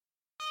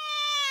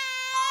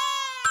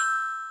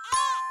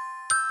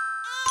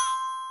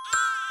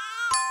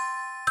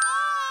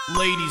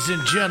Ladies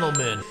and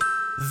gentlemen,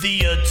 the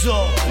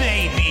Adult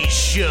Baby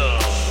Show.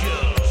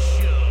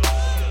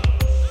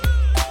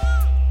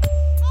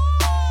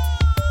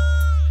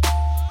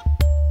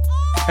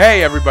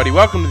 Hey everybody,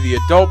 welcome to the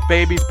Adult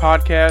Babies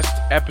Podcast,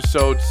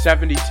 episode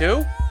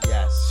 72.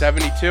 Yes.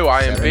 72,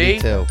 I am B.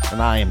 72.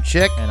 And I am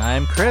Chick. And I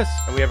am Chris.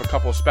 And we have a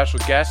couple of special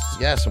guests.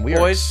 Yes, and we are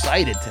Boys.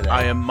 excited today.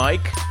 I am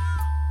Mike.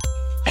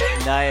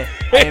 And I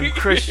am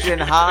Christian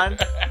Hahn.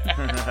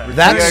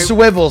 That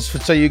swivels,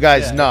 so you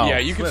guys know. Yeah,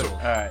 you can. All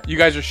right. You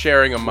guys are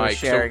sharing a We're mic.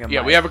 sharing a yeah,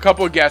 mic. we have a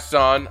couple of guests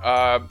on.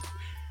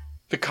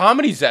 The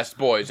Comedy Zest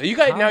boys. Are you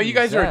guys now? You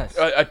guys Comedy are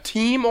Zest. a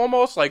team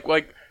almost. Like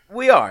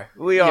We are.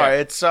 Yeah.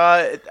 It's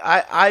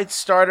I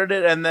started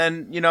it, and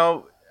then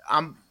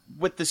I'm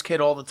with this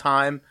kid all the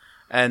time,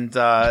 and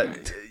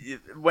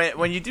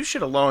when you do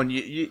shit alone,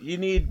 you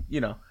need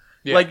Yeah.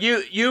 like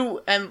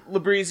you and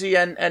Labrizzi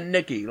and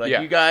Nikki, like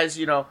Yeah. you guys,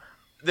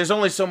 there's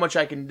only so much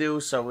I can do,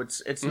 so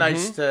it's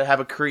nice to have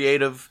a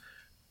creative,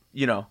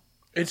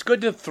 it's good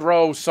to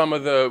throw some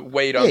of the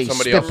weight Yeah, on you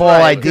somebody spitball else.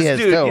 Right, 'cause, ideas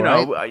dude,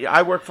 too,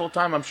 I work full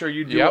time. I'm sure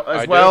you do Yep, I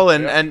as do, well,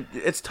 yep. and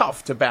it's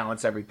tough to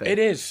balance everything. It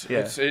is.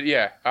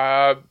 Yeah.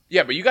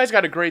 Yeah, but you guys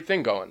got a great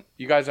thing going.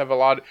 You guys have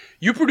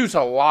you produce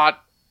a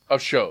lot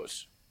of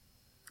shows.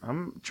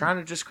 I'm trying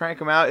to just crank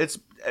them out. It's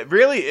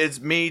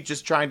me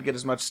just trying to get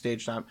as much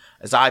stage time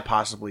as I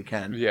possibly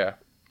can. Yeah.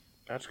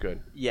 That's good.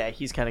 Yeah,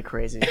 he's kind of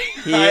crazy.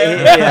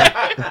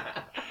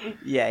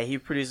 Yeah, he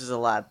produces a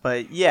lot.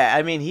 But yeah,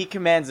 I mean, he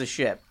commands the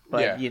ship.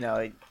 But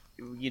Yeah.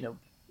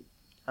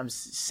 I'm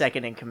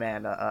second in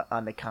command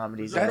on the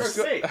comedies. That's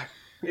good.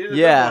 He's a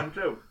Yeah. good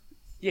one too.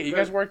 Yeah, you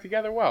guys work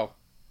together well.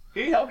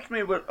 He helps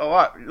me with a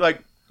lot.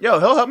 Like, he'll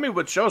help me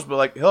with shows, but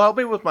like, he'll help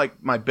me with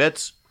my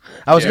bits.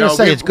 I was Yeah. going to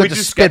say, we- it's good we to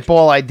do sketch-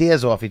 spitball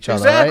ideas off each other,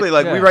 Exactly.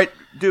 right? Like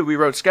Yeah. we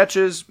wrote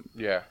sketches.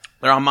 Yeah.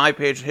 They're on my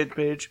page, hit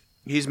page.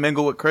 He's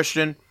Mingle with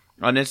Christian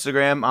on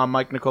Instagram. I'm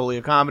Mike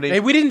Nicolia Comedy. Hey,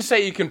 we didn't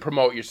say you can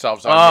promote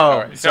yourselves on here. oh, All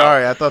right.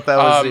 sorry. I thought that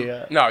was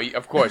the. No,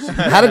 of course.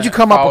 How did you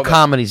come up Follow with them.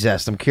 Comedy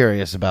Zest? I'm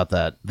curious about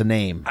that, the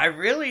name.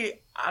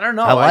 I don't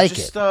know. I like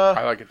just, it.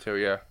 I like it too,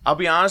 yeah. I'll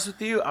be honest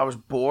with you. I was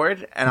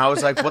bored, and I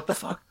was like, "What the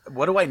fuck?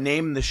 What do I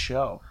name this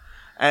show?"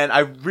 And I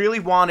really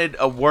wanted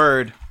a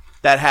word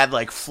that had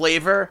like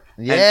flavor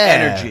Yeah.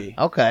 and energy.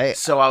 Okay.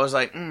 So I was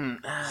like,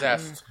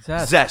 Zest.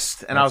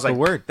 zest, and I was That's like, the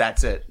word.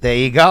 That's it. There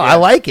you go. I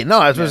like it. No,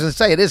 I was going to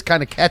say, it is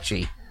kind of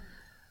catchy.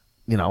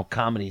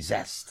 Comedy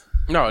Zest.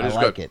 No, it I is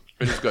like good. it.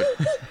 It is good.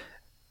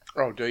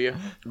 Oh, do you?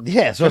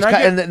 Yeah, so Can it's I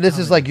kind get- and this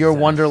is like your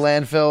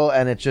Wonderland, Phil,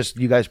 and it's just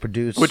you guys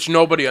produce. Which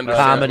nobody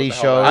understands. Comedy what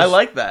the hell shows. that I is.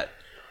 like that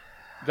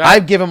I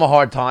give him a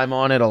hard time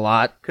on it a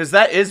lot. because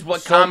that is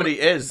what So comedy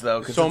is,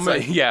 though. 'cause So it's many,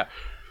 like, yeah.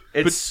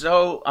 it's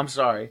so. I'm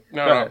sorry.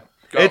 No, Go no, ahead.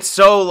 go. It's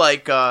so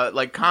like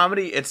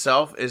comedy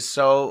itself is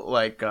so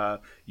like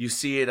you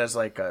see it as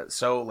like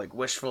so like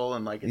wishful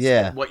and like it's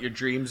Yeah. what your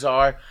dreams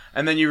are,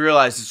 and then you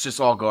realize it's just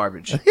all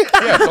garbage.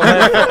 Yeah,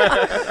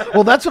 so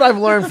Well, that's what I've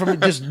learned from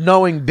just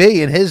knowing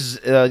B and his,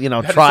 it's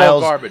all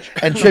trials garbage.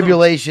 and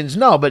tribulations.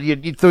 No, but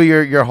you through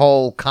your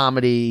whole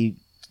comedy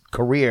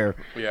career,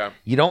 yeah.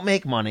 you don't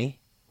make money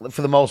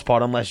for the most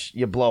part unless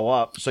you blow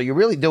up. So you're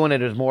really doing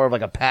it as more of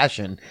like a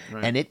passion,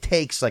 and it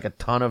takes like a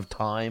ton of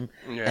time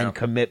Yeah. and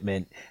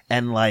commitment,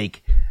 and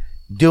like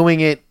doing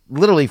it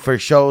literally for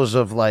shows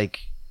of like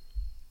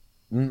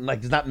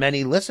there's not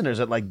many listeners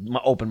at like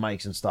open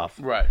mics and stuff.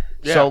 Right.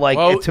 Yeah. So like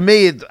Well, to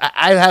me,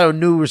 I had a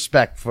new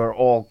respect for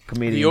all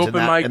comedians the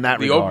open mic, in that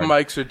the regard. open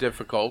mics are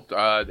difficult,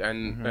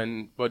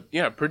 but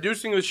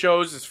producing the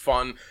shows is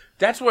fun.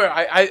 That's where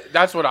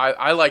that's what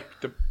I like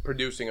the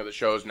producing of the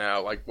shows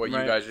now, like what you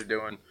guys are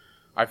doing.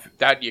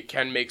 That you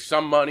can make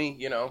some money,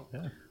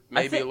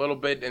 maybe a little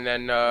bit, and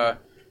then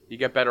you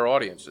get better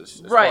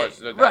audiences. As Right,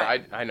 far as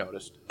right. I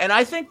noticed. And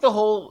I think the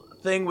whole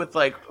thing with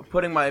like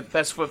putting my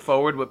best foot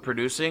forward with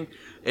producing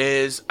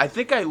is I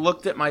think I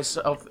looked at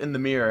myself in the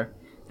mirror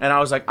and I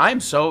was like, I'm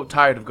so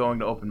tired of going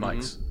to open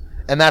mics.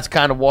 And that's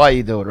kind of why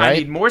you do it, I right?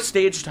 need more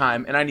stage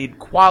time and I need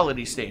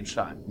quality stage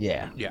time.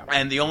 Yeah. Yeah.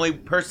 And the only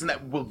person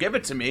that will give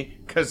it to me,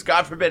 because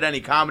God forbid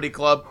any comedy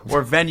club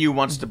or venue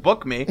wants to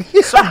book me,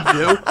 some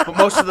do, but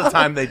most of the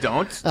time they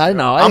don't. I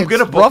know. I'm It's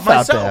going to book rough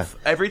out there. myself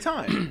every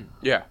time.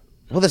 Yeah.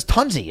 Well, there's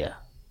tons of you,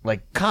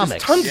 like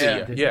comics. Tons Yeah.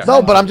 of you. Yeah.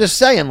 No, but I'm just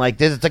saying, like,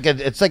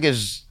 it's like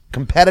as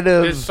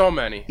competitive. There's so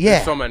many. Yeah.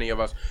 There's so many of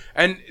us.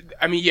 And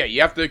I mean, yeah, you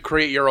have to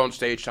create your own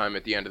stage time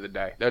at the end of the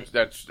day.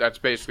 That's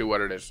basically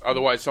what it is.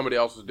 Otherwise, somebody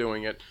else is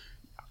doing it.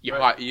 You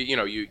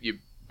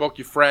book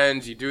your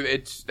friends. You do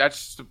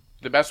that's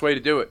the best way to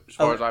do it, as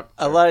far as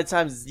A lot of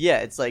times, yeah,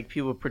 it's like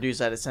people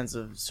produce out of a sense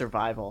of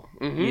survival.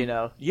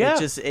 Yeah.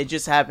 It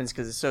just happens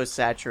because it's so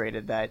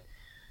saturated that,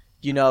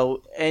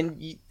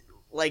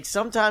 like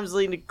sometimes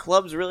the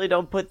clubs really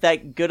don't put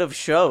that good of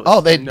shows. Oh,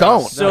 they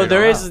don't. So No,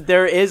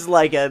 there is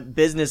like a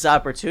business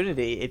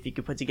opportunity if you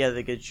could put together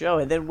a good show,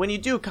 and then when you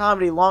do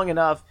comedy long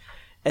enough,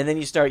 and then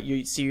you start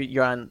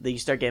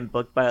getting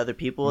booked by other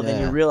people, and then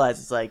Yeah. you realize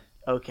it's like,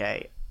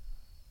 okay,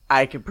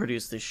 I could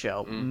produce this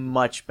show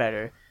much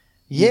better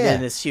Yeah.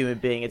 than this human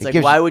being. It's It like,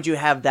 gives why you- would you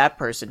have that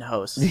person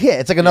host? Yeah,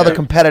 it's like another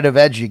competitive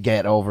edge you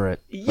get over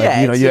it.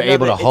 Yeah, it's you're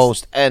able to another-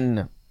 host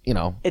and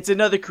It's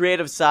another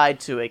creative side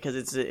to it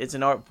because it's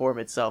an art form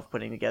itself,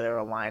 putting together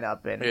a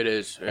lineup and It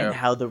is. and Yeah.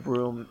 how the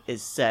room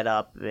is set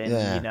up, and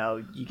Yeah.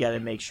 you got to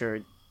make sure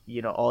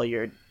all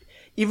your,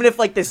 even if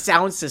like the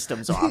sound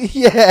system's off.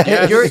 yeah.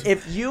 Yes.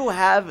 If you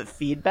have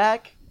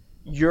feedback,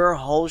 your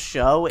whole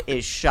show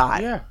is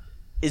shot. Yeah.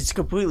 Is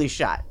completely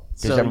shot.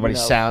 Does everybody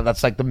sound?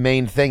 That's like the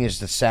main thing is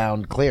to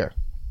sound clear,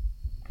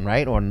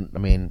 right? Or I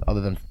mean, other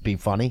than be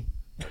funny.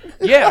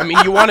 Yeah, I mean,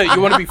 you want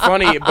to be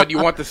funny, but you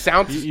want the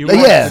sound. You Yeah.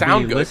 want it to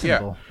sound be good. Yeah.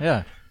 listenable.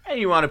 Yeah. And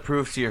you want to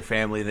prove to your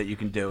family that you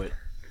can do it.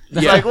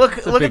 It's Yeah. like,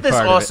 look a at big this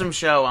part of it. awesome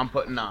show I'm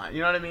putting on.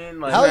 You know what I mean?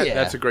 Like, Hell yeah.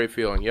 That's a great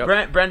feeling.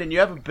 Yep. Brendan, you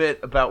have a bit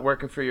about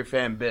working for your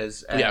fan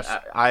biz. And Yes.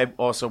 I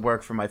also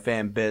work for my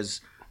fan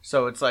biz.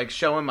 So it's like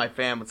showing my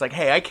fam. It's like,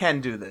 hey, I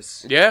can do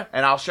this. Yeah.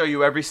 And I'll show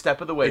you every step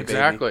of the way,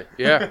 Exactly.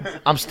 Yeah.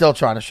 I'm still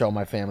trying to show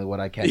my family what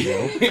I can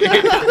do.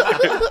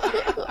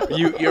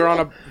 You're on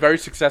a very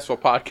successful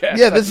podcast.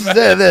 Yeah, this is it.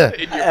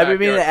 In your I've been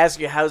meaning to backyard. ask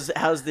you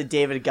how's the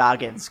David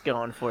Goggins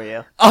going for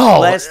you? Oh,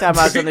 Last time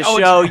I was on the Oh,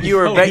 show, you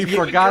were He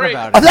forgot great.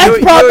 about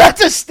it.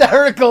 that's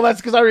hysterical.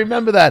 That's because I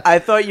remember that. I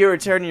thought you were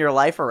turning your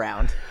life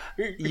around.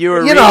 You were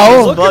You reading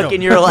know. his book,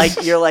 and you're like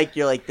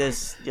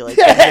this.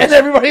 and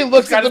everybody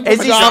looks at the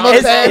Is he, pajama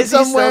is, pants is he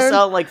still somewhere.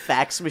 selling like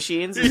fax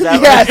machines? Is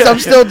that Yes, what- I'm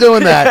still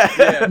doing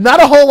that. Not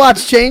a whole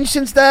lot's changed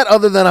since that,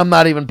 other than I'm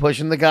not even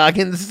pushing the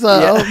Goggins.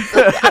 So.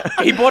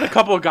 He bought a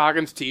couple of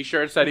Goggins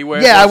T-shirts that he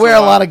wears. Yeah, I once in wear a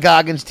while. lot of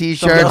Goggins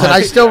T-shirts, and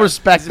I still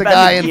respect the about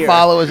guy the and gear.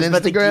 follow his It's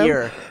about the Instagram.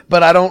 gear.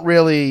 But I don't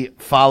really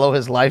follow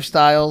his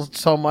lifestyle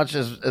so much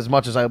as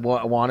much as I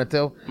wanted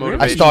to. I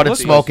Motivation started Look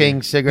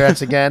smoking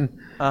cigarettes again.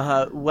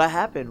 What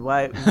happened?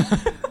 Why?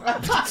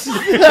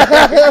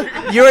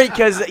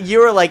 Because you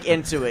were like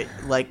into it.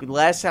 Like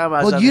last time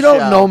I was. Well, on you the don't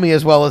show, know me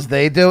as well as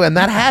they do, and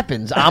that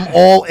happens. I'm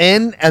all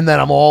in, and then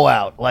I'm all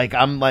out. Like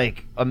I'm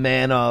like a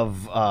man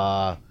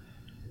of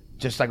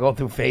just I go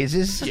through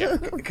phases. Yeah.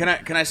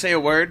 Can I say a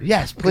word?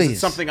 Yes, 'Cause please.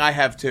 It's something I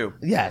have too.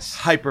 Yes.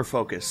 Hyper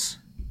focus.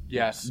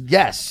 Yes.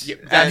 Yes. Yeah,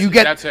 that's- you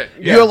get. that's it.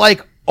 You're Yeah.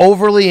 like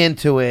overly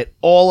into it,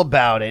 all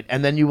about it,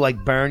 and then you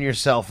like burn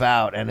yourself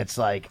out, and it's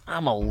like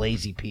I'm a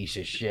lazy piece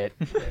of shit.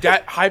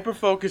 That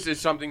hyperfocus is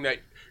something that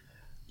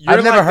you're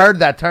I've never like heard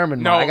that term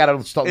in No, my. I gotta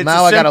It's now.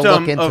 a I gotta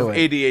symptom look into of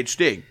it.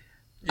 ADHD.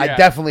 Yeah. I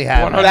definitely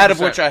have. 100%. it. That of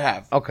which I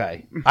have.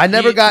 Okay, I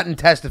never gotten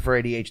tested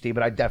for ADHD,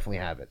 but I definitely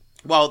have it.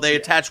 Well, they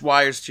attach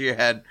wires to your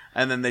head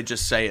and then they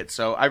just say it.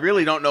 So I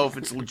really don't know if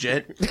it's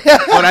legit, but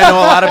I know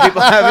a lot of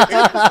people have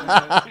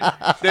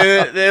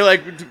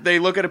it. They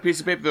look at a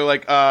piece of paper. They're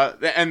like,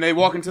 and they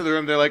walk into the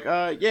room. They're like,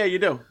 yeah, you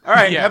do. All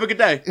right, Yeah. have a good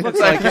day. Looks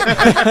like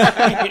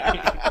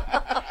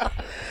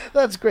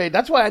That's great.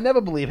 That's why I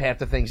never believe half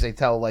the things they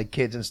tell like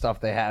kids and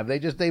stuff they have.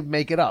 They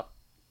make it up.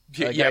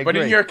 Like, yeah, I but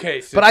in agree. your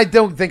case, But I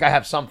don't think I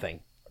have something.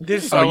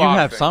 this Oh, you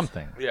have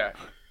something. Yeah.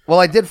 Well,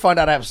 I did find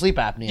out I have sleep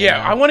apnea. Yeah,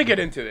 now. I want to get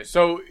into this.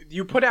 So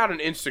you put out an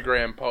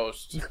Instagram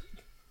post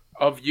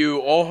of you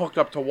all hooked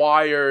up to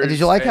wires. And did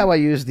you like how I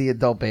used the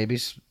adult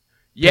babies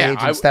page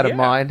instead of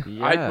mine?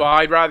 Yeah.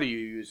 I'd rather you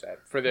use that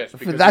for this.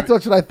 Because That's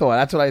what I thought.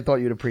 That's what I thought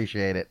you'd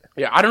appreciate it.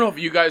 yeah, I don't know if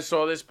you guys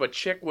saw this, but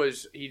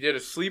he did a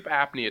sleep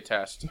apnea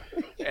test,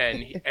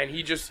 and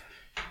he just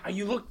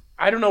you look.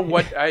 I don't know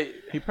what I.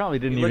 He probably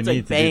didn't He even looks like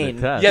need to do Bane.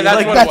 the test. Yeah, that's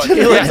Like, what it was.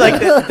 He looks like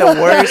the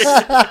worst,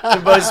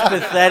 the most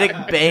pathetic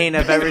Bane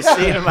I've ever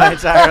seen in my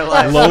entire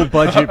life. Low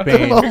budget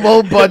Bane.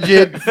 Low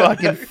budget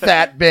fucking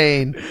fat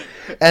Bane.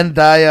 And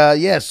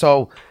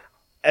so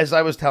as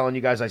I was telling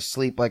you guys, I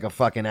sleep like a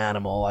fucking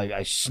animal.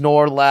 I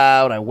snore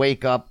loud. I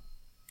wake up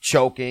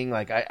choking.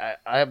 Like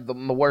I'm the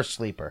worst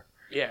sleeper.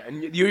 Yeah,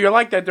 and you're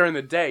like that during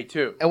the day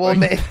too. And well,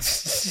 Like,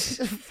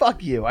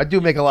 fuck you. I do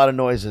make a lot of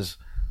noises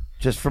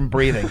just from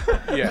breathing.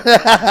 yeah,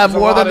 There's a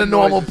More lot than a of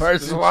normal noises. person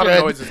There's a lot should.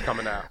 of noises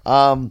coming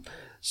out.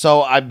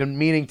 So I've been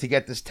meaning to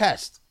get this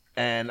test,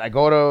 and I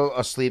go to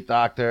a sleep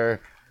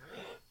doctor.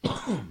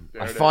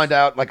 I find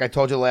out, like I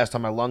told you last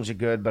time, my lungs are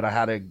good, but I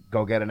had to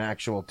go get an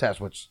actual test,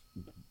 which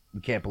you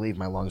can't believe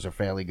my lungs are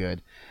fairly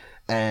good.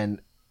 And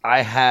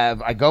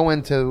I go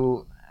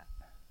into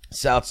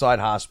Southside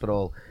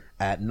Hospital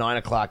at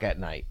 9:00 at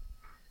night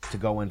to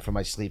go in for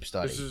my sleep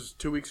study. This is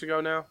 2 weeks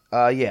ago now.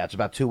 Yeah, it's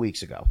about 2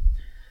 weeks ago.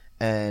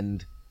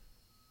 And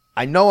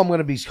I know I'm going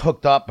to be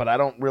hooked up, but I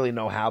don't really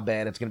know how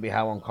bad it's going to be,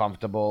 how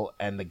uncomfortable.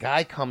 And the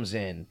guy comes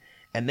in,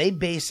 and they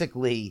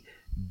basically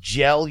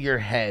gel your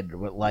head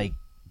with, like,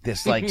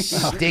 this, like,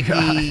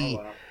 sticky...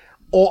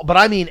 but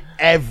I mean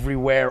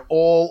everywhere,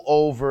 all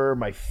over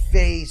my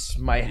face,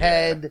 my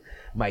head,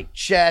 my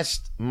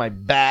chest, my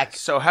back.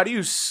 so. How do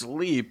you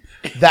sleep?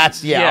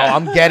 That's, Yeah.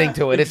 I'm getting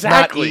to it.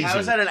 Exactly. It's not easy. How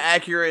is that an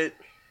accurate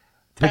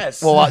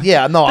test? Well, I'll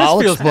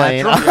feels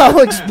explain. natural.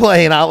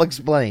 I'll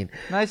explain.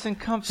 Nice and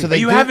comfy. So Are they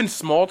you do- having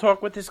small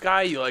talk with this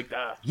guy? You like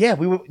that? Yeah,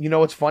 we were. You know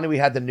what's funny? We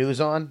had the news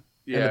on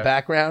in the Yeah.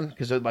 background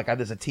because like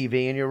there's a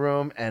TV in your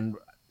room, and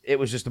it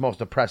was just the most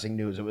depressing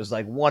news. It was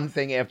like one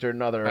thing after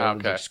another. It was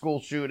Okay. like school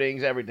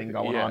shootings, everything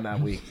going on that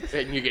week.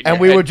 And, you get And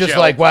your we head were just gelled.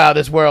 like, wow,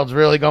 this world's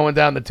really going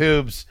down the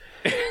tubes.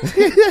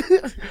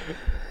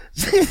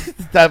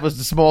 That was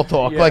the small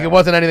talk. Like, it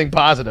wasn't anything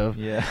positive.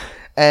 Yeah.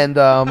 And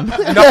Nothing.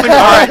 All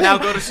right, now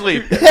go to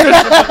sleep. There's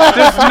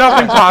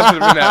nothing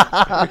positive in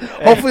that.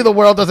 hopefully the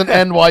world doesn't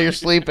end while you're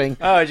sleeping.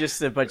 Oh,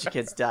 just a bunch of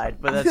kids died.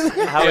 But that's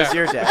how was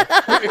your day?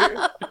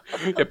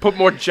 Yeah, put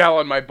more gel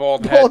on my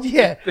bald head. Well,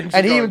 yeah. Things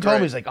And are he going even told me,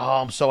 great. he's like,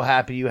 oh, I'm so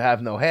happy you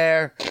have no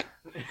hair.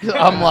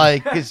 I'm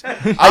like,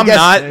 I'm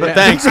not, but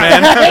thanks,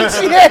 man.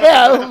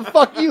 yeah,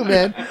 fuck you,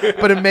 man.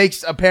 But it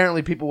makes,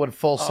 apparently, people with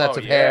full sets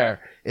of yeah.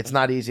 hair, it's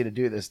not easy to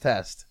do this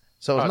test.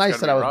 So it was it's nice gotta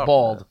that be I was rough.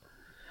 bald.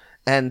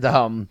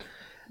 And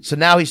so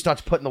now he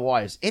starts putting the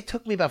wires. It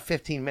took me about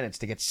 15 minutes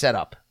to get set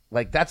up.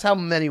 Like, that's how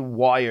many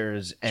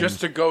wires and Just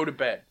to go to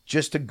bed.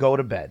 just to go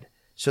to bed.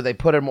 So they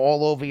put them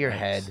all over your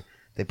head.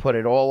 They put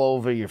it all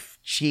over your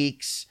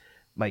cheeks,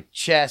 my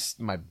chest,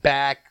 my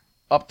back,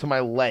 up to my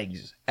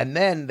legs. And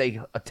then they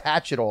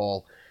attach it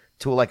all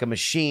to like a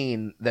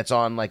machine that's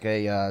on like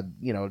a,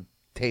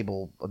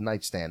 table, a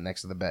nightstand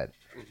next to the bed.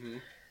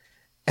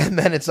 And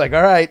then it's like,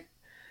 all right,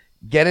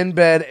 get in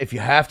bed. If you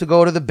have to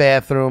go to the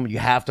bathroom, you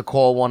have to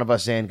call one of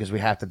us in because we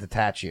have to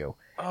detach you.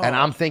 And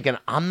I'm thinking,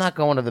 I'm not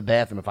going to the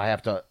bathroom if I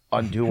have to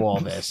undo all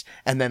this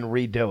and then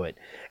redo it.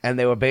 And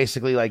they were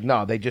basically like,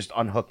 no, they just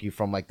unhook you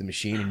from like the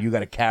machine and you got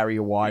to carry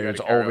your wires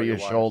carry over all your your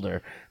wires.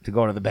 shoulder to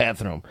go to the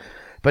bathroom.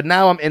 But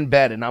now I'm in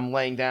bed and I'm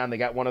laying down. They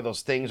got one of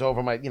those things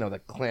over my,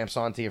 that clamps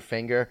onto your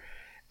finger.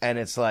 And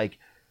it's like,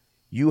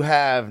 you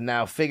have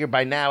now figured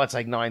by now it's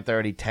like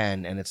 9:30,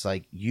 10. And it's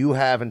like, you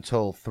have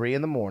until 3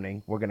 in the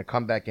morning. We're going to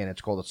come back in.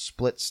 It's called a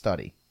split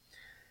study.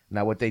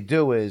 Now, what they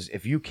do is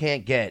if you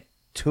can't get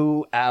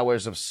 2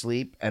 hours of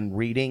sleep and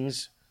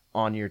readings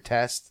on your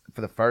test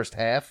for the first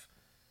half,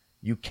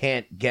 you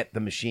can't get the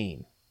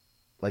machine.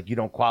 Like, you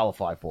don't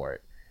qualify for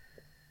it.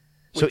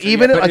 So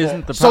even if, but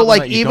isn't the so problem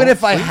like that you even don't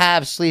if I sleep?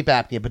 have sleep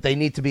apnea, but they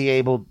need to be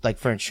able, like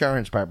for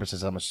insurance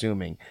purposes, I'm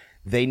assuming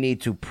they need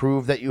to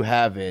prove that you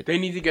have it. They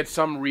need to get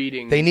some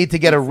reading. They need to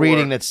get a before-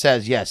 reading that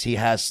says yes, he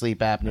has sleep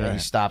apnea. He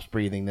stops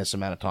breathing this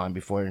amount of time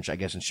before. I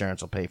guess insurance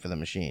will pay for the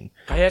machine.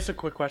 Can I ask a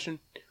quick question?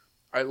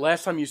 All right,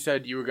 last time you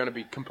said you were going to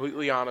be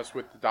completely honest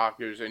with the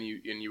doctors and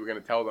you were going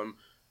to tell them,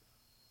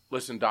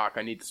 listen, doc,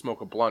 I need to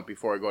smoke a blunt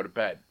before I go to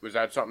bed. Was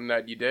that something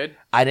that you did?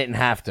 I didn't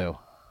have to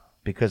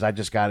because I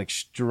just got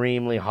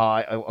extremely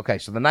high. Okay,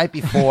 so the night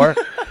before,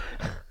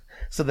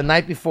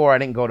 I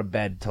didn't go to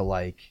bed till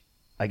like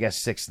I guess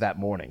 6 that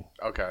morning.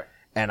 Okay.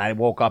 And I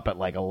woke up at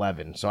like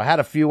 11. So I had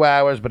a few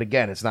hours, but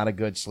again, it's not a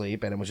good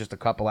sleep, and it was just a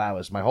couple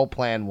hours. My whole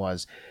plan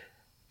was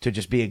to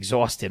just be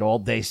exhausted all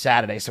day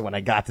Saturday, so when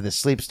I got to the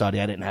sleep study,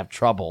 I didn't have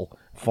trouble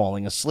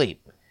falling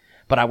asleep.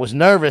 But I was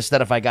nervous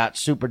that if I got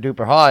super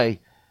duper high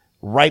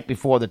right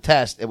before the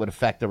test, it would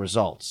affect the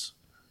results.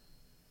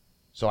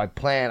 So I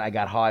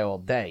got high all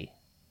day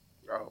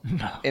Oh.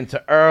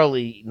 into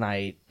early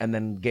night, and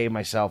then gave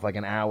myself like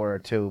an hour or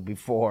two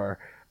before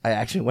I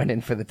actually went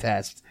in for the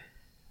test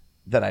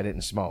that I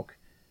didn't smoke.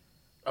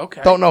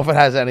 Okay. Don't know if it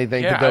has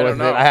anything Yeah, to do I with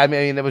don't it. know. I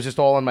mean, it was just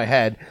all in my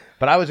head.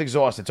 But I was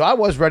exhausted. So I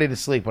was ready to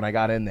sleep when I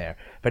got in there.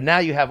 But now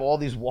you have all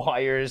these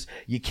wires.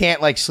 You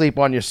can't, like, sleep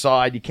on your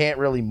side. You can't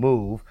really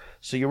move.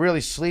 So you're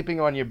really sleeping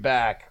on your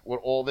back with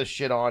all this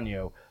shit on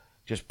you,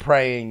 just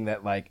praying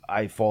that, like,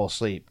 I fall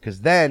asleep.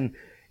 Because then,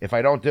 if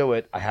I don't do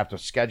it, I have to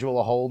schedule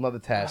a whole nother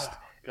test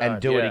and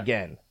God, do it yeah.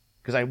 again.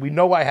 Because we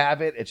know I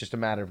have it. It's just a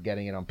matter of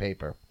getting it on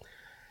paper.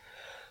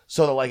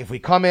 So, like, if we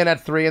come in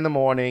at 3 in the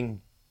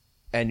morning...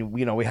 And,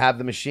 we have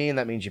the machine.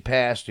 That means you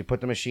passed. You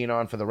put the machine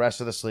on for the rest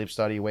of the sleep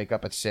study. You wake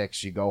up at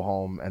 6. You go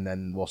home. And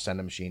then we'll send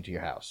the machine to your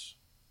house.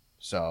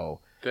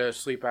 So, The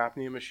sleep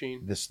apnea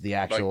machine? the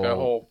actual... the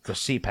whole- The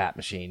CPAP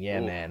machine. Yeah,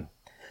 Ooh. man.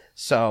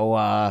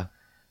 So,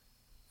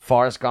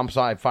 Forrest Gump,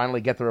 so I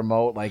finally get the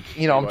remote. Like,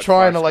 I'm watch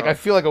trying to, Forrest like, I Gump?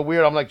 feel like a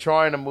weird... I'm, like,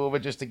 trying to move it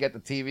just to get the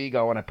TV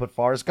going. I put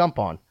Forrest Gump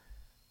on.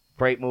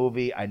 Great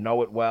movie. I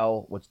know it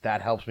well, which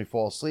that helps me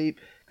fall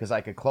asleep. Because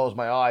I could close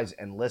my eyes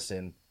and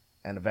listen.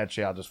 And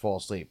eventually I'll just fall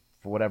asleep.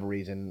 For whatever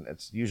reason,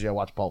 it's usually I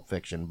watch Pulp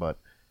Fiction, but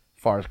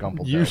Forrest Gump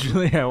will do.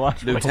 Usually I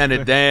watch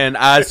Lieutenant Dan,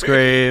 ice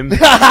cream.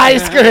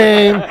 Ice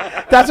cream.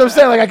 That's what I'm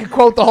saying. Like I could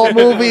quote the whole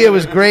movie. It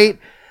was great.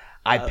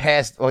 I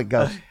passed. Oh,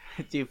 go.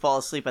 Do you fall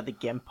asleep at the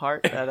GIMP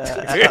part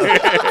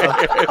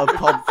of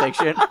Pulp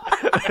Fiction?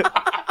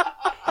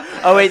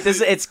 Oh wait,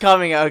 it's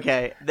coming.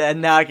 Okay, then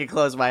now I can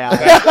close my eyes.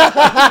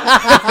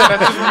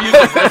 That's just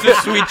music. That's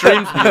just Sweet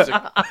Dreams music.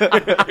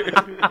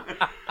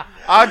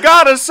 I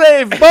gotta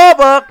save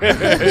Bubba.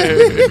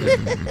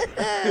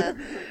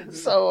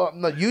 So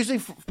no, usually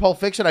Pulp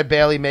Fiction, I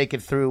barely make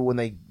it through when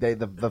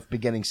the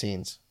beginning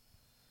scenes.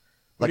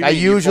 What Like do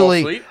you mean, you fall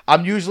asleep?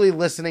 I'm usually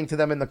listening to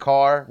them in the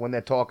car when they're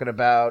talking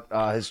about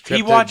his trip.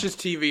 He to- watches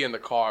TV in the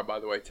car,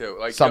 by the way, too.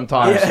 Like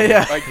Sometimes.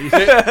 Yeah. Like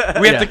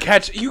we have to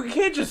catch. You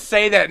can't just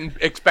say that and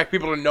expect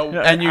people to know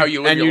And how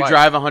you live your life.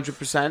 drive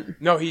 100%.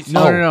 No, he's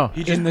No.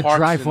 He just In the parks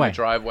driveway. in the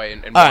driveway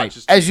and All right,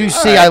 watches. as you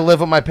see, I live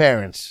with my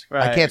parents. I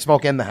Right. can't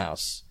smoke in the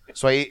house.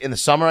 So in the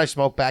summer, I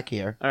smoke back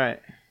here. All right.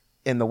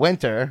 In the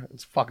winter,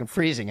 it's fucking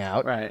freezing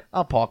out. Right.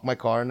 I'll park my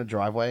car in the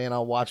driveway and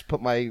I'll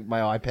put my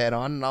iPad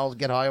on and I'll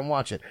get high and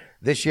watch it.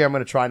 This year, I'm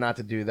going to try not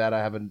to do that. I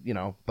haven't,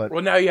 but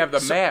Well, now you have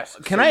the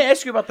mask. Can I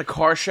ask you about the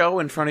car show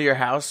in front of your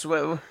house?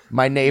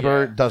 my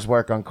neighbor does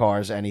work on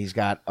cars and he's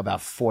got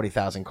about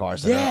 40,000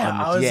 cars. that Yeah, are on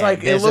I was yeah, like,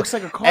 it there's looks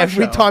like a car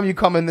Every show. time you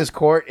come in this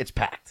court, it's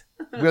packed.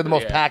 We're the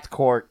most Yeah. packed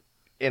court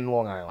in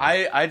Long Island.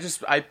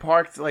 I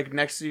parked like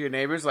next to your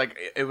neighbors, like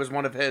it was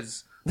one of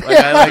his. Like,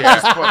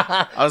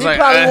 I was he like,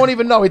 probably won't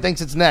even know. He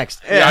thinks it's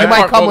next. Yeah, you I might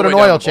park come all with the an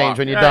way down oil the change block.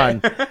 when you're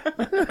done.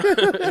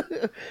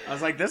 I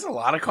was like, there's a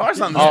lot of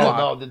cars on this Oh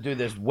block. no, dude,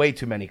 there's way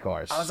too many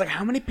cars. I was like,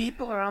 how many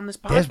people are on this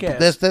There's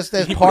podcast?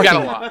 there's We parking.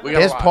 got a lot. We got a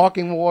There's lot.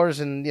 parking wars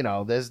and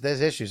there's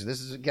issues.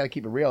 This is got to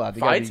keep it real out there.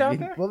 You gotta Fights out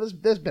there? Well,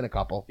 there's been a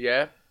couple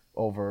Yeah.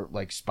 over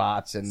like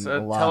spots and a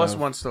So lot tell us of-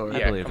 one story.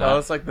 I believe Tell that.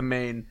 us like the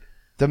main.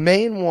 The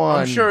main one.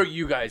 I'm sure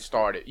you guys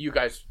started. You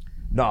guys.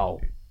 No,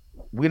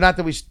 we're not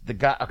that we the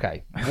guy.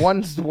 Okay,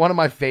 one of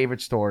my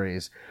favorite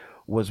stories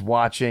was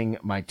watching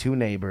my two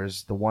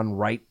neighbors, the one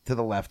right to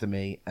the left of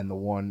me and the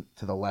one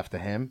to the left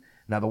of him.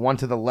 Now, the one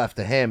to the left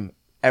of him,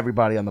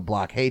 everybody on the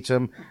block hates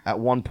him. At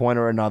one point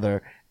or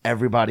another,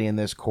 everybody in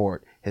this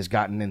court has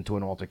gotten into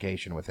an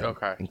altercation with him,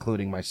 Okay.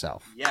 including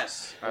myself.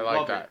 Yes, I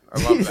like that.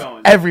 I love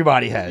that.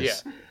 Everybody has.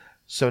 Yeah.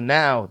 So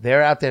now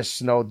they're out there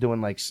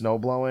doing like snow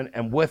blowing,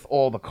 and with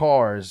all the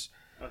cars,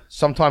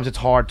 sometimes it's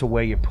hard to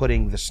where you're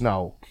putting the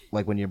snow,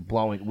 like when you're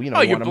blowing. You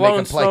Oh, you're wanna blowing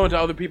make a play. snow into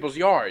other people's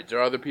yards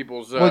or other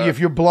people's. Well, if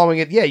you're blowing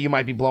it, yeah, you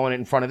might be blowing it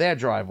in front of their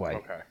driveway.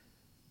 okay.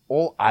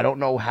 I don't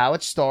know how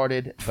it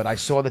started, but I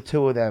saw the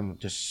two of them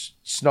just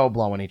snow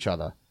blowing each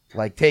other.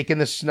 Like taking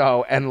the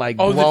snow and like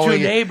Oh, the two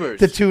blowing it- neighbors.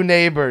 The two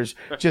neighbors.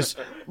 Just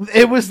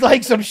it was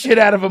like some shit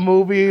out of a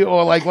movie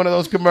or like one of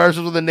those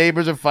commercials where the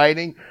neighbors are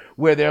fighting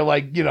where they're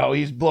like,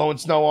 he's blowing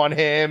snow on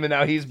him and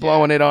now he's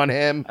blowing it on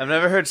him. I've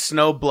never heard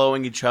snow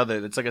blowing each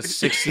other. It's like a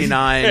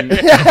 69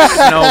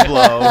 snow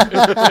blow.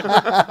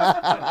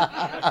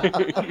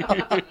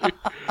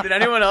 Did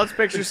anyone else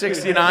picture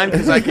 69?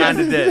 Because I kind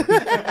of did.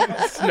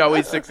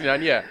 Snowy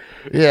 69. Yeah.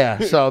 Yeah.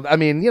 So I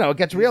mean, it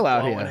gets real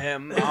out Blowing here.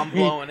 him, I'm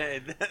blowing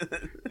it.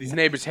 These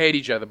neighbors hate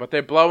each other, but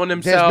they're blowing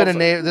There's themselves. been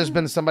there's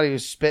been somebody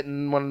who's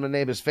spitting in one of the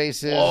neighbors'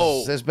 faces.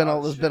 Whoa. There's been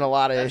a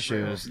lot of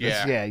issues.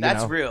 Yeah.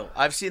 That's real.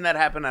 I've seen that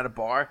happen at a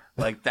bar.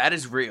 Like, that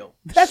is real.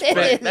 That's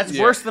That's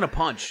worse than a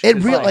punch. It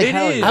It's really. like- It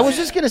is. I was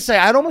just gonna say,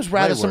 I'd almost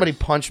rather Way somebody worse.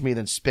 punch me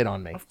than spit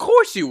on me Of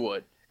course you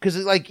would. because,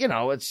 it's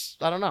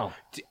I don't know.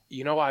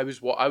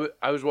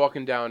 I was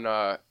walking down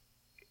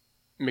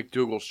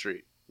McDougal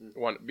Street,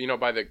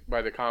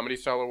 by the Comedy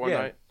Cellar one Yeah.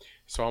 night.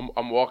 So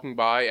I'm walking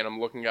by and I'm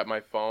looking at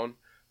my phone,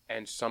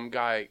 and some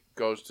guy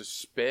goes to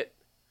spit,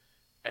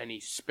 and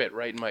he spit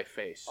right in my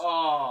face.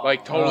 Oh.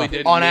 Like totally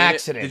didn't On mean it.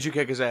 accident. Did you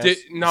kick his ass?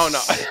 No,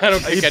 I don't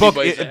think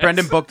anybody's ass.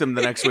 Brendan booked him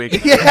the next week.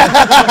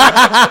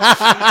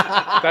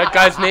 That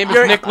guy's name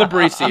is Nick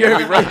Labrisi. We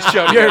run the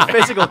show You're a together.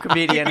 physical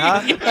comedian,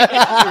 huh? You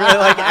really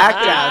like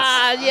act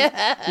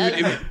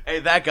outs. Hey,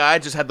 that guy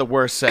just had the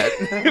worst set.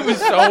 It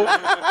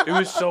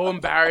was so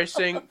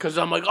embarrassing because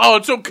I'm like, oh,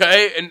 it's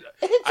okay, and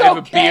I have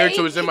a beard,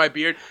 so it's in my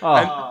beard,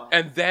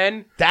 and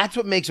then That's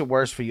what makes it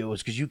worse for you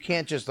is because you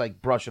can't just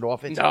like brush it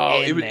off. It's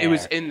no, in it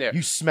was there. in there.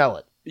 You smell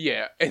it.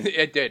 Yeah,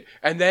 it did,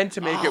 and then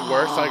to make it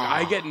worse, like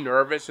I get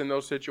nervous in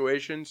those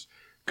situations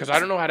because I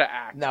don't know how to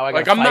act. Now I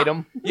like gotta I'm fight not,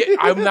 him? Yeah,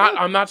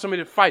 I'm not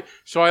somebody to fight,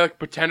 so I like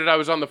pretended I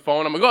was on the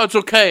phone. I'm like, oh, it's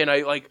okay, and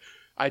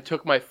I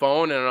took my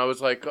phone and I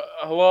was like,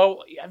 hello,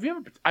 have you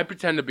ever? I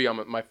pretend to be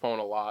on my phone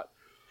a lot.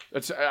 I'm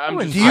just,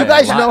 Do you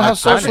guys know how I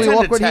socially pretend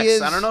to awkward he text.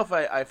 is? I don't know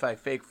if I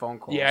fake phone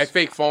calls. Yeah, I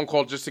fake phone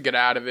call just to get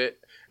out of it.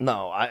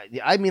 No,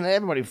 I mean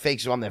everybody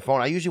fakes on their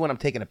phone. I usually when I'm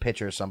taking a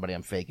picture of somebody,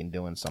 I'm faking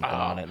doing something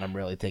on it, and I'm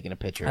really taking a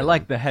picture. I of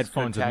like them. the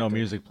headphones with no tactic.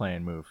 music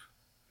playing move.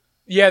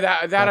 Yeah,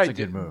 that That's I a did.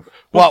 good move.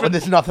 Well, when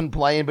there's nothing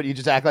playing, but you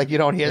just act like you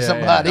don't hear Yeah,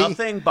 somebody.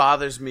 Nothing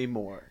bothers me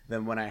more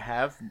than when I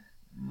have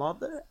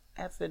mother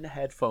effing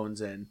headphones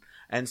in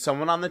and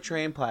someone on the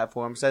train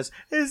platform says,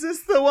 "Is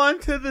this the one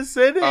to the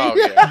city?" Oh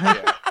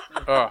yeah.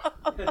 Oh.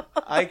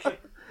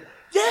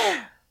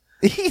 Yeah.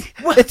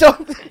 It's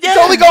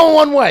only going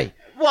one way.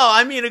 Well,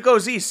 I mean, it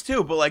goes east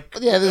too, but like,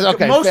 Yeah, this is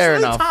okay. most Fair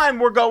of the enough. time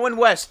we're going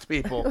west,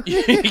 people.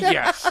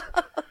 Yes.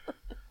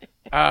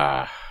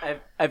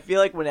 I feel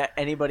like when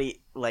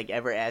anybody like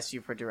ever asks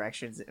you for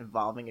directions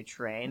involving a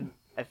train,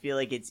 I feel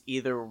like it's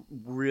either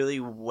really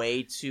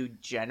way too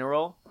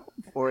general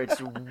or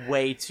it's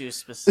way too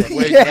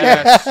specific.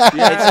 Yes. It's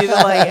either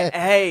like,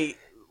 hey,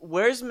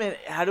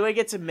 how do I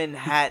get to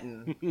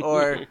Manhattan?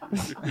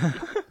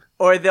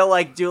 Or they'll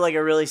like do like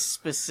a really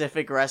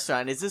specific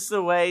restaurant. Is this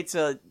the way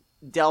to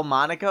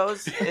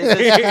Delmonico's?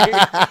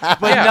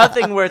 But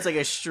nothing where it's like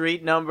a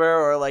street number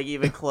or like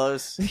even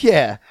close,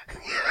 Yeah.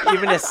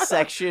 even a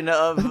section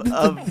of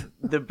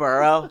the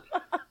borough.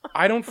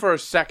 I don't for a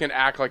second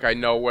act like I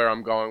know where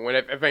I'm going. When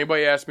if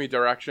anybody asks me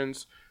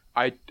directions,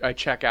 I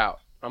check out.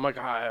 I'm like,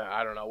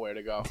 I don't know where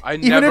to go. I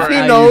Even never. if he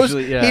I knows,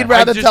 usually- yeah. he'd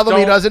rather I just tell them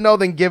he don't- doesn't know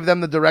than give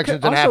them the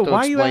directions and have Also, to why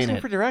are you explain asking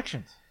it. for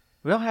directions?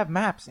 We all have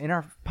maps in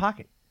our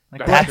pocket. Like,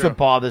 That's That's true. what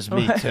bothers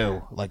me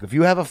too. Like if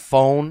you have a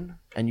phone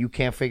and you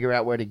can't figure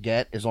out where to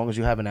get, as long as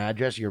you have an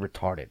address, you're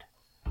retarded.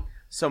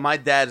 So my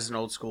dad is an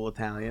old school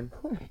Italian,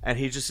 and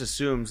he just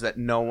assumes that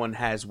no one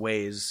has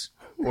Waze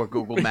or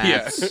Google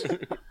Maps.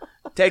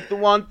 Take the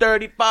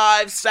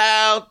 135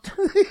 south,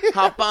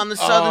 hop on the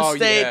Southern Oh,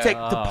 State, yeah. take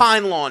to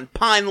Pine Lawn,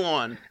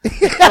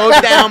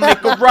 go down,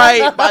 make a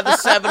right by the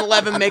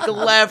 7-Eleven, make a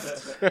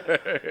left.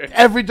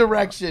 Every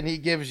direction he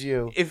gives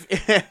you If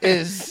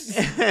is.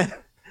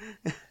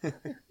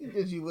 He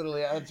gives you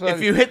literally.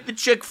 if you hit the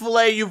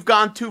Chick-fil-A, you've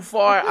gone too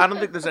far. I don't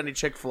think there's any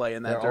Chick-fil-A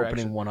in that they're direction.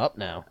 opening one up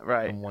now.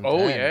 Right. from Oh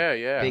 110. yeah,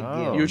 yeah. Big Oh,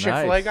 deal. You a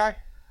Chick-fil-A nice. guy?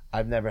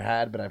 I've never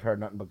had, but I've heard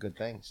nothing but good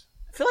things.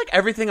 I feel like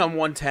everything on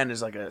 110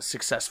 is like a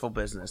successful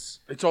business.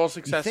 It's all You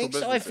successful think so?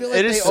 business. I feel like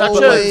It is they such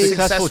always, a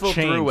Successful successful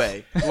chains.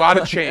 throughway. a lot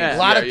of change. Yeah. a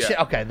lot yeah, of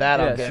yeah. okay. That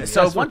Yeah, I'll get. So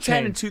Successful 110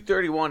 chain. and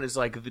 231 is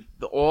like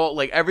the all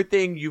like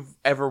everything you've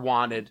ever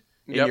wanted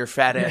in Yep. your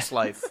fat ass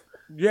life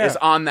Yeah. is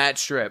on that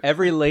strip.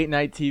 Every late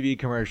night TV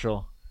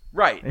commercial.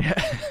 Right.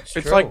 It's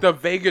true. like the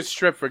Vegas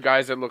Strip for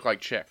guys that look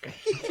like Chick.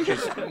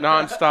 Just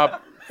nonstop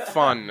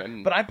fun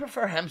and. But I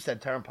prefer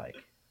Hempstead Turnpike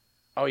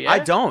oh yeah, I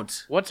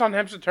don't. What's on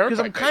Hempstead Turnpike?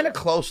 because I'm kind of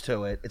close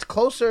to it. It's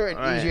closer and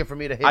Right. easier for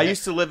me to hit. I it.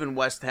 used to live in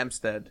West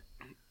Hempstead.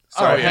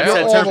 So Oh, yeah? You're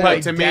Hempstead all the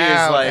way Turnpike to me is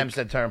down like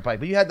Hempstead Turnpike.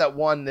 But you had that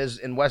one. There's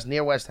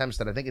near West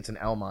Hempstead. I think it's in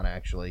Elmont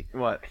actually.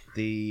 what?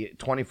 The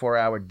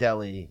 24-hour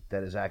deli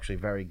that is actually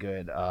very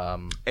good.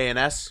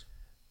 A&S?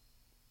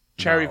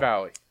 Cherry No.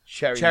 Valley,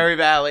 Cherry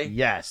Valley.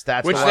 Yes,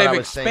 that's which the one I they've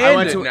was thinking. I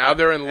went expanded. to- Now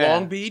they're in yeah.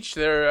 Long Beach.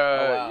 They're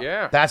wow.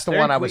 yeah. That's the They're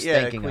one in I was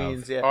thinking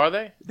Queens, of. yeah. Are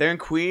they? They're in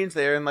Queens.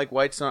 They're in like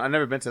Whitestone. I've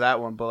never been to that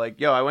one, but like,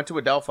 yo, I went to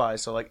Adelphi,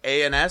 so like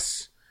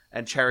A&S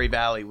and Cherry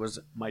Valley was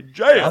my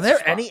jam. Are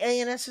there any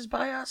A&S's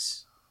by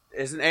us?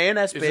 Is an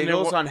A&S Isn't there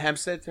Bagels one- on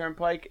Hempstead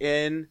Turnpike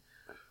in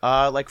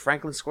like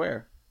Franklin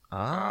Square.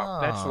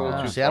 Ah, that's a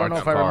little too see, I don't know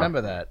far. if I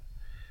remember that.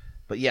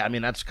 But yeah, I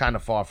mean that's kind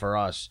of far for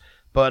us.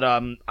 But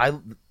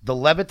the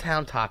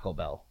Levittown Taco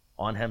Bell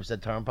on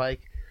Hempstead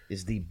Turnpike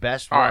is the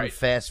best All run right.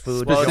 fast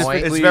food Well,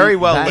 joint it's very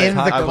well that lit. in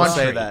the I will country.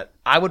 say that.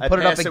 I would I put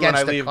it up pass it when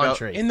against I the leave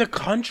country. In the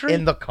country?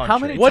 In the country. How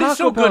many What is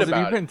Taco so good Bells about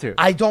have you it? been to?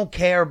 I don't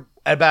care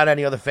about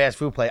any other fast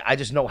food place. I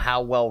just know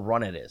how well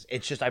run it is.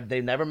 It's just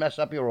they never mess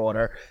up your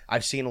order.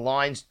 I've seen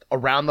lines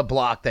around the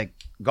block that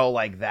go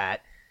like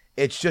that.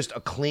 It's just a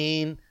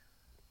clean,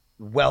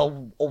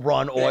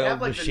 well-run They oiled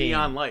have like the machine.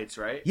 neon lights,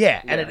 right?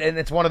 Yeah, and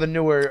it's one of the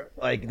newer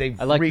like they've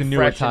I like the newer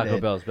refreshed Taco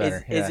it. Bells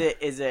better.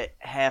 Is it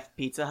half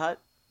Pizza Hut?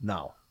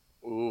 No,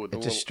 Ooh, the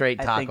it's a little- straight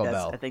I Taco think that's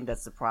Bell. I think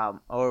that's the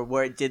problem.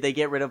 Or did they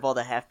get rid of all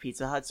the half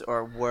Pizza Huts,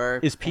 or were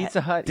Is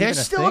Pizza Hut There's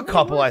even still a thing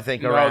couple, anymore? I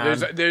think, No,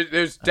 around.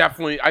 there's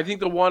definitely. I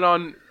think the one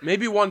on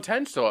maybe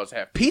 110 still has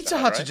half Pizza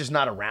Hut, Huts right? are just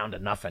not around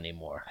enough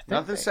anymore.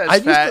 Nothing says I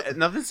used fat. to-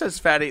 Nothing says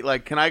fatty.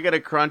 Like, can I get a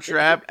crunch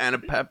wrap and a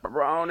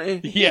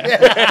pepperoni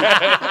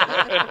yeah.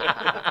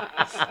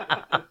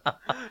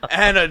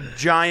 and a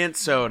giant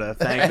soda?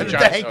 Thank you.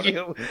 Giant Thank soda. you.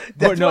 Or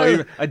That's no, why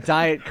even a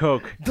Diet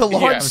Coke. the large Yeah.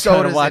 I'm trying to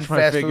sodas watch in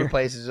my fast figure. food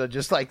places are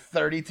just like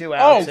 32 Oh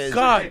ounces.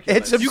 God!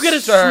 It's you get a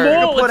absurd.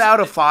 small. Put out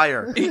a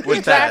fire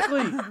with that.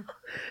 exactly.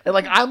 And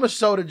like I'm a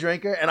soda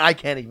drinker and I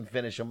can't even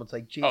finish them. It's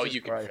like Jesus Oh,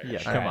 you can Christ.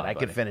 finish. Yeah, All come right, on, I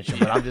buddy. could finish them,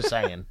 but I'm just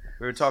saying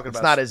We were talking it's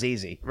about not as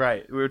easy.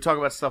 right. We were talking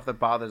about stuff that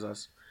bothers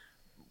us.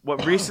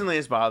 What recently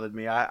has bothered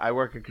me, I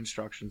work in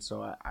construction,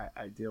 so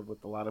I deal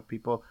with a lot of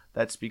people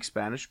that speak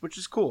Spanish, which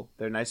is cool.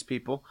 They're nice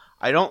people.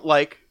 I don't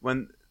like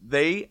when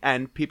they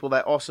and people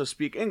that also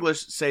speak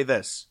English say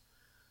this.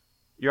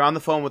 You're on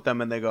the phone with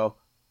them and they go,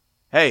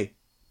 "Hey,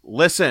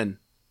 listen."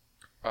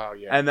 Oh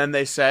yeah. And then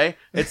they say,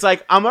 it's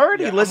like, I'm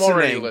already Yeah, listening. I'm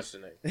already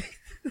listening.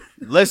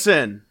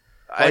 Listen.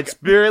 Like- It's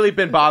really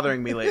been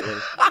bothering me lately.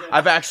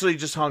 I've actually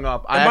just hung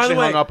up. I And by the actually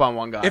way, hung up on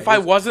one guy. If I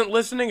wasn't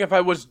listening, if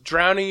I was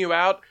drowning you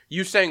out,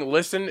 you saying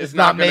 "listen" is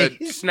not not going me.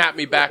 to snap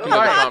me back into the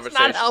That's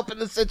conversation. not helping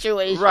the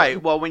situation.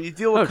 Right. Well, when you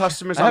deal with Oh,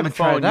 customers I on the haven't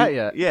tried phone, that you-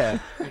 yet.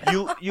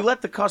 yeah, you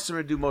let the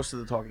customer do most of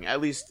the talking. At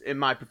least in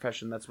my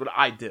profession, that's what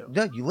I do.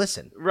 No, you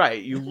listen.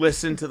 Right. You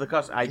listen to the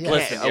customer. I can't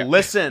Listen, yeah.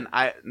 listen.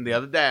 The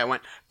other day I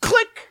went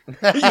click. You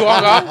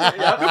hung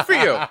up. Good for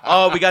you.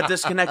 Oh, we got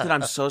disconnected.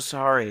 I'm so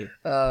sorry.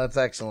 That's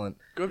excellent.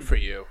 Good for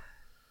you.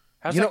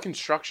 How's You that know-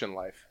 construction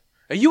life?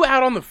 Are you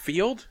out on the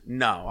field?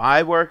 No,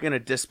 I work in a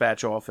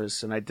dispatch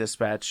office and I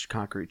dispatch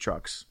concrete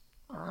trucks.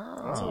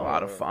 It's a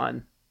lot of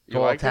fun. You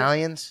All like it?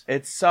 Italians.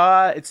 It's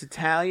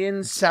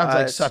Italians. Sounds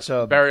like such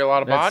a Bury a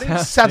lot of That's-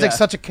 bodies? sounds like Yeah.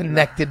 such a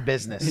connected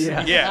business.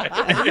 Yeah.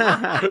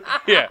 Yeah.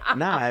 yeah.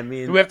 Nah, I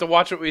mean, Do we have to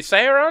watch what we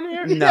say around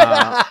here? no.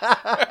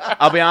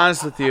 I'll be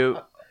honest with you.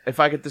 If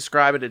I could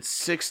describe it, it's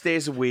 6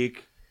 days a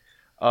week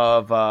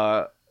of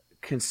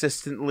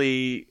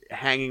consistently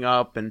hanging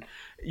up, and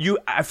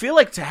I feel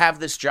like to have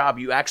this job,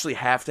 you actually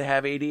have to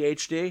have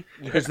ADHD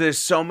because there's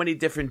so many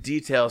different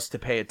details to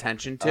pay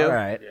attention to. All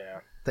right. Yeah.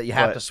 That you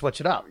have But- to switch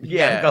it up. You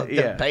Yeah, gotta go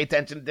yeah. pay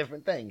attention to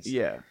different things.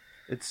 Yeah.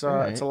 It's All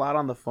right. it's a lot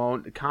on the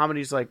phone.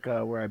 Comedy's like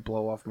where I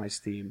blow off my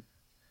steam.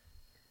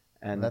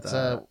 And That's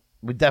I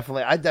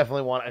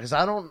definitely want because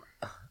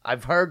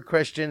I've heard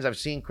Christians, I've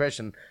seen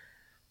Christian.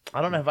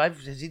 I don't know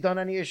has he done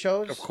any of your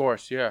shows? Of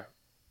course, yeah.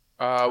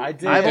 I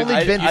did. I've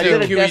only been I to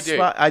did a guest QED.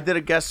 spot. I did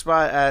a guest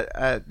spot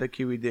at the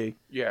QED.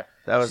 Yeah.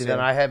 That was See, it. then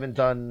I haven't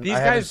done. These I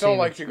haven't guys don't seen-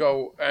 like to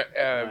go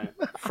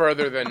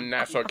further than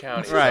Nassau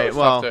County. so Right, it's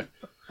well, tough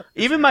to-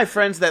 Even my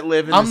friends that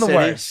live in I'm the the city,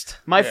 worst.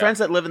 my Yeah. friends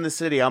that live in the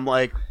city, I'm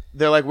like,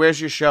 they're like, "Where's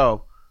your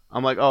show?"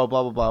 I'm like, "Oh,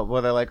 blah blah blah."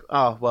 Well, they're like,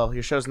 "Oh, well,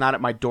 your show's not at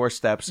my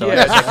doorstep, so I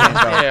yeah, guess I can't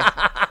go."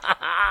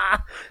 yeah.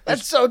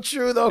 That's so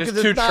true though, There's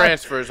because two it's not.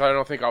 transfers. I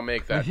don't think I'll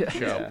make that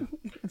show.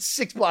 It's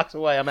 6 blocks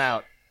away. I'm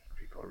out.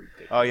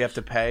 Oh, you have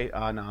to pay?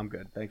 Oh no, I'm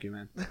good. Thank you,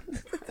 man.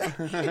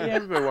 Yeah,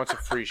 everybody wants a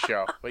free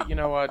show, but you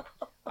know what?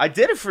 I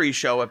did a free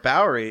show at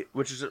Bowery,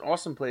 which is an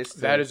awesome place.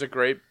 That is a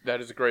great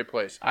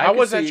place. I How could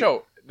was that see-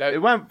 show? That It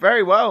went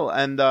very well,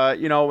 and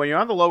you know, when you're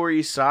on the Lower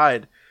East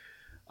Side,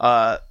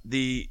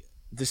 the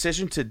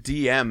decision to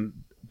DM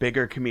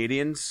bigger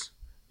comedians,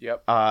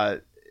 Yep.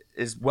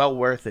 is well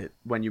worth it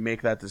when you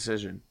make that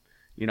decision.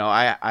 You know,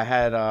 I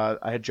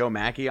had Joe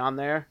Mackey on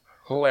there,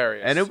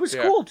 Hilarious. and it was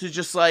Yeah. cool to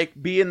just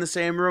like be in the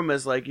same room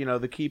as like, you know,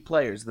 the key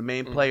players, the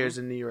main players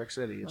in New York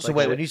City. It's So like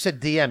wait, when you said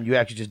DM, you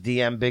actually just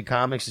DM big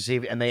comics to see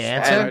if, and they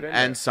answer? right in there.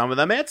 and some of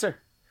them answer,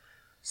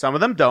 some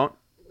of them don't,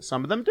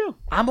 some of them do.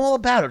 I'm all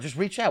about it. Just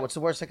reach out. What's the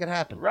worst that could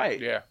happen? Right,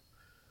 Yeah.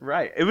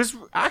 right. It was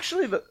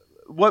actually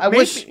what I made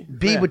wish me,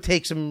 B Yeah. would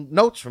take some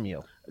notes from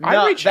you.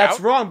 I reach that's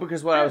out. wrong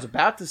because what I was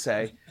about to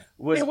say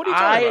was Yeah, what are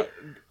you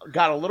talking I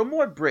got a little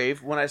more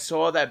brave when I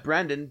saw that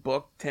Brendan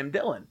booked Tim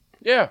Dillon.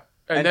 Yeah.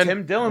 And then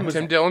Tim Dillon was-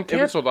 Tim Dillon it was-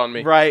 canceled on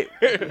me. Right,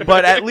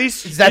 but at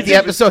least Is that the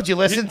episode you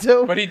listened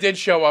to? But he did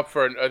show up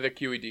for the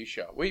QED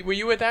show. Were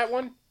you at that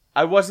one?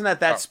 I wasn't at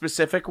that Oh.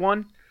 specific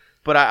one,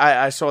 but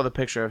I saw the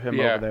picture of him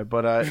Yeah. over there.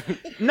 But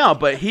no,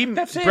 but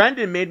it.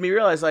 Brendan made me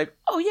realize like,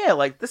 oh yeah,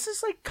 like this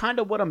is like kind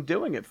of what I'm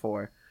doing it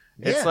for.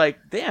 It's Yeah. like,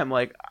 damn,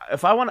 like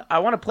if I want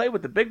to play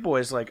with the big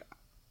boys, like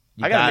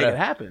You I gotta gotta- make it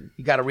happen.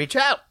 You got to reach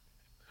out.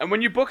 And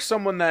when you book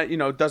someone that you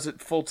know does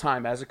it full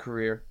time as a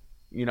career,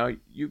 you know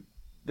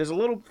there's a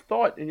little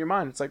thought in your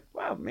mind. It's like,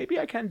 wow, maybe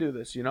I can do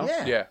this. You know,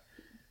 Yeah. Yeah.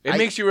 It I-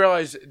 makes you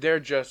realize they're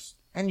just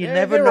And you yeah,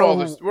 never they're know.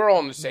 all we're all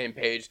on the same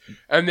page,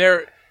 and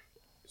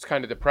it's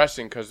kind of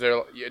depressing because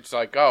it's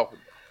like, oh,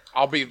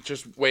 I'll be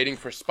just waiting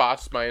for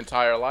spots my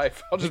entire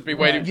life. I'll just be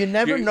waiting. You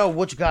never know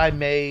which guy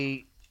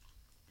may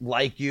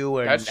like you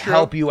and That's true.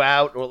 help you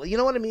out, or you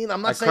know what I mean.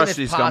 I'm not I saying crushed it's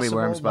these gummy possible.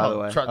 worms, by the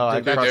No, way. tr- Oh,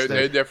 I they're,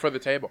 crushed They're for the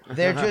table.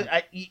 they're just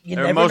you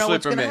They're never know mostly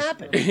what's for going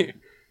to me.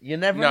 happen. You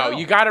never know. No,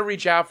 you got to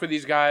reach out for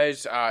these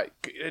guys.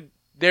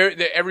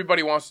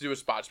 Everybody wants to do a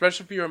spot,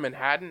 especially if you're in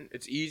Manhattan.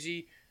 It's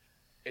easy.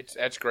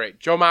 That's great.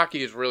 Joe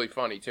Mackey is really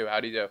funny too.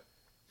 How'd he do?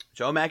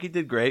 Joe Mackey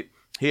did great.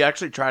 He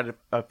actually tried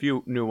a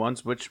few new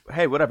ones, which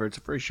hey, whatever, it's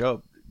a free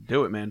show.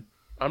 Do it, man.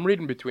 I'm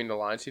reading between the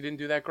lines. He didn't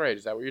do that great.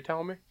 Is that what you're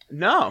telling me?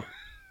 No,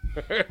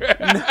 Wow.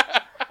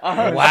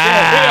 I'm kidding.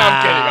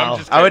 I'm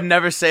just kidding. I would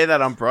never say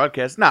that on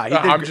broadcast. Nah, he did.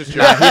 I'm just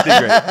nah, he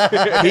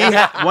did great. He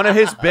had one of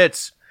his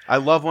bits. I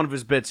love one of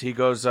his bits. He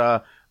goes,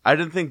 "I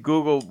didn't think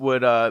Google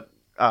would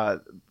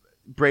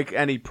break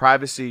any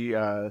privacy."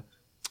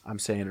 I'm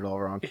saying it all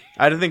wrong.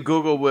 I didn't think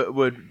Google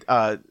would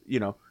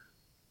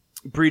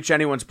breach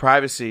anyone's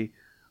privacy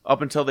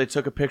up until they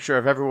took a picture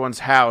of everyone's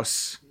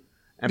house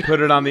and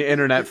put it on the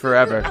internet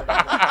forever.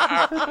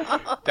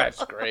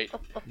 That's great.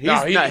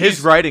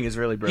 His writing is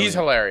really brilliant. He's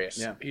hilarious.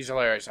 Yeah. He's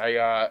hilarious.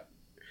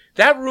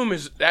 That room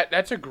is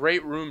that's a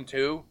great room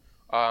too,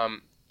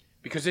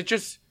 because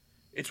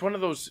it's one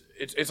of those.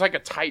 It's like a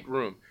tight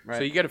room, so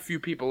Right. you get a few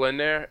people in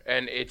there,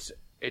 and it's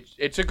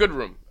a good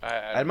room. I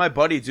had my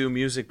buddy do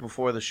music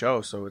before the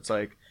show, so it's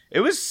like it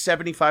was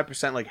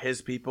 75% like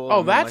his people. oh,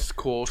 and then, that's like,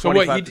 cool. So what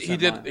he 25%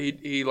 did? mine.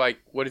 He like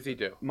what does he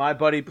do? My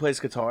buddy plays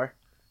guitar,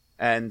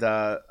 and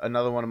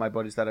another one of my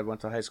buddies that I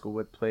went to high school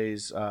with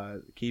plays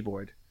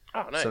keyboard.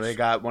 Oh, nice. So they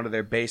got one of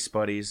their bass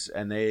buddies,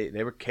 and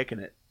they were kicking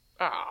it.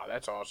 Ah,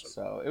 that's awesome.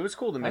 So it was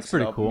cool to mix That's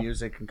pretty it up, cool.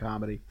 music and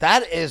comedy.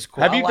 That is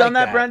cool. Have I you like done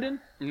that, Brendan?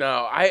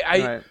 No,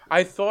 Right.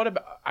 I thought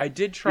about. I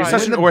did try. You're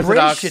such When an the British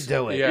orthodox. should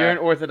do it. Yeah. You're an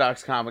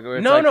orthodox comic. Where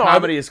it's No, like, no,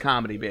 comedy is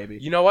comedy, baby.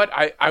 You know what?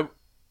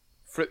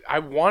 I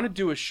want to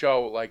do a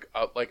show like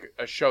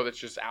a show that's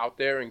just out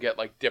there and get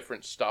like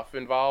different stuff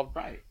involved.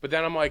 Right. But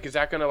then I'm like, is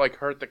that gonna like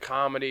hurt the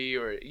comedy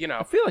or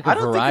I feel like a I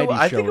don't think it variety would-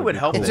 I show think it would be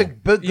help cool. It's a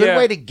good Yeah.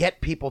 way to get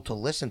people to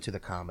listen to the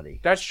comedy.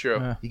 That's true.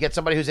 Yeah. You get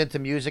somebody who's into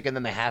music and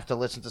then they have to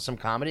listen to some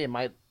comedy. It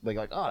might be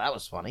like, oh, that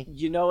was funny.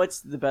 You know what's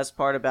the best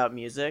part about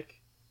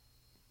music?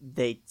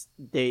 They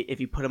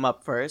if you put them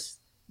up first,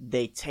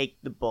 they take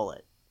the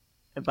bullet,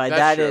 and by That's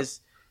that true. is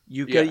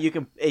you Yeah.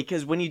 can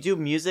because when you do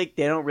music,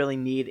 they don't really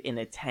need an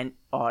intent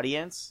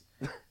audience.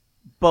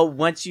 But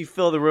once you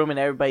fill the room and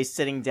everybody's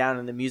sitting down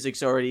and the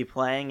music's already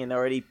playing and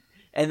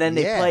then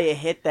they Yeah. play a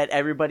hit that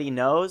everybody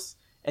knows,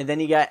 and then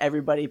you got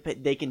everybody.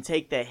 They can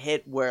take the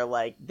hit where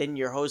like then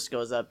your host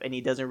goes up and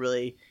he doesn't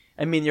really.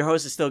 I mean, your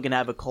host is still gonna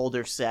have a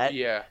colder set,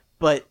 Yeah.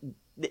 but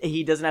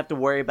he doesn't have to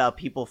worry about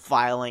people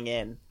filing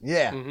in.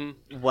 Yeah. hmm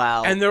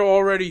Wow. And they're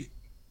already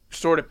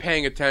sort of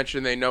paying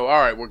attention. They know, all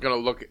right, we're gonna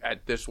look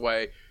at this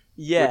way.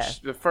 yeah.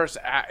 Which the first,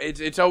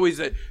 it's always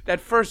that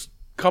first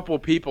couple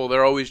of people,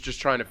 they're always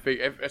just trying to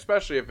figure,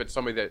 especially if it's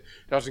somebody that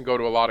doesn't go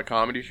to a lot of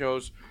comedy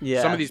shows.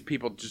 Yeah. Some of these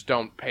people just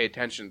don't pay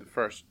attention to the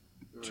first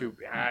two.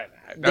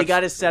 They got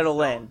to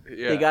settle in.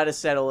 Yeah. They got to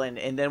settle in,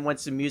 and then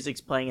once the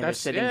music's playing and they're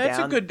sitting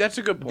down, that's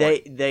a good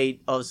point.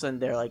 they all of a sudden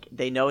they're like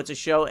they know it's a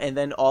show, and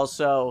then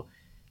also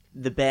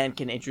the band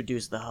can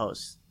introduce the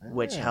host,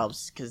 which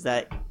helps because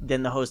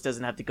then the host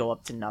doesn't have to go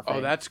up to nothing.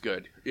 Oh, that's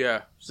good.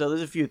 Yeah. So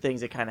there's a few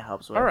things it kind of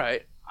helps with. All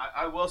right.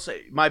 I will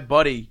say, my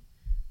buddy,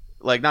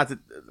 like, not to,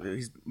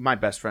 he's my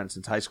best friend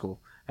since high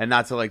school, and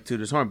not to like toot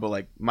his horn, but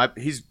like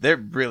they're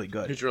really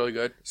good. He's really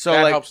good. So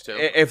that like, helps too.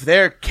 if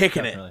they're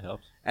kicking it, Definitely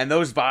helps. and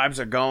those vibes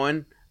are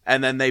going,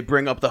 and then they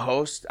bring up the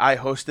host. I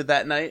hosted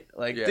that night.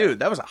 Like, Yeah. dude,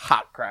 that was a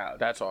hot crowd.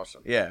 That's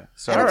awesome. Yeah.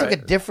 So And it's All like a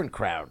right. different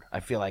crowd.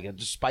 I feel like it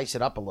just spice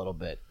it up a little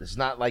bit. It's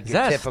not like your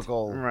Zest.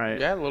 typical. right.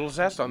 Yeah, a little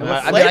zest on I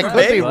that. mean, I Flavor, could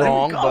be baby.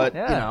 wrong, Go. but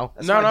Yeah. you know.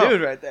 That's No, my no.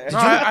 dude right there. No,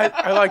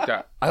 I like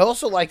that. I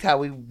also liked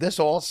how this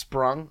all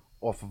sprung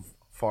off of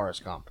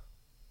Forrest Gump.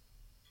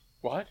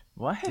 What?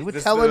 What? You were This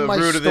is telling the my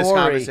root story. of this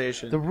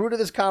conversation. The root of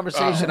this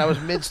conversation. I was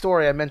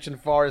mid-story. I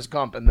mentioned Forrest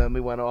Gump, and then we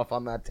went off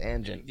on that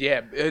tangent.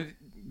 Yeah,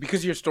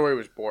 because your story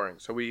was boring,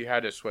 so we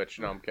had to switch.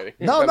 No, I'm kidding.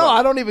 No,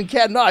 I don't even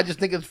care. No, I just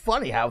think it's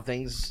funny how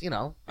things,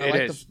 I It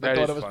is. I That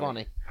thought is it was funny.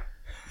 funny.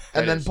 That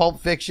And then is.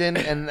 Pulp Fiction,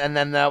 and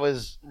then that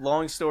was.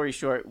 Long story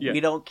short, Yeah. we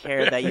don't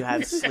care that you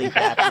have sleep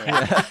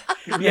apnea.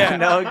 Yeah.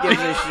 No one gives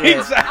a shit.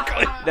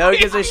 Exactly. No one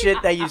gives a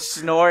shit that you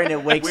snore and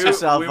it wakes We-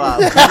 yourself we were- up.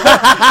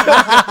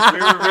 We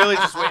were really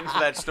just waiting for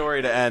that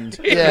story to end.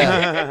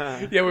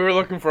 Yeah. Yeah, we were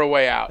looking for a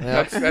way out.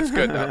 That's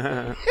good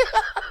though.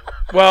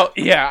 Well,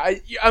 yeah,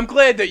 I'm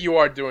glad that you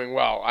are doing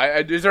well.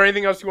 Is there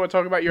anything else you want to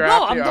talk about? Your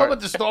No, apnea? I'm done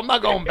with the story. I'm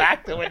not going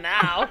back to it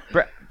now.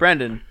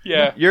 Brendan.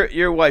 Yeah.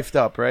 You're wifed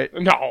up, right?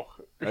 No,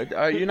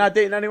 Are you not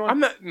dating anyone? I'm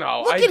not.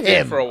 No, Look I at did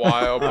him. for a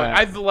while, but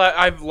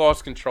I've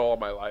lost control of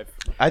my life.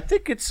 I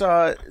think it's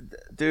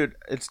dude,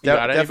 it's You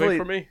got definitely. anything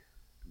for me?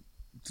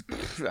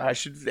 I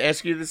should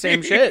ask you the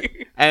same shit,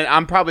 and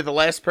I'm probably the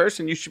last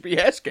person you should be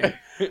asking.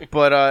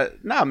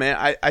 But no, man,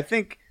 I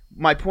think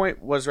my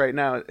point was right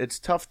now. It's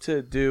tough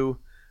to do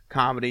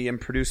comedy and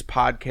produce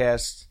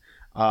podcasts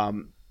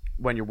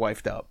when you're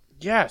wifed up,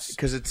 Yes.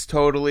 because it's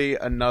totally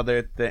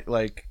another thing.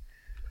 Like,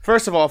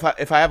 first of all,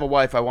 if I have a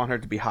wife, I want her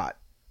to be hot,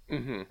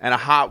 Mm-hmm. and a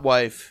hot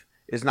wife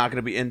is not going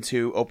to be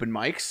into open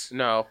mics,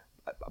 No.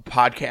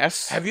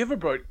 podcasts. Have you ever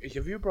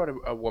brought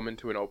a woman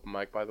to an open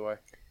mic? By the way,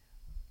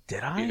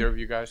 Did I? either of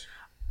you guys?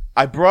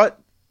 I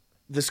brought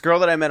this girl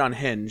that I met on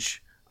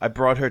Hinge. I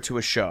brought her to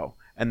a show,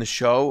 and the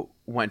show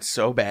went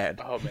so bad.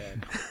 Oh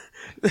man.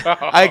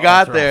 I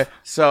got there,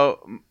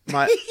 so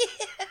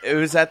it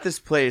was at this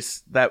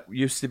place that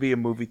used to be a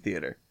movie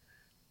theater.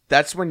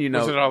 That's when you know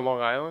Was it on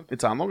Long Island?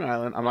 it's on Long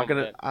Island. I'm not Oh,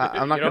 gonna. man.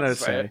 I'm not You don't gonna have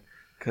to say say it.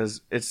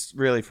 because it's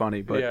really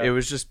funny, but Yeah. it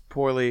was just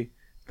poorly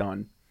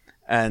done.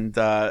 And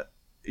it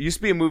used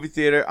to be a movie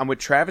theater. I'm with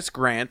Travis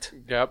Grant,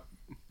 Yep.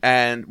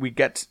 and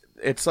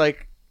it's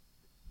like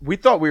we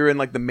thought we were in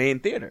like the main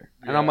theater,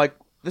 and I'm Yeah. like,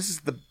 this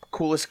is the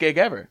coolest gig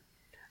ever.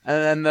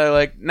 And then they're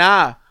like,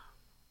 nah,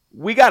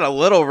 we got a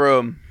little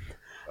room.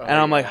 And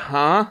I'm like,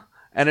 huh?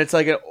 And it's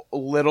like a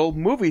little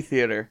movie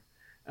theater.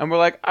 And we're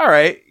like, all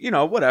right,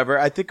 whatever.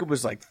 I think it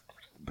was like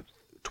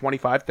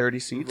 25, 30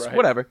 seats, Right.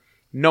 whatever.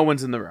 No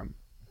one's in the room.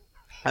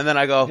 And then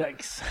I go,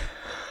 Yikes.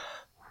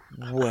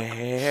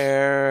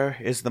 where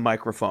is the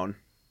microphone?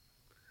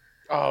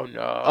 Oh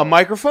no. A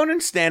microphone in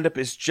stand-up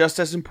is just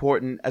as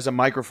important as a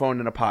microphone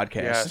in a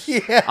podcast.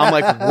 Yes. Yeah. I'm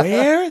like,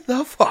 where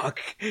the fuck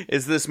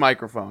is this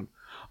microphone?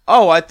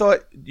 Oh, I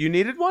thought you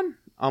needed one?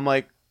 I'm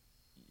like,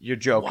 you're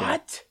joking.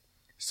 What?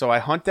 So I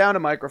hunt down a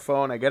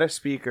microphone. I get a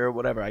speaker,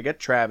 whatever. I get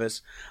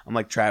Travis. I'm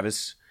like,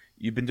 Travis,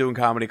 you've been doing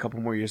comedy a couple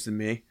more years than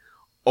me.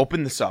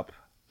 Open this up.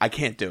 I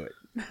can't do it.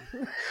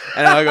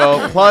 And I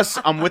go, plus,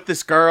 I'm with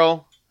this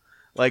girl.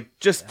 Like,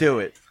 just do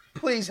it.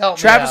 Please help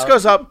me Travis out.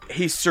 goes up.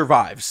 He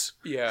survives.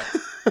 Yeah.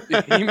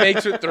 He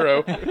makes it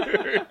through.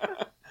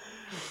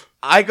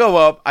 I go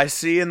up. I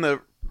see in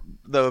the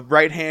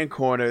right-hand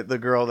corner the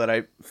girl that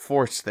I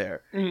forced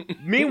there.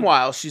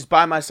 Meanwhile, she's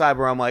by my side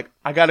where I'm like,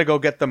 I got to go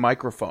get the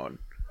microphone.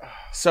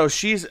 So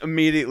she's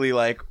immediately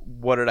like,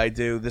 what did I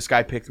do? This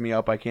guy picked me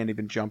up. I can't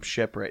even jump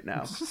ship right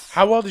now.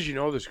 How well did you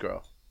know this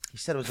girl? He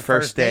said it was the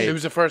First first date. date. It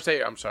was the first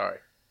date. I'm sorry.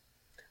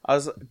 I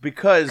was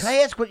because Can I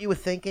ask what you were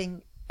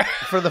thinking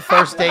for the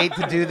first date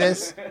to do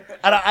this?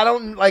 I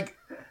don't like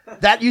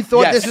that. You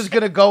thought Yes. this was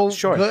gonna go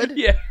Sure. good?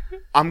 Yeah.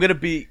 I'm going to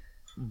be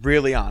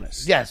really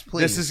honest. Yes,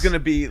 please. This is going to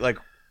be like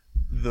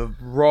the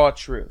raw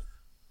truth.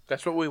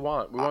 That's what we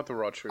want. We want the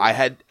raw truth. I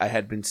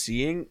had been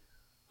seeing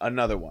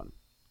another one.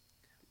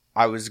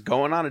 I was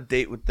going on a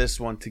date with this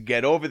one to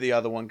get over the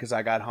other one because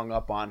I got hung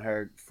up on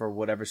her for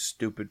whatever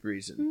stupid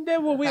reason. Yeah,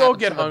 well, we all Happens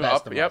get to the hung best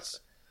up. of Yep. us.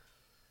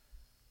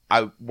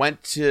 I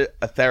went to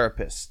a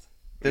therapist.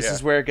 This Yeah.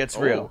 is where it gets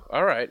real. Oh,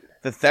 all right.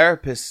 The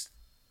therapist,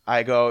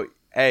 I go,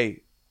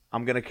 hey,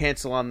 I'm going to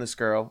cancel on this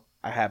girl.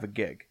 I have a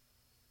gig.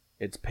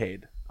 It's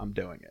paid. I'm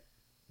doing it.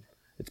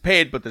 It's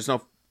paid, but there's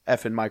no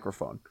effing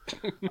microphone.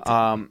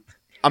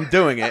 I'm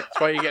doing it. That's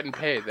why you're getting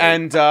paid.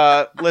 And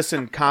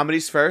listen,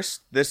 comedy's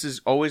first. This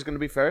is always going to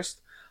be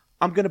first.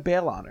 I'm going to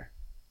bail on her.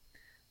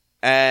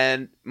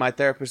 And my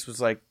therapist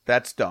was like,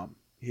 that's dumb.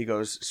 He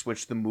goes,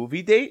 switch the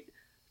movie date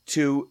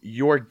to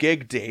your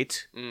gig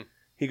date.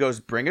 He goes,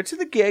 bring her to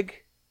the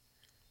gig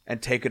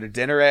and take her to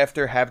dinner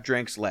after, have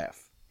drinks,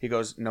 laugh. He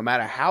goes, no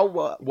matter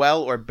how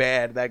well or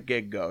bad that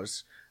gig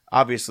goes,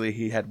 obviously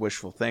he had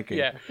wishful thinking.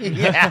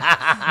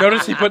 Yeah.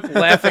 Notice he put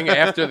laughing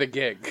after the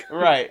gig.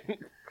 Right.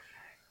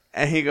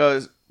 And he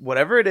goes,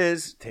 whatever it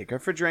is, take her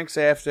for drinks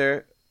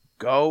after,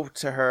 go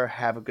to her,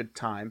 have a good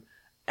time,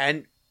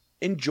 and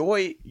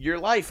enjoy your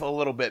life a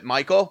little bit,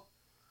 Michael.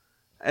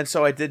 And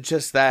so I did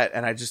just that,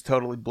 and I just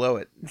totally blew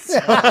it.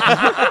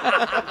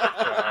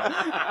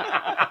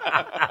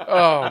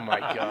 Oh, my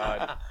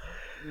God.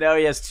 Now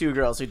he has 2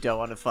 girls who don't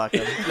want to fuck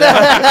him.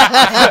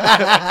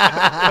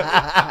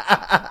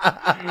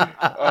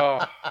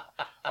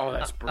 Oh,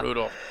 that's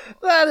brutal.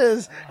 That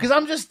is, because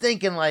I'm just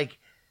thinking, like,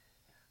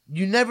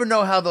 you never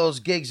know how those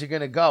gigs are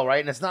going to go, right?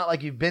 And it's not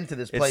like you've been to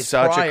this place It's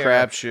such prior. a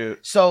crapshoot.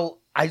 So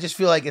I just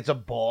feel like it's a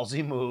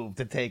ballsy move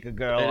to take a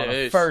girl on a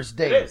is. first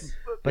date.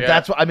 But Yeah.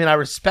 that's what I mean. I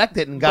respect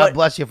it, and God But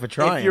bless you for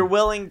trying. If you're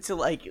willing to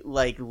like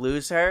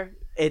lose her,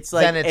 it's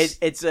like Then it's-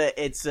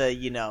 it's a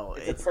you know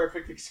it's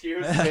perfect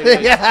excuse.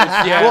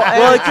 yeah.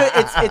 well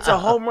it's a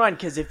home run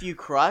because if you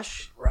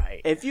crush,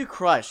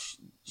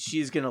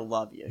 she's gonna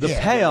love you. The She's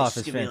payoff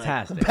she's is gonna be like-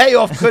 fantastic.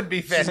 Payoff could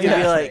be She's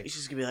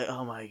fantastic. gonna be like,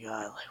 oh my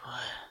god, like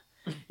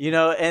what, you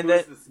know, and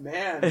then this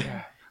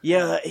man?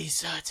 yeah, he's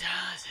so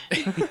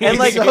talented, and and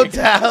like so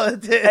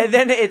talented. and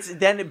then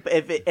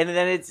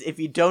if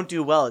you don't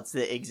do well, it's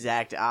the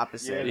exact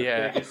opposite.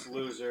 Yeah. biggest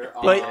loser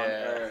on But-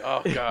 earth.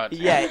 Oh, God.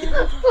 Yeah,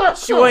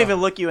 she won't even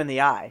look you in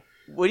the eye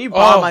when you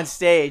bomb Oh. on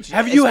stage.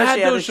 Have you had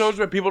especially at those a shows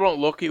where people don't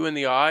look you in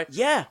the eye?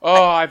 Yeah.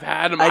 Oh, I've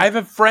had them. I- I've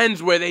had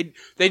friends where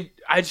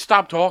I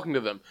stopped talking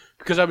to them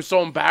because I was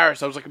so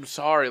embarrassed. I was like, I'm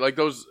sorry. Like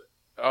those.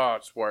 Oh,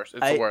 it's worse.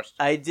 It's the worst.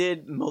 I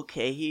did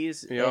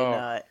Mulcahy's in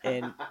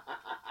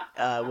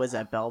was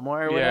that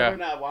Belmore or Yeah.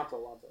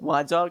 whatever?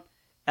 Wantagh.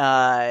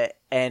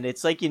 And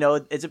it's like,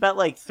 it's about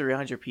like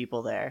 300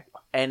 people there.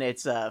 And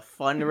it's a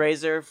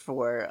fundraiser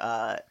for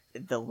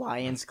the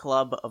Lions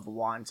Club of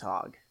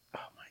Wantagh. Oh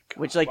my God.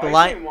 Which like the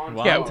Lion.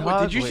 Yeah,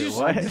 did you Wait, just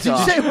what? Did you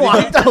say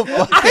what?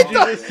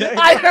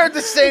 I heard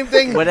the same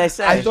thing. What'd I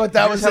say? I thought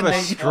that was have the a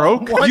name.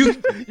 stroke? You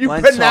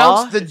Wantagh?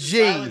 pronounced the G.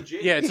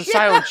 Yeah, it's a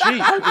silent G.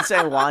 I've been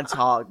saying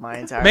Wantagh my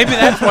entire Maybe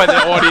life. that's why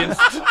the audience.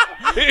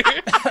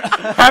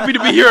 Happy to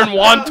be here in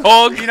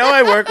Wantagh. You know,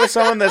 I work with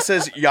someone that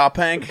says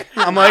Yapank.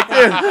 I'm like,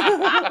 dude.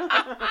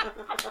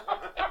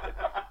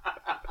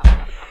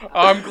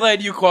 I'm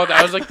glad you called that.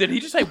 I was like, did he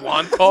just say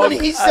When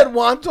Wantagh? he said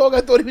Wantagh,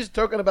 I thought he was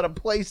talking about a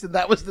place and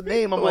that was the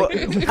name. I'm like,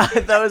 I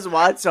thought it was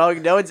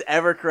Wantagh. No one's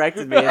ever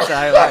corrected me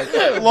entire life.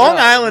 Long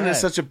Island is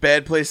such a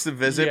bad place to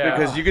visit Yeah.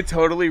 because you could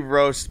totally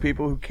roast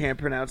people who can't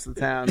pronounce the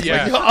towns.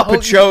 Yeah. Like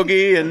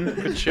Pachogi and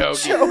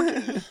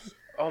Pachogi.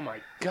 Oh my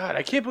God!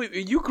 I can't believe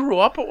you grew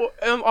up on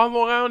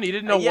Long Island. You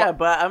didn't know. Yeah, what?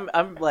 but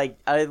I'm like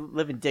I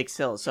live in Dix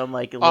Hill, so I'm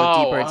like a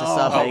little deeper into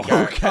Suffolk.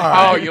 Okay.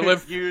 Oh, you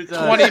live 20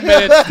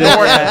 minutes north.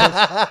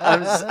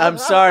 Yeah. I'm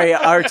sorry,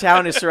 our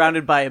town is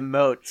surrounded by a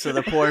moat, so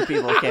the poor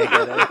people can't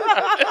get in.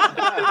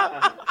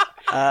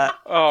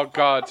 Oh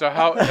God! So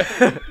how?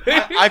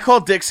 I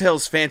call Dix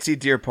Hills Fancy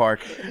Deer Park.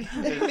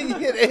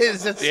 it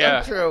is. It's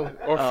Yeah. so true.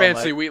 Or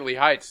fancy Wheatley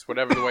Heights,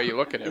 whatever the way you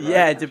look at it. Right?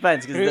 Yeah, it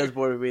depends because it does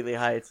border Wheatley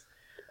Heights.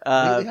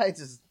 Wheatley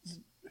Heights is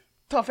a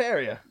tough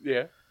area.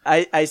 Yeah.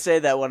 I say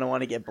that when I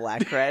want to get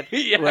black cred.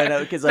 Yeah.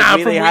 Because Nah,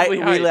 like from Wheatley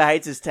Wheatley Heights.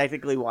 Heights. is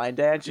technically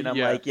Wyandanch, and I'm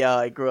Yeah. like, yo,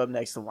 I grew up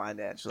next to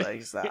Wyandanch.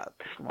 Like,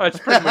 stop. Come on. It's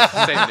pretty much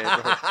the same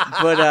neighborhood.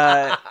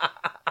 But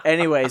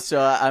anyway, so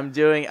I'm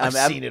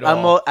seen it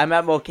all. I'm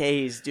at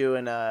Mulcahy's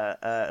doing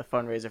a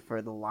fundraiser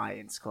for the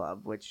Lions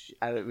Club, which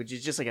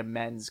is just like a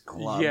men's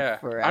club. Yeah.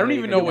 for I don't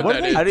even know what What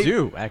that do is. they I don't-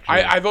 do,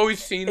 actually? I've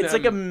always seen It's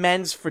them. like a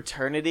men's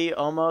fraternity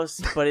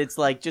almost, but it's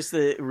like just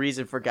the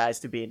reason for guys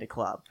to be in the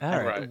club. All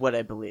right. Right. What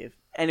I believe.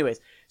 Anyways,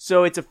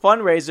 so it's a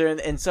fundraiser,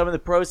 and some of the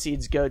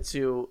proceeds go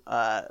to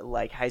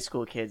like high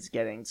school kids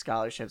getting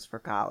scholarships for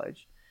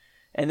college.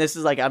 And this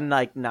is like I'm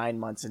like 9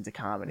 months into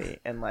comedy,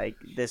 and like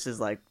this is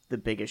like the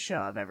biggest show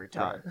I've ever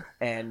done.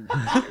 And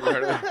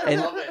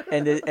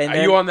and Are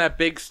then you on that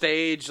big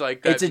stage?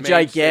 Like that it's a main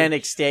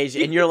gigantic stage,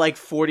 and you're like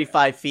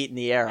 45 feet in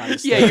the air on the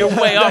stage? stage. Yeah,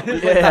 you're way up.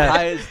 It's like the Yeah.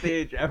 highest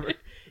stage ever.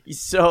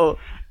 So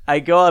I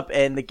go up,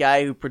 and the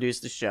guy who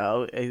produced the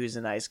show, who's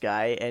a nice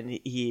guy, and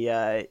he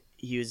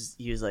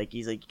was like,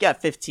 you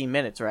got 15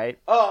 minutes, right?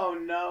 Oh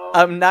no!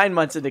 I'm 9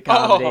 months into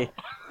comedy.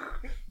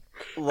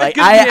 Like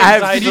gives I me have,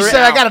 anxiety. Did you three,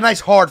 say I got a nice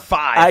hard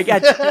 5? I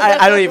got,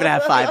 I don't even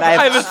have 5. I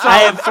have a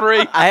solid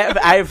 3.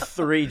 I have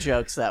 3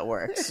 jokes that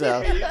work.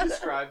 So Can you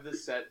describe the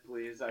set,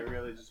 please? I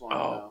really just want to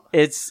know.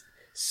 it's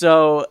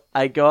so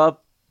I go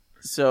up.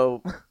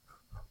 So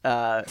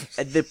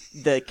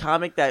the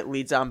comic that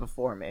leads on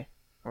before me,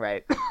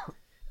 right?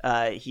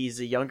 He's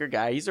a younger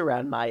guy. He's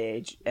around my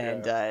age,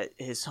 and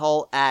his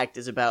whole act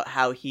is about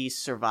how he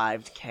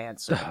survived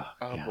cancer.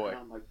 Oh boy.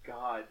 Oh my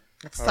god!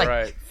 It's All like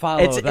right.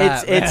 Follow It's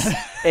that. man.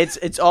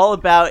 it's all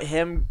about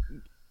him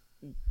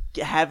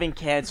having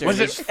cancer. Was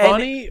And it his-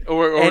 funny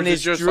or and was it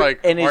his just dr- like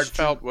and his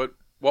heartfelt?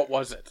 What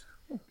was it?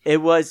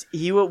 It was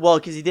well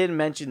because he didn't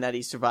mention that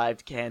he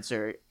survived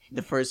cancer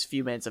the first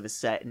few minutes of his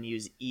set, and he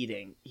was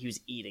eating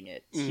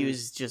it. He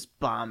was just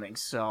bombing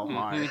so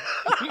hard.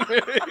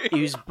 He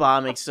was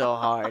bombing so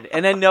hard,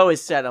 and I know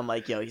his set. I'm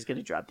like, yo, he's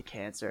gonna drop the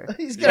cancer.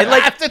 He's gonna And,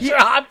 like, have to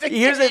drop the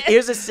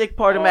Here's a sick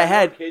part of my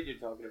head. Kid you're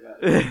talking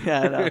about.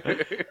 Yeah, I know.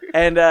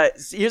 And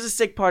here's a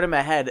sick part of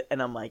my head,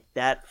 and I'm like,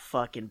 that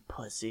fucking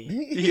pussy.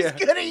 He's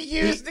gonna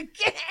use the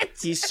cancer.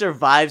 He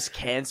survives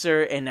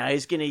cancer, and now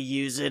he's gonna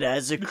use it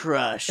as a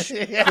crush.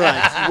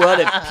 Christ,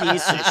 what a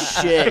piece of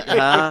shit,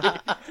 huh?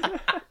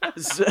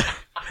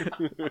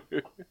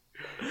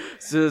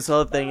 So this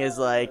whole thing is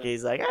like,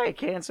 he's like, I had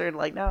cancer, and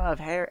like, no, I have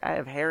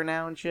hair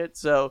now and shit.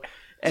 So,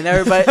 and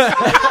everybody.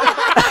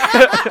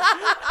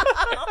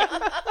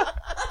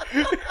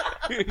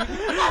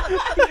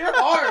 You're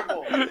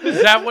horrible.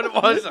 Is that what it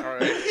was? All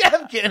right. Yeah,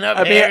 I'm getting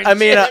up hair. I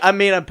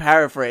mean, I'm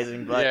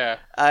paraphrasing, but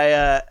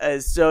Yeah.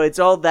 so it's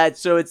all that.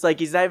 So it's like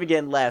he's not even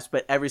getting laughs,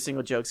 but every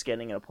single joke's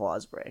getting an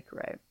applause break,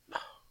 right?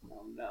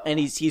 And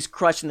he's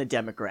crushing the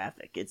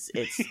demographic. It's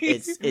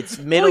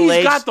Well, middle he's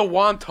aged. got the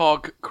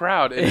Wantog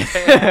crowd in his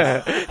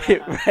hand.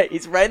 Right,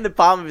 he's right in the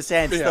palm of his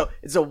hand. Yeah.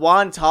 It's a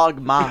Wantog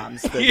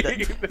moms,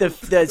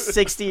 the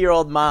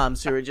 60-year-old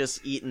moms who are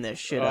just eating this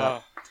shit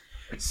up.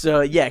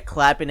 So yeah,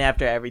 clapping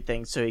after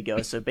everything. So he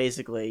goes. So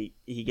basically,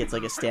 he gets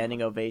like a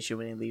standing ovation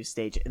when he leaves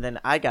stage, and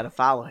then I gotta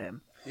follow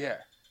him. Yeah.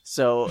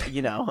 So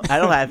I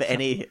don't have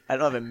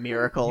a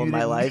miracle in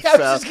my life. I was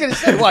So just gonna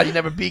say, what? You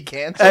never beat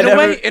cancer?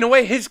 In a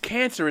way, his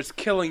cancer is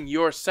killing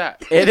your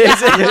set. it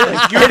is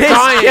You're it is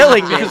dying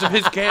killing me. because of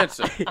his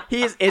cancer.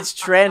 It's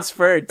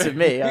transferred to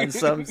me in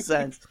some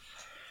sense.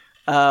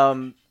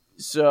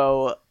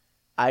 So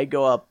I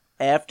go up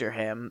after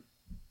him,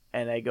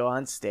 and I go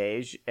on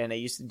stage, and I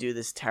used to do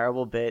this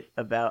terrible bit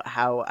about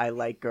how I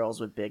like girls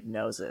with big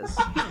noses.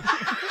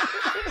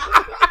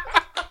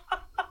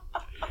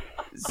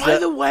 By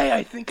the way,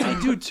 I think I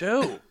do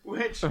too.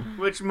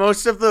 Which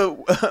most of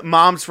the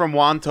moms from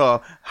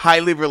Wantagh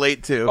highly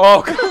relate to.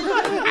 Oh,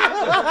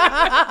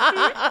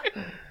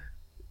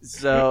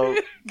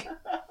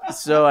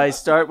 So I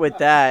start with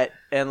that,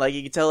 and like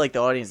you can tell, like the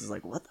audience is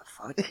like, "What the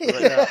fuck?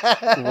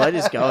 What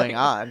is going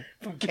on?"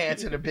 From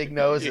cancer to big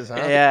noses, huh?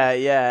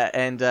 Yeah,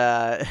 and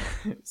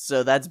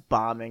so that's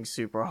bombing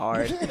super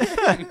hard.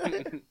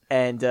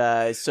 And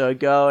so I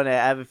go and I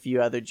have a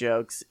few other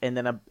jokes, and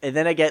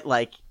then I get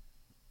like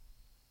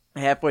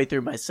halfway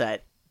through my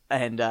set,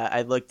 and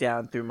I look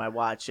down through my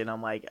watch, and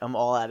I'm like, I'm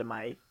all out of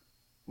my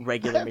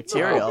regular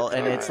material,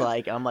 and it's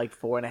like I'm like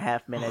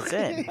 4.5 minutes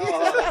in.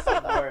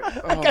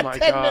 oh my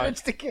 10 god.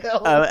 minutes to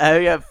kill.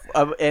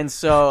 And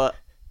so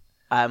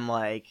I'm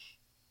like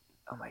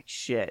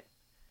shit.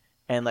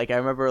 And like I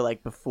remember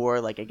like before,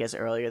 like I guess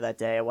earlier that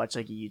day I watched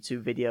like a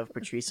YouTube video of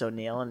Patrice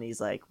O'Neal, and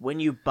he's like, when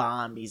you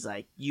bomb, he's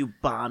like, you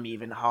bomb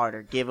even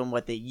harder. Give them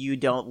what you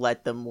don't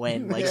let them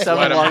win. Like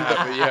something Let him along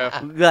have it,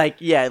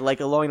 yeah. like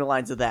along the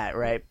lines of that,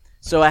 right?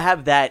 So I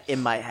have that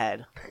in my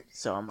head.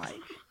 So I'm like,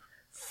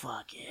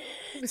 fuck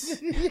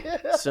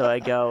it. So I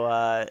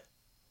go,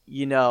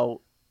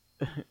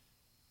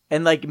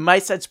 and like my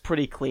set's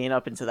pretty clean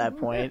up until that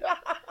point.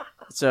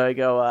 So I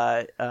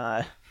go,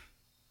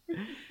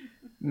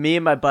 me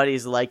and my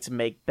buddies like to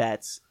make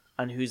bets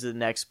on who's the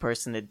next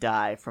person to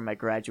die from my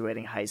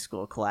graduating high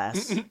school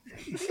class.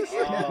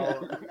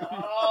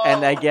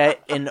 And I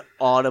get an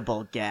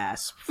audible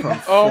gasp from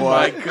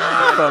my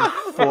God.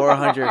 from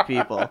 400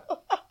 people.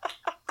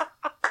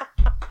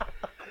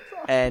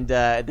 And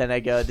then I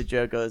go, the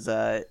joke goes,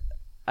 I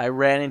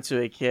ran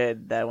into a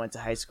kid that I went to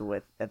high school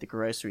with at the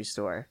grocery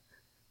store.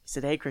 He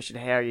said, "Hey, Christian,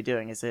 how are you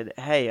doing?" I said,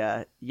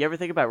 "Hey, you ever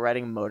think about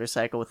riding a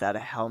motorcycle without a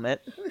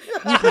helmet?"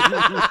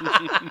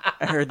 I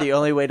heard the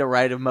only way to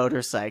ride a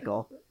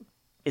motorcycle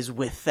is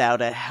without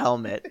a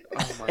helmet.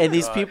 And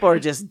these people are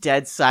just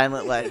dead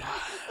silent, like,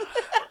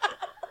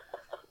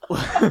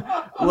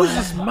 Who's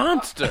this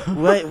monster?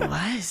 what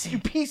is he? You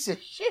piece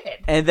of shit.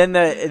 And then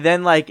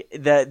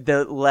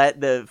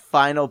the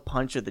final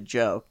punch of the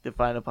joke, the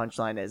final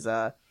punchline is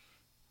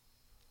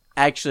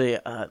actually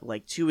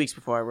like 2 weeks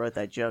before I wrote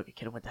that joke, a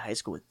kid I went to high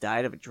school with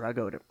died of a drug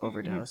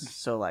overdose.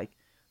 So like,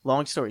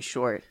 long story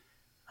short,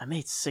 I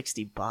made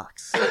 $60,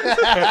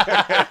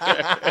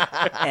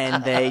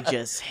 and they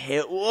just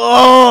hit.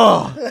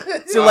 Whoa!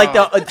 So like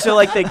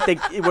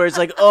the where it's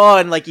like, oh,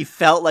 and like you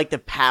felt like the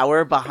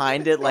power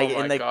behind it, like Oh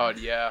my in the god,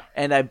 yeah.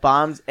 and I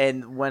bombed.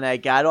 And when I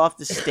got off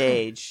the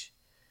stage,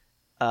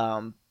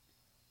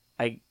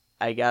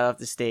 I got off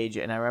the stage,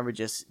 and I remember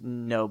just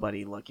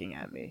nobody looking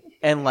at me.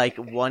 And like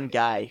one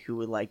guy who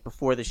would like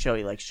before the show,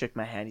 he like shook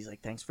my hand. He's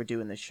like, "Thanks for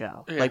doing the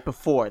show." Yeah. Like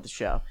before the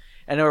show,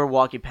 and I remember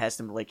walking past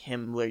him, like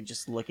him, like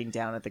just looking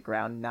down at the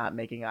ground, not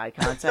making eye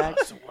contact.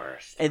 That's the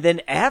worst. And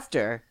then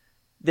after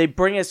the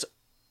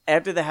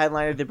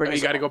headliner, they bring You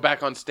us. got to go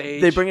back on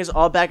stage. They bring us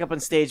all back up on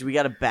stage. We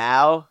got to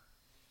bow,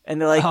 And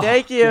they're like,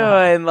 thank you.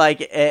 And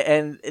like,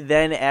 and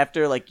then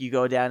after like you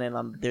go down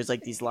and there's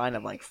like these line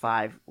of like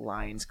 5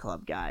 Lions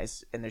Club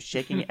guys and they're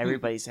shaking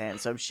everybody's hand.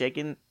 So I'm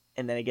shaking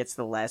and then it gets to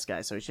the last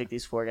guy. So I shake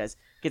these 4 guys,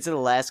 get to the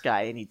last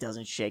guy and he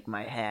doesn't shake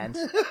my hand.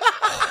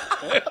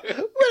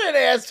 What an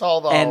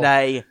asshole, though. And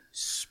I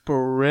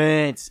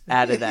sprint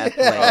out of that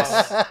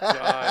place.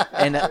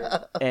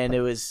 And it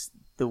was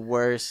the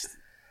worst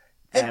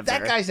ever.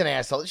 That guy's an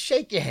asshole.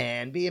 Shake your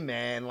hand, be a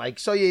man. Like,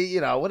 so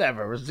you know,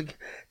 whatever. It was like,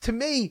 to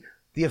me,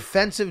 the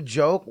offensive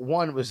joke,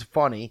 1, was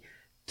funny.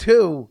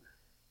 2,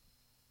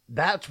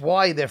 that's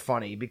why they're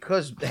funny,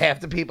 because half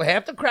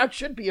the crowd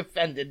should be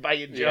offended by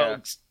your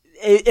jokes.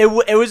 It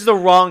was the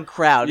wrong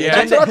crowd.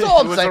 Yeah, That's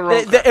all I'm saying.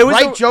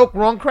 Right joke,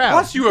 wrong crowd.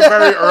 Plus, you were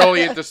very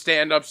early into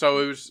stand-up, so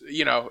it was,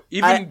 you know,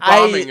 even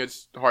bombing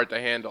is hard to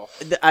handle.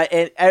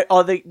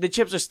 The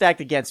chips are stacked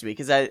against me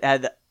because I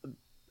had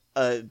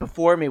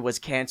before me was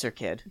Cancer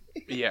Kid,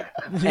 Yeah.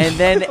 and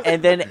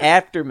then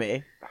after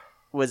me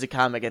was a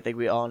comic I think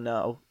we all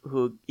know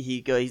who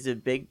he's a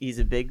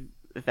big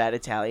fat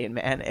Italian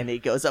man, and he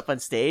goes up on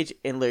stage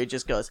and literally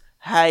just goes,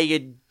 "How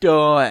you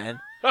doing?"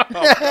 And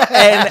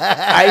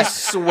I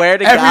swear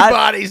to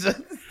God,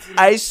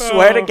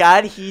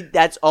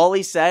 that's all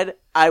he said.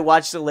 I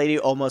watched the lady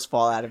almost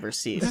fall out of her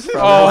seat from the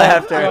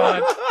laughter,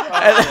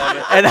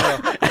 and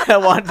I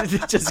wanted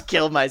to just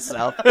kill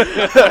myself.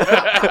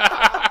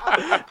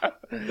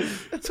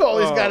 That's all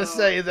he's got to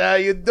say is, how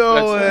you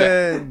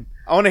doing?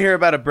 I want to hear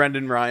about a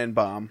Brendan Ryan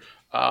bomb.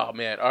 Oh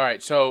man! All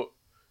right, so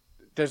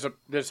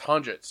there's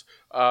hundreds,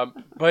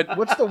 but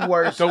What's the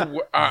worst?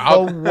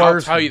 I'll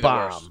worst tell you the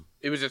bomb. worst.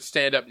 It was at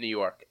Stand Up New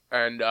York,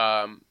 and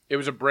it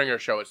was a bringer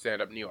show at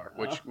Stand Up New York,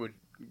 which was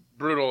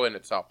brutal in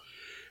itself.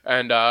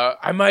 And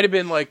I might have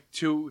been like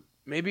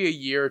maybe a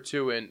year or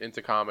 2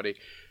 into comedy.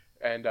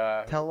 And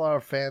Tell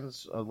our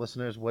fans,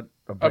 listeners, what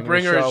a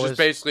bringer show is just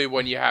basically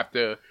when you have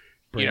to,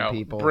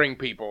 bring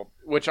people,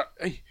 which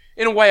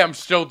in a way I'm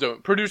still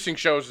doing. Producing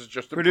shows is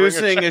just a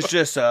Producing bringer is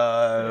just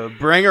a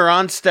bringer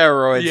on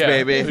steroids, yeah,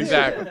 baby.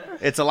 Exactly.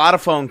 It's a lot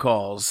of phone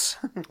calls.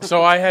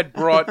 So I had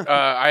brought,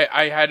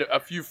 I had a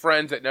few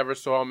friends that never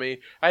saw me.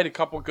 I had a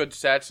couple good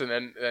sets, and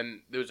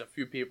then there was a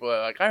few people that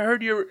were like, I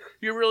heard you're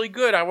really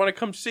good. I want to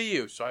come see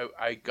you. So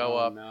I go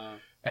up,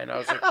 and I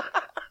was like,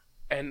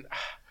 and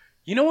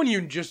you know when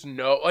you just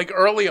know, like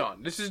early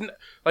on, this isn't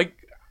like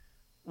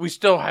we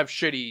still have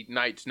shitty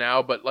nights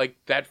now, but like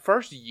that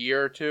first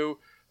year or 2,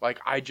 like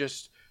I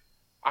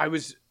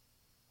was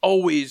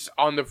always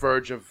on the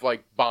verge of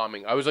like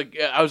bombing. I was like,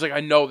 I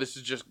know this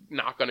is just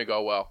not going to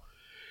go well.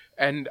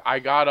 And I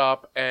got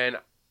up and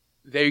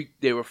they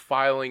were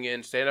filing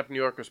in. Stand Up New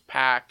York was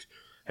packed.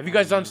 Have you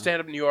guys done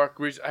Stand Up New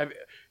York?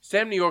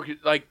 Stand Up New York,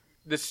 like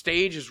the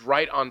stage is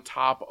right on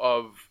top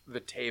of the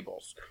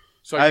tables.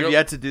 So I've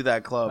yet to do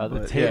that club.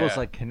 The but table's yeah.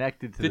 like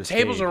connected to the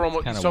tables stage. are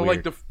almost It's so kinda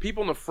like weird. the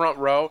people in the front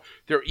row,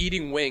 they're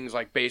eating wings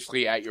like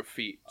basically at your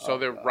feet. So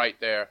they're right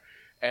there.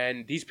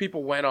 And these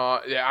people went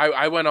on.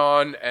 I went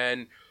on,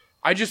 and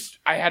I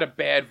had a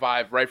bad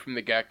vibe right from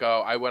the get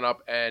go. I went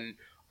up and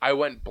I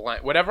went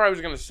blank. Whatever I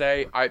was gonna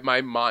say, my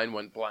mind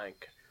went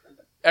blank.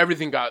 I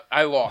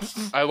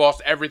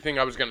lost everything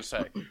I was gonna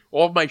say.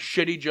 All of my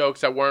shitty jokes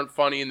that weren't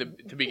funny to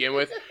begin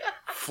with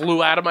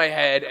flew out of my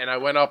head, and I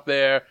went up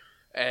there,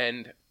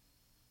 and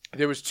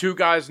there was 2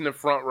 guys in the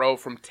front row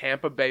from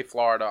Tampa Bay,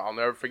 Florida. I'll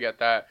never forget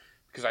that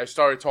because I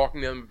started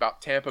talking to them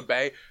about Tampa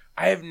Bay.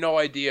 I have no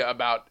idea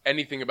about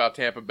anything about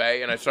Tampa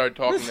Bay, and I started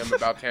talking to them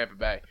about Tampa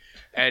Bay,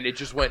 and it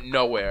just went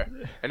nowhere.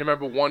 And I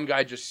remember one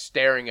guy just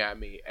staring at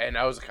me, and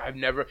I was like,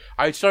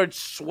 I started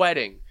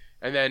sweating,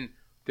 and then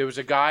there was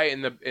a guy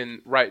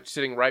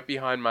sitting right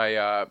behind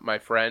my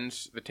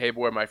friends, the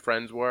table where my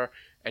friends were,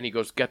 and he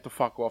goes, "Get the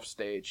fuck off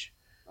stage."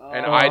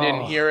 And I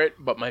didn't hear it,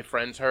 but my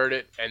friends heard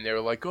it, and they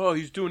were like, "Oh,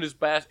 he's doing his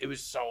best." It was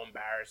so The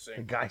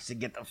embarrassing. guy said,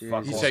 "Get the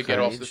fuck He off said, "Get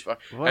off stage." this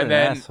fuck." What And an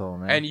then, asshole,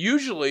 man. and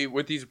usually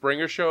with these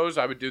bringer shows,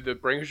 I would do the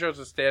bringer shows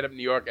at Stand Up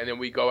New York, and then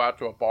we go out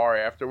to a bar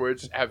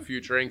afterwards, have a few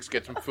drinks,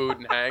 get some food,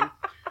 and hang.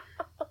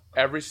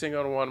 Every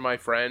single one of my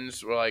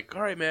friends were like,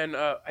 "All right, man,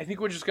 I think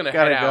we're just gonna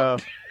head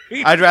out."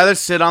 I'd rather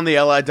sit on the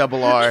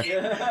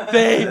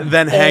LIRR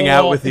than hang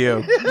out with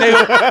you.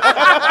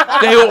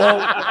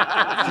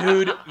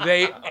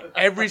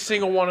 Every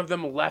single one of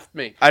them left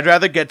me. I'd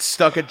rather get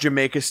stuck at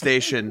Jamaica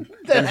Station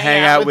than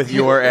hang out with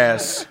your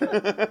ass.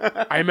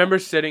 I remember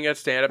sitting at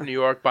Stand Up New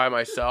York by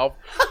myself,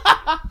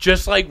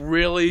 just like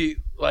really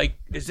like,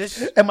 is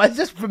this? Am I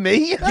just for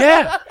me?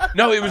 Yeah.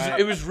 No,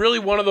 it was really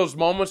one of those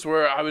moments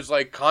where I was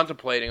like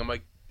contemplating. I'm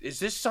like, is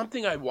this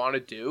something I want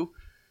to do?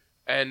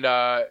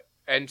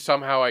 And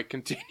somehow I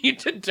continued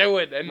to do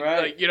it. And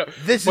like,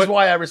 This is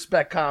why I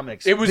respect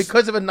comics. It was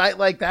because of a night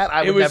like that.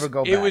 I would never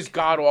go back. It was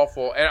god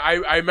awful. And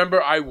I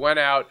remember I went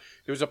out.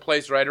 There was a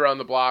place right around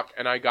the block,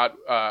 and I got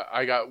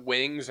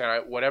wings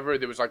and whatever.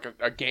 There was like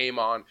a game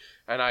on,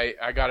 and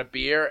I got a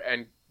beer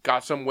and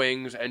got some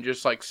wings and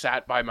just like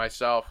sat by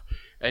myself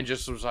and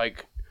just was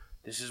like,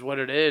 this is what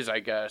it is. I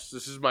guess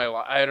this is my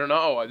life. I don't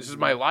know. This is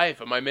my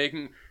life.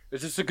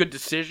 Is this a good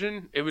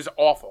decision? It was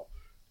awful.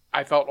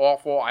 I felt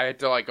awful. I had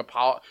to like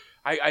apologize.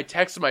 I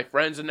texted my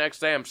friends the next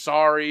day. I'm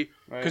sorry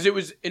because it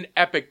was an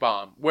epic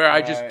bomb where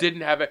I just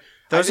didn't have it.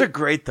 Those are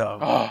great though.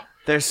 Oh,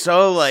 They're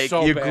so like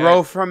so you bad.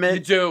 grow from it. You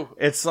do.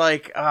 It's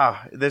like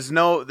there's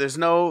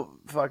no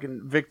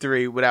fucking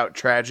victory without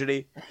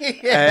tragedy.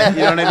 And,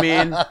 you know what I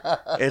mean?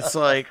 It's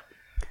like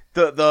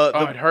the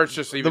it hurts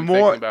just even the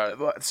more thinking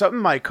about it. something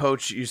my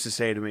coach used to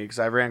say to me because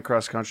I ran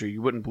cross country.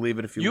 You wouldn't believe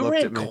it if you looked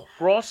at ran me.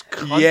 cross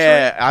country.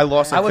 Yeah, I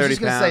lost like I was 30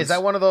 just gonna pounds. say, is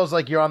that one of those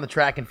like you're on the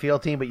track and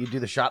field team, but you do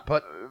the shot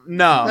put?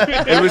 No,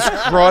 it was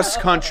cross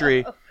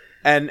country,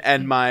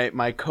 and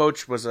my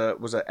coach was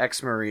a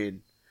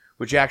ex-Marine,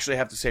 which you actually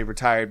have to say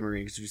retired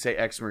Marine because if you say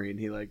ex-Marine,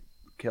 he like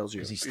kills you.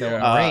 Because he's still Yeah.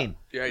 in the rain.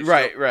 Yeah, he's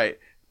Right.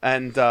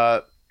 And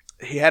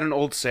he had an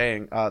old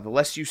saying: the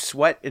less you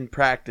sweat in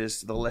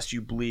practice, the less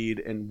you bleed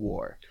in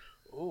war.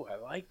 Oh, I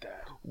like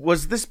that.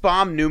 Was this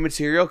bomb new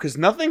material? Because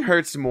nothing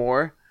hurts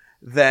more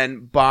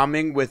than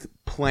bombing with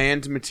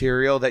planned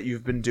material that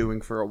you've been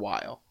doing for a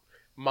while.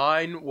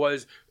 Mine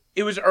was.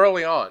 It was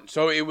early on,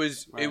 so it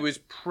was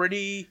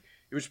pretty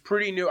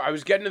new. I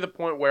was getting to the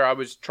point where I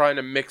was trying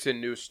to mix in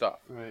new stuff,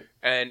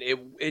 and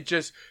it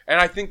just, and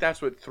I think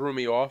that's what threw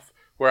me off,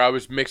 where I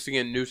was mixing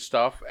in new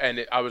stuff,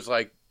 and I was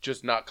like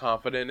just not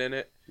confident in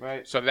it.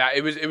 Right. So that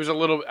it was a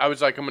little. I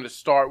was like, I'm going to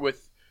start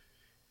with.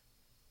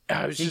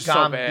 It was just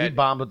so He bad.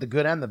 bombed with the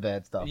good and the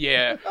bad stuff.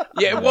 Yeah.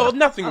 Well,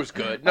 nothing was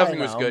good. Nothing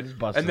was know, good. just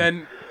busting. And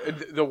then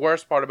the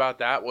worst part about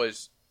that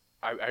was,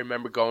 I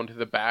remember going to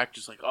the back,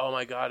 just like, oh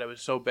my god, it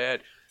was so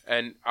bad.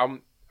 And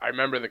I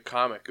remember the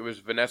comic. It was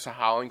Vanessa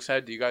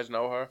Hollingshead. Do you guys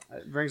know her?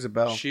 It rings a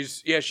bell. She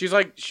was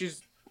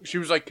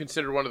like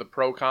considered one of the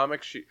pro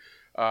comics.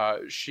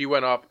 She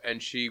went up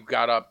and she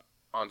got up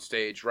on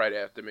stage right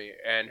after me,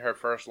 and her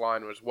first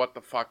line was, "What the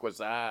fuck was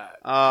that?"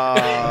 And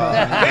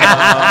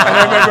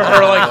I remember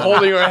her like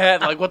holding her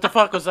head, like, "What the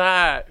fuck was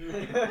that?"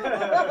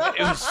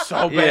 It was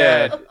so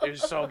bad. It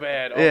was so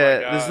bad. Oh my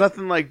God. There's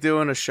nothing like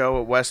doing a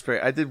show at Westbury.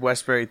 I did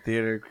Westbury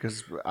Theater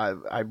because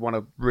I won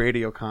a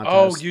radio contest.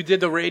 Oh, you did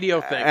the radio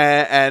thing.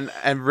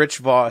 And Rich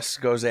Voss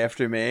goes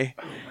after me,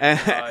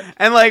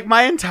 and like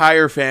my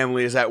entire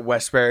family is at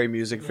Westbury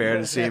Music Fair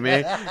to see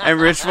me, and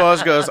Rich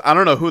Voss goes, "I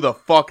don't know who the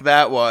fuck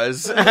that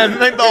was,"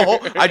 and like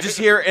I just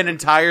hear an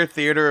entire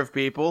theater of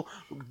people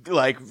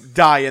like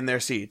die in their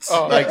seats,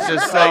 like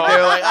just like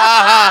they're like,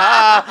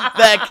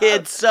 that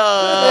kid sucks.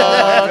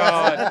 Oh my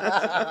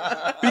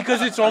God.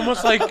 Because it's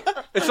almost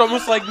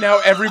like now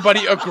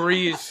everybody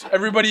agrees.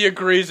 Everybody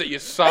agrees that you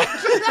suck.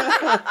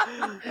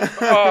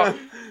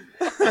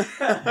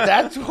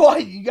 That's why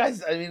you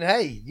guys. I mean,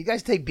 hey, you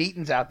guys take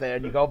beatings out there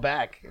and you go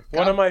back.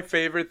 One of my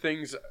favorite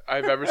things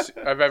I've ever It's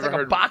like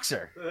heard. a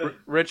boxer.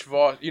 Rich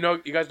Voss. You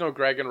guys know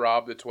Greg and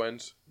Rob, the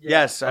twins.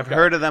 Yes, I've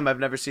heard of them. I've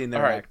never seen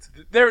their All right, act.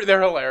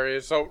 they're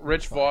hilarious. So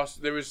Rich Voss,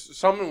 there was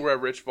something where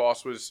Rich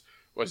Voss was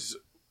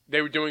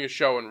they were doing a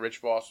show and Rich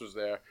Voss was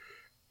there,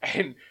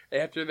 and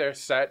after their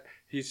set,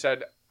 he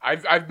said,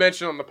 "I've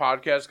mentioned on the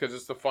podcast because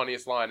it's the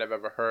funniest line I've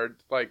ever heard."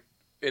 Like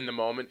in the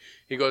moment,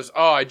 he goes,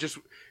 "Oh,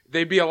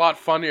 they'd be a lot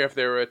funnier if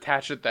they were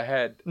attached at the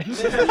head." And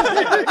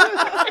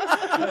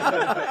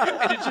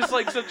it's just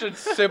like such a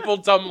simple,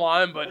 dumb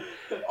line, but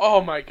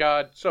oh my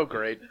God, so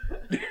great.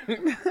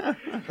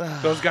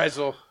 Those guys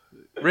will.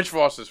 Rich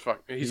Voss is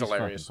he's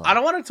hilarious. fucking funny. I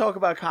don't want to talk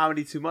about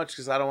comedy too much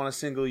because I don't want to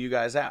single you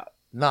guys out.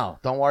 No,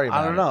 don't worry about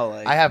it. I don't know,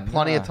 like, I have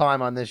plenty of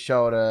time on this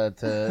show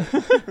to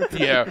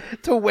Yeah.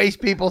 to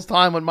waste people's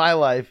time with my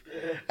life,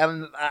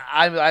 and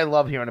I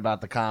love hearing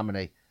about the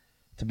comedy.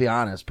 To be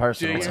honest,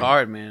 personally, It's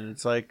hard, man.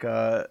 It's like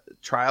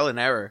trial and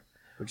error.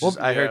 Which is,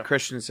 I yeah. heard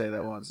Christian say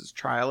that once. It's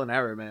trial and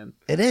error, man.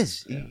 It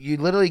is. You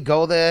literally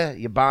go there,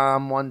 you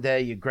bomb one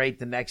day, you're great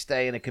the next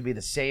day, and it could be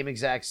the same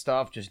exact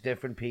stuff, just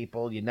different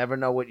people. You never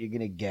know what you're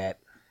gonna get,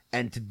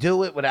 and to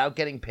do it without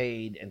getting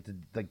paid, and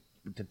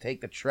to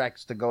take the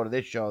treks to go to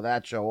this show,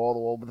 that show,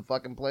 all over the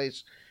fucking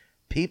place,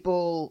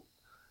 people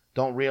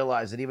don't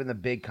realize that even the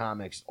big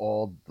comics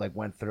all like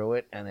went through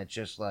it, and it's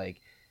just like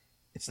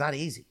it's not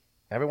easy.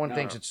 Everyone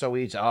thinks it's so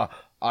easy.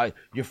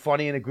 You're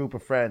funny in a group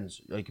of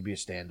friends. You could be a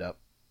stand-up.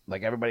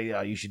 Like everybody,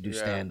 you should do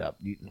stand-up.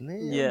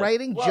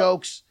 Writing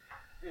jokes.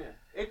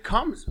 It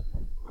comes.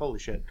 Holy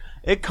shit!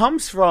 It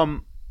comes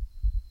from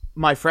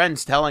my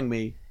friends telling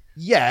me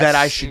Yes, that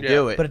I should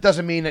do it. but it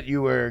doesn't mean that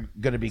you were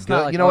going to be It's good.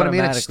 not, like, You know what I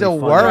mean? It's automatically still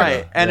fun. work.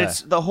 Right, and Yeah.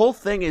 it's the whole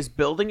thing is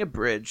building a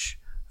bridge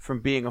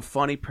from being a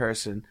funny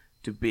person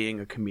to being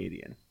a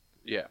comedian.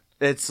 Yeah.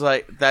 It's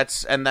like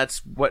that's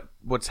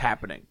what's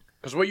happening.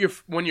 Because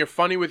when you're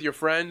funny with your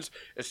friends,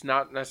 it's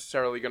not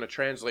necessarily going to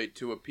translate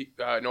to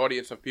an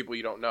audience of people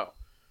you don't know.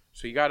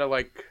 So you got to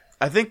like.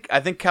 I think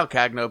Cal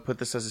Cagno put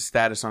this as a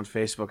status on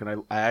Facebook,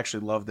 and I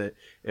actually loved it.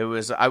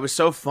 I was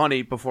so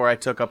funny before I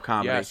took up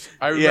comedy. Yes,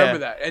 I remember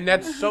that, and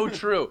that's so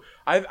true.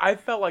 I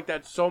felt like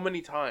that so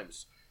many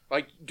times,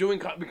 like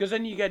doing because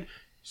then you get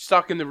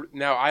stuck in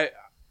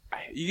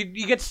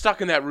you get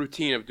stuck in that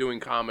routine of doing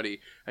comedy,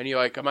 and you're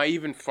like, am I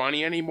even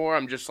funny anymore?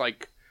 I'm just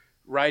like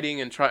writing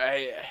and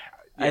try.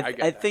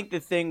 I think the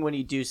thing when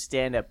you do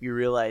stand up, you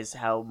realize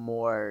how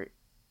more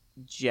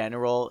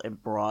general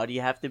and broad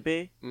you have to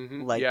be,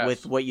 like yes.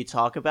 with what you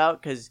talk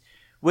about, because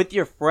with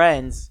your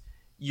friends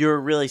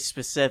you're really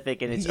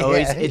specific, and it's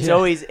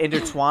always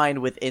intertwined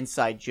with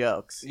inside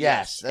jokes.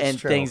 Yes, that's and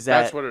true. things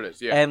that That's what it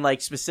is. Yeah. and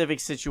like specific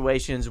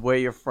situations where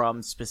you're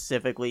from,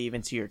 specifically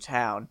even to your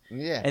town.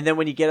 Yeah. And then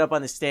when you get up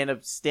on the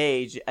stand-up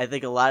stage, I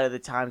think a lot of the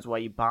times why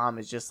you bomb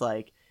is just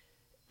like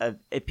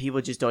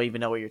people just don't even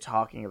know what you're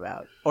talking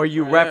about, or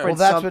you reference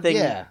Well, that's what- something.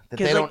 yeah, that they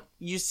Because like don't-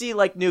 you see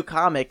like new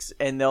comics,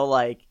 and they'll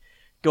like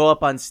go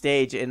up on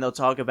stage and they'll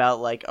talk about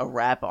like a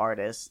rap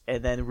artist,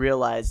 and then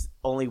realize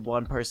only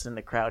one person in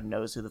the crowd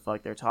knows who the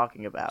fuck they're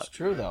talking about. It's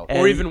true though. And-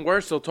 Or even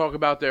worse, they'll talk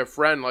about their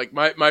friend. Like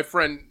my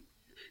friend,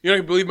 you know,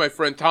 you believe my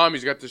friend Tom.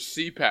 He's got the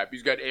CPAP.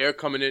 He's got air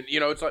coming in. You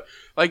know, it's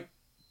like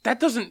that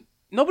doesn't.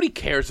 Nobody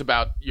cares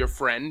about your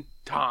friend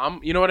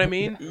Tom. You know what I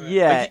mean?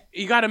 Yeah. Like,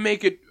 you got to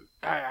make it.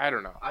 I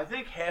don't know. I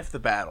think half the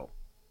battle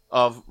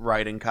of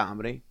writing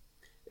comedy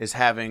is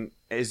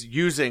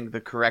using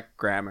the correct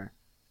grammar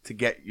to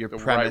get your The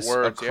right premise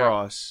words, yeah.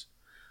 across.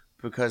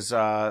 Because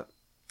I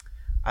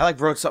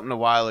wrote something a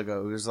while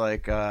ago. It was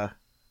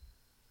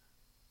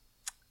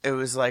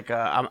like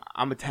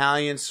I'm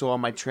Italian, so all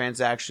my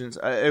transactions.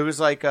 It was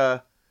like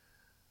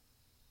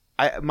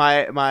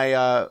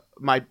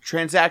my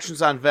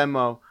transactions on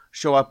Venmo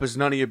show up as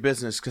none of your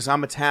business because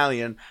I'm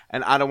Italian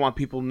and I don't want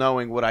people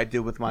knowing what I did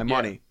with my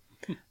money.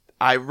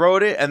 I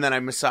wrote it and then I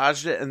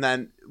massaged it, and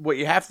then what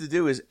you have to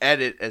do is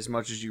edit as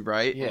much as you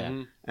write.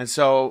 Yeah. And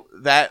so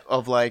that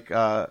of like,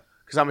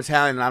 because I'm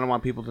Italian and I don't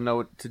want people to know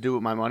what to do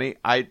with my money,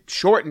 I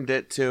shortened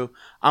it to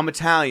I'm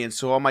Italian,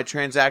 so all my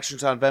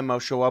transactions on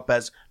Venmo show up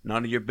as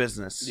none of your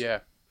business. Yeah.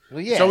 Well,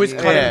 yeah. It's always you-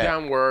 cutting Yeah.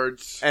 down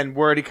words. And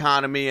word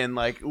economy, and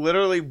like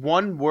literally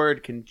one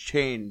word can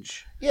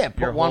change. Yeah, put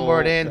your one whole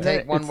word in,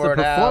 take It's one the word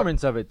out.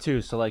 performance of it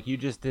too. So like you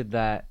just did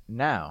that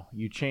now.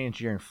 You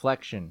changed your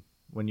inflection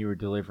when you were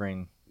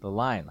delivering the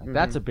line. Like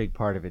that's a big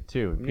part of it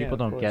too. Yeah, People of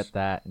don't course. get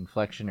that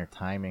inflection or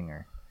timing,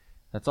 or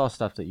that's all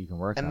stuff that you can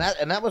work on.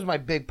 And that was my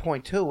big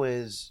point too.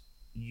 Is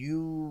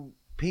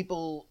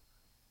people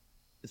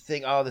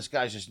think, oh, this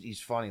guy's he's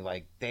funny.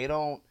 Like they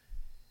don't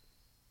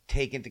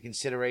take into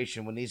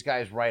consideration when these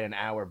guys write an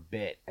hour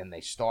bit and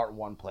they start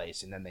one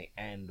place and then they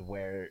end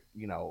where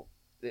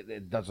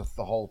it does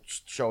the whole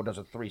show does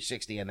a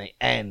 360 and they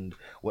end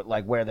with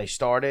like where they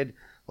started.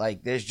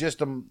 Like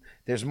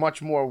there's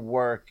much more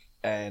work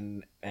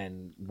and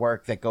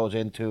work that goes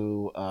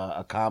into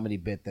a comedy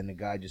bit than the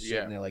guy just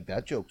sitting there like,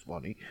 that joke's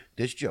funny,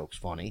 this joke's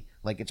funny.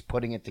 Like it's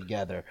putting it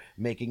together,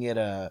 making it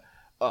a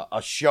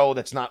show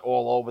that's not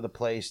all over the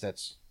place.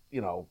 That's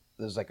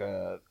there's like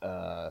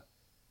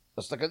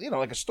it's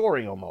like a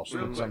story almost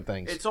in some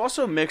things. It's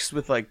also mixed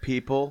with like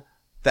people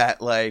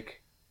that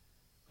like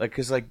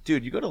because like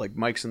dude, you go to like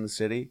Mike's in the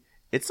City,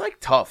 it's like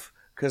tough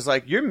because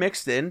like you're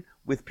mixed in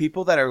with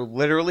people that are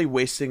literally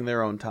wasting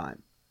their own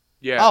time.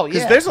 Yeah. Oh,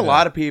 Because yeah. there's a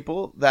lot of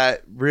people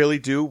that really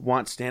do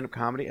want stand-up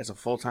comedy as a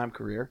full-time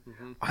career.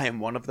 I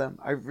am one of them.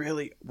 I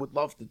really would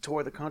love to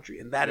tour the country,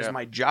 and that is Yeah.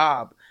 my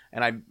job,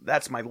 and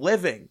that's my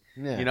living.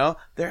 Yeah. You know,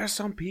 there are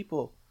some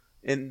people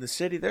in the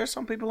city. There are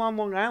some people on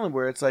Long Island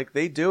where it's like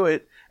they do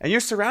it, and you're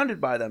surrounded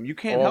by them. You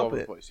can't all help over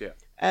the it, place. Yeah.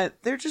 and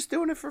they're just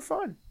doing it for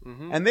fun.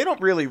 And they don't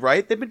really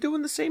write. They've been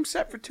doing the same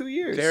set for 2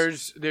 years.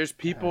 There's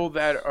people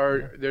that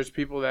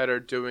are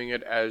doing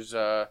it as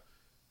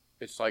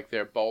it's like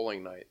their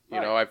bowling night.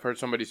 You know, I've heard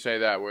somebody say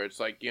that where it's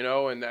like,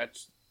 and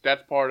that's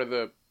part of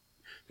the.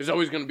 There's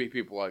always going to be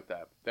people like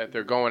that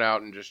they're going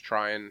out and just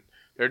trying.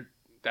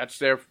 That's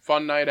their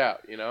fun night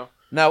out.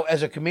 Now,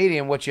 as a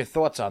comedian, what's your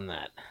thoughts on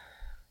that?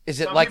 Is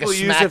it Some like a people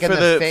use smack it in for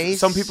the face?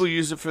 Some people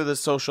use it for the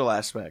social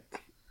aspect.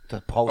 to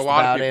post A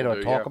lot of about it people or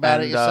do, talk yeah. about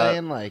it. And, You're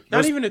saying like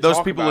Not even to those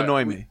talk people about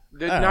annoy it.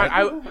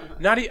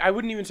 me. I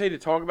wouldn't even say to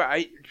talk about.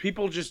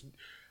 People just.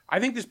 I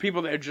think there's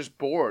people that are just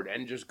bored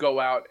and just go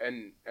out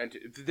and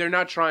they're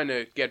not trying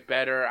to get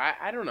better.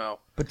 I don't know.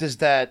 But does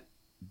that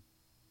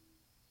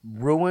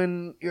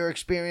ruin your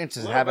experience?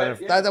 Is Little having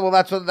bit, yeah. well,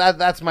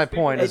 that's my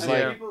point. It's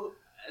like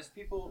As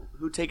people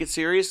who take it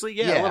seriously,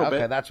 a yeah, little okay,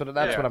 bit. that's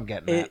what I'm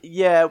getting at.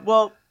 Yeah,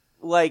 well,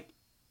 like,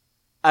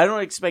 I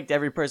don't expect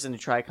every person to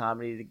try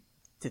comedy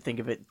to think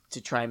of it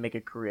to try and make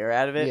a career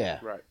out of it. Yeah,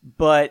 Right.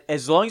 But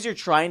as long as you're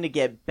trying to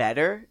get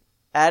better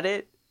at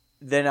it,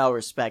 then I'll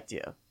respect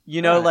you.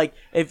 You know, Right. like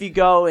if you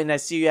go and I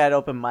see you at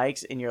open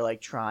mics and you're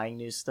like trying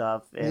new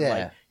stuff and Yeah.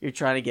 like you're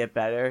trying to get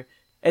better.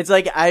 It's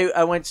like I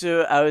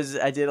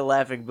did a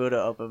Laughing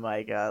Buddha open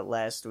mic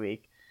last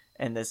week,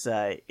 and this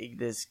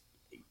it's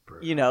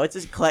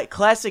this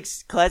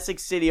classic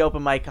city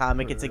open mic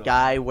comic. It's a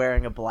guy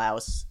wearing a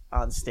blouse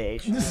on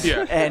stage.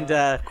 Yeah. And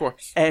Of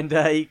course. and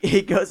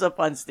he goes up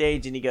on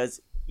stage and he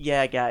goes,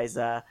 "Yeah, guys,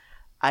 I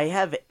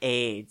have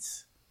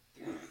AIDS."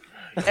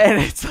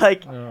 And it's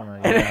like, Oh my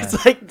and God.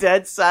 it's like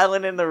dead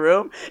silent in the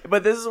room.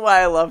 But this is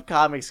why I love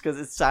comics, because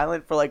it's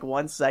silent for like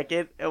 1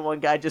 second, and one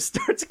guy just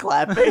starts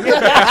clapping Those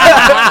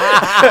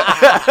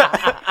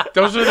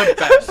are the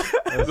best.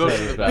 Those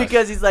are the best.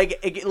 because he's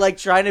like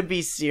trying to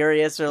be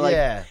serious or like.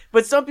 yeah.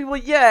 But some people,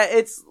 yeah,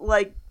 it's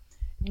like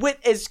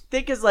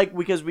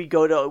because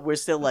we're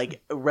still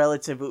like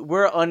relatively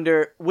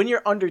when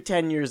you're under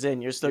 10 years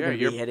in, you're still going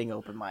to be hitting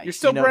open mics. You're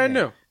still brand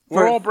new.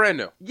 We're all brand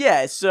new.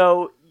 Yeah,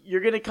 so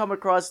you're going to come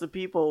across the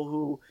people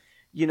who,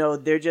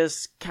 they're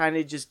just kind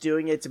of just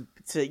doing it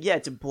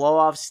to blow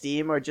off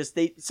steam, or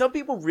some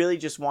people really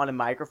just want a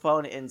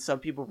microphone, and some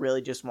people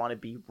really just want to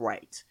be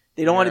right.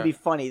 They don't want to be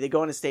funny. They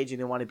go on a stage and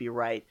they want to be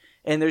right.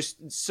 And there's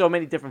so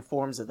many different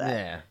forms of that.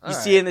 Yeah. You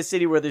see in the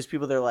city where there's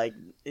people that are like,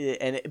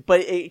 but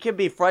it can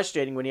be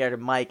frustrating when you're at a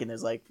mic and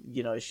there's like,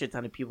 a shit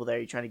ton of people there.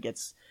 You're trying to get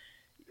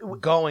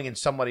going and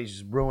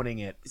somebody's ruining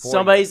it.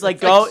 Somebody's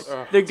like, they're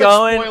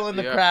going, spoiling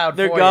the crowd.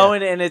 They're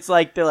going, and it's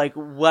like they're like,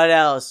 what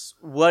else?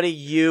 What do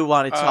you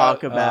want to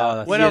talk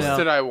about? What else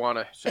did I want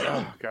to say?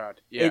 Oh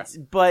God, yeah. That's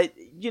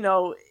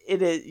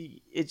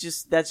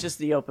just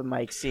the open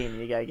mic scene.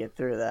 You gotta get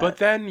through that. But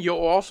then you'll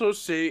also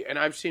see, and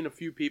I've seen a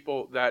few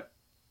people that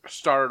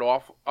started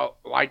off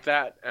like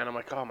that, and I'm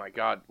like, oh my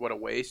God, what a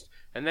waste.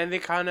 And then they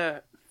kind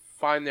of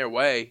find their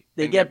way.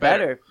 They get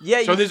better.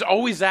 Yeah. So there's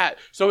always that.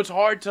 So it's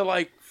hard to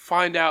like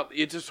find out.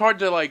 It's just hard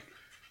to like.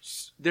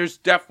 There's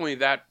definitely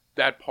that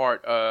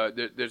part.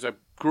 There's a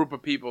group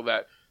of people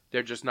that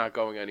they're just not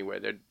going anywhere.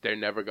 They're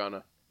never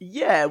gonna.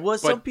 Yeah. Well,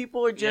 some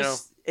people are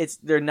just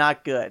they're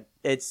not good.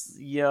 It's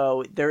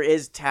there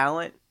is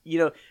talent.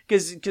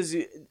 Because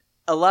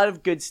a lot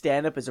of good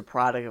stand up is a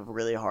product of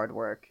really hard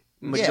work.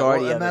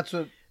 Majority of that's it.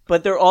 what.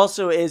 But there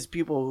also is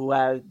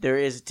people there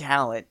is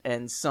talent,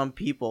 and some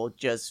people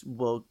just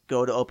will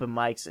go to open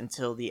mics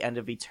until the end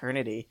of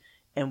eternity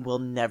and will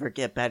never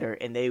get better.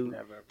 And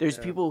there's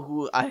people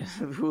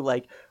who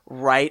like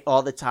write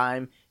all the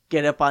time,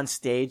 get up on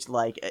stage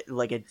like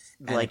it's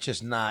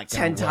just not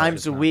 10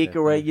 times a week,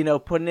 or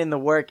putting in the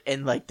work,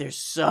 and like they're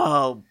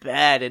so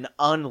bad and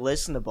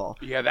unlistenable.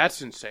 Yeah,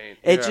 that's insane.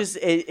 It's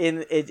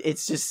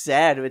just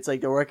sad. It's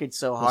like they're working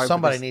so hard.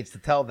 Somebody needs to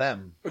tell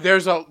them.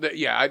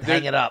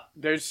 Hang it up.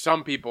 There's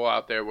some people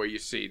out there where you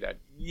see that.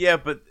 Yeah,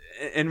 but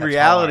in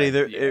reality,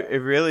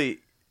 it really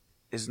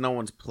is no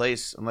one's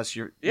place unless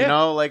you're,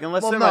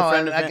 unless they're my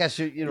friend. I guess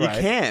you're right.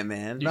 You can't,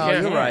 man.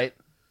 You're right.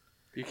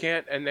 You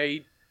can't, and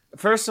they.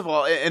 First of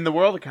all, in the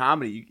world of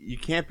comedy, you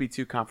can't be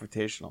too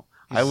confrontational.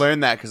 I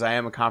learned that because I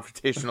am a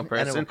confrontational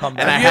person, and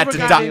I had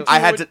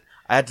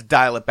to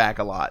dial it back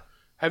a lot.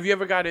 Have you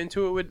ever got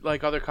into it with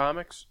like other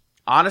comics?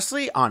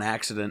 Honestly, on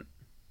accident.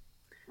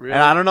 Really?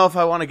 And I don't know if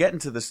I want to get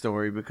into the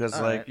story because,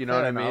 you know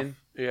what I mean?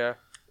 Yeah.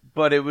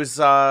 But it was.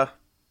 I'll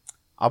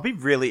be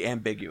really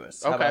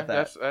ambiguous. How about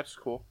that? That's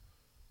cool.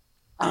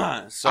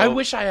 So, I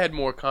wish I had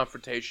more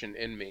confrontation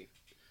in me.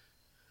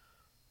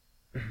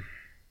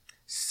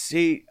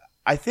 See,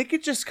 I think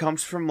it just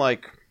comes from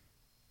like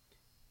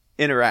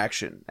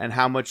interaction and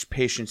how much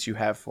patience you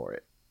have for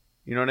it.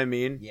 You know what I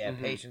mean? Yeah,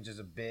 patience is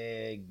a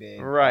big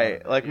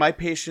right. Like my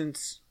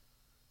patience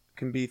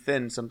can be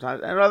thin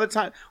sometimes, and other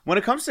times when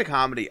it comes to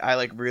comedy, I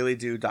like really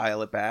do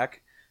dial it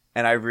back,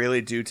 and I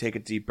really do take a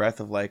deep breath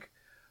of like,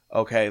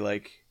 okay,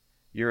 like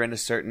you're in a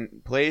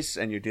certain place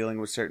and you're dealing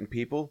with certain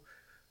people.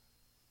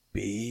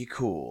 Be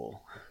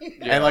cool,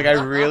 and like I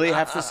really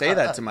have to say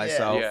that to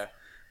myself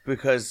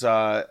because.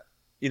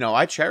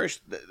 I cherish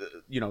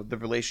the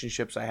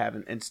relationships I have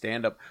in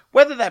stand-up,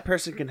 whether that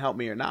person can help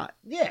me or not.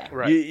 Yeah,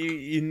 right.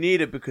 You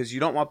need it because you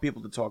don't want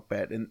people to talk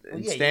bad. In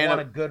stand-up, you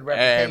want a good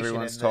reputation.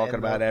 Everyone's talking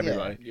about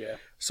everybody. Yeah.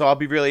 So I'll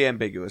be really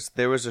ambiguous.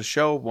 There was a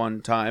show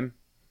one time.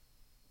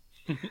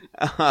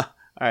 All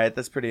right,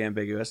 that's pretty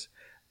ambiguous.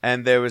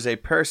 And there was a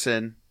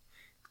person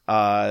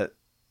that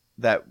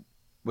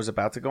was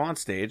about to go on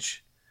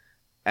stage,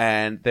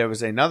 and there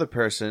was another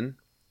person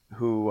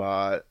who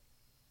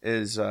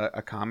is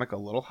a comic a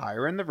little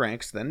higher in the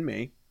ranks than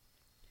me.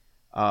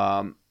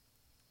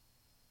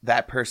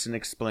 That person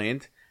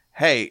explained,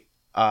 hey,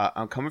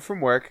 I'm coming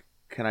from work.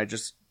 Can I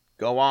just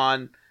go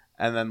on?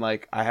 And then,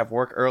 like, I have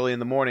work early in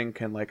the morning.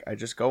 Can, like, I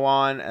just go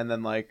on and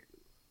then, like,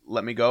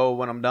 let me go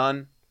when I'm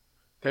done?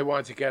 They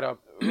wanted to get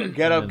up.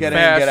 get up, get in,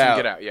 Fast get out. And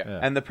get out, yeah.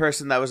 And the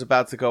person that was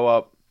about to go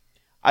up,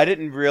 I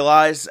didn't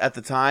realize at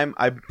the time,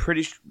 I'm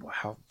pretty sure,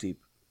 how deep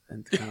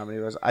into comedy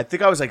was. I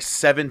think I was like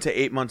 7 to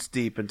 8 months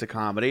deep into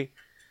comedy.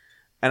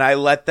 And I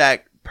let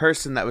that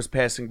person that was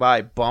passing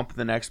by bump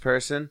the next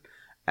person.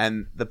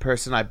 And the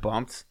person I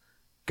bumped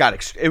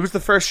it was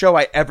the first show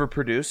I ever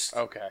produced.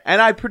 Okay.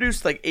 And I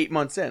produced like 8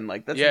 months in.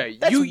 Like that's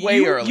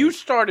way early. You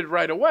started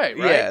right away,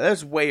 right? Yeah,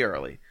 that's way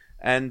early.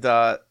 And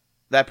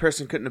that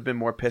person couldn't have been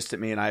more pissed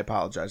at me, and I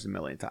apologized a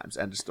million times.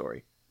 End of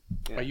story.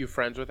 Yeah. Are you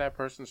friends with that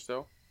person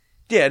still?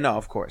 Yeah, no,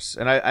 of course.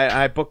 And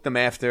I booked them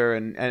after,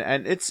 and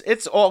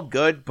it's all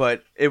good,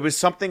 but it was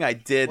something I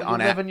did you on.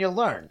 Live and you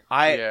learn.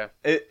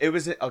 It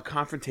was a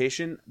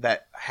confrontation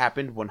that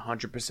happened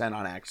 100%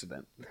 on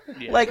accident.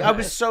 Yeah. Like I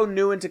was so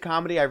new into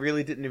comedy, I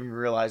really didn't even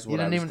realize what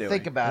I was doing. You didn't even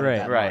think about it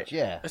that much.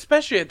 Yeah,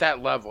 especially at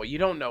that level, you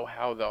don't know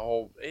how the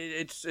whole.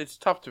 It's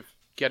tough to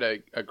get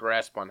a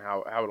grasp on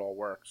how it all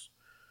works.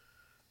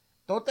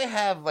 Don't they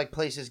have like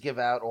places give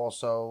out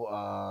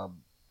also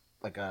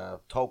like a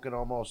token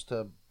almost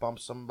to bump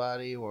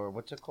somebody, or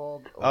what's it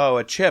called? Oh,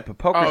 a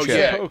poker Oh chip.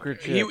 yeah, Poker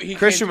chip. He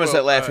Christian came was to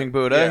at Laughing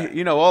Buddha. yeah.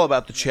 You know all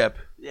about the chip.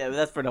 Yeah, but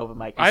that's for an open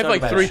mic. I have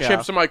like 3 chips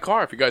chips in my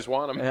car if you guys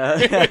want them.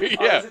 Yeah.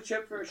 Yeah.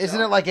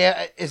 Isn't it like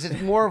is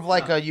it more of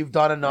like a you've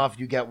done enough,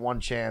 you get one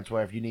chance,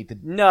 where if you need to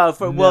No,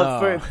 for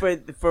No.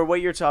 for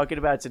what you're talking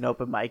about, it's an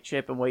open mic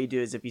chip, and what you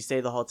do is if you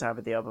stay the whole time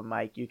at the open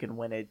mic, you can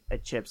win a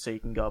chip, so you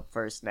can go up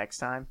first next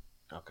time.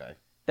 okay.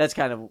 That's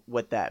kind of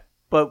what that.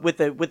 But with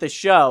the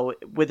show,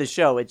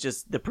 it's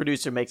just the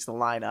producer makes the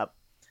lineup,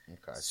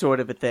 Okay. sort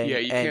of a thing. Yeah,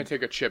 you and- can't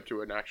take a chip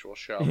to an actual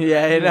show.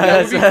 Yeah, I know,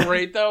 That would that's- be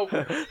great though.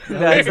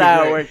 That's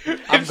how it works. I'm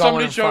If going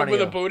somebody in showed front up of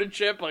with a you. Buddha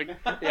chip, like,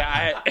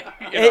 yeah,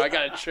 I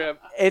got a chip.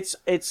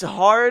 It's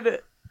hard.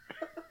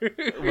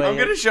 I'm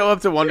gonna show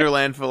up to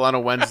Wonderland on a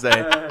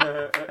Wednesday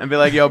and be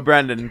like, "Yo,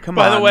 Brendan, come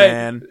By on, the way,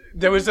 man."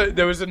 there was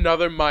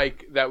another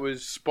mic that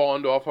was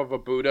spawned off of a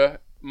Buddha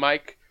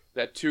mic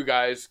that 2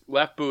 guys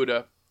left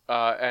Buddha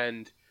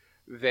and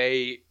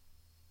they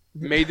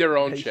made their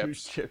own They use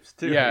chips. chips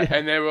too. Yeah,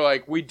 and they were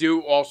like, we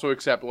do also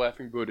accept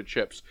Laughing Buddha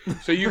chips.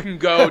 So you can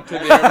go to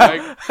their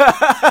mic.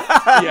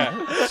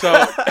 Yeah,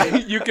 so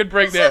you could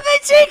bring their... They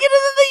take it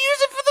and then they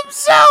use it for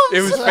themselves.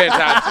 It was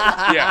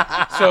fantastic.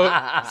 Yeah.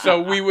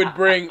 So we would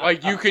bring,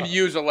 like, you could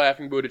use a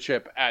Laughing Buddha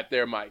chip at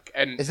their mic.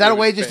 And Is that it a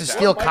way was just to fantastic.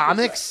 steal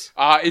comics?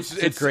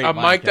 It's great a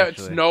mic, mic that's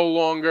actually. no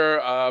longer,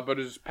 but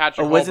it's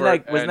Patrick. Oh, wasn't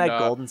Holbert that and,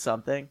 Golden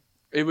something?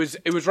 It was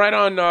right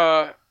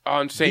on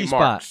St. V-Spot.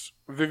 Mark's.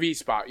 The V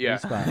spot, yeah.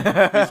 Spot. V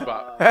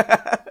spot.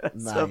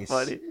 That's so Nice.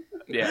 funny.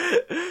 Yeah.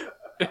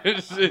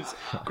 It's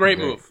great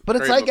move. But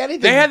it's Great like move.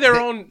 anything. They had their They-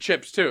 own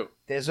chips too.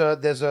 There's a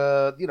there's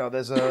a rule.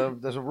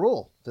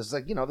 There's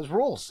there's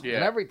rules Yeah.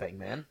 and everything,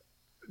 man.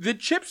 The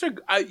chips are,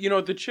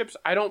 the chips.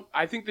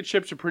 I think the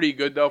chips are pretty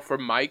good though for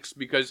mics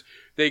because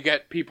they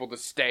get people to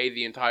stay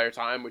the entire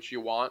time, which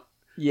you want.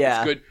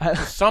 Yeah. It's good.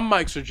 Some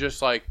mics are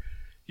just like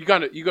you go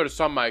to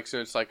some mics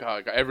and it's like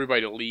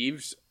everybody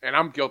leaves, and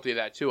I'm guilty of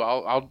that too.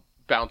 I'll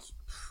bounce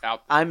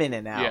out. I'm in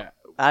and out. Yeah.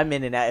 I'm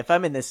in and out. If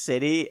I'm in the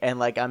city and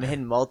like I'm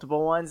hitting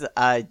multiple ones,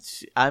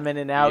 I'm in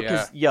and out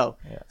because Yeah.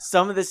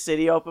 some of the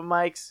city open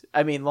mics.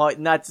 I mean,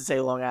 not to say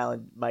Long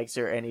Island mics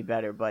are any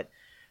better, but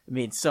I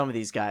mean some of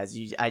these guys,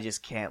 I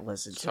just can't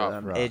listen to Tough,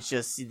 them. bro. It's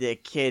just the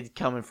kid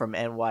coming from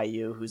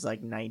NYU who's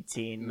like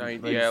 19.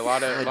 like, Yeah, a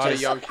lot of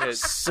just young kids.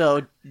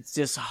 So it's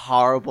just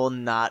horrible,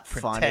 not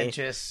funny.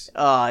 Pretentious.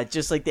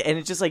 Just like and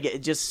it's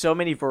just so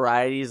many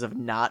varieties of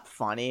not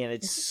funny, and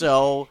it's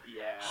so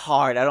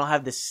hard. I don't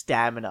have the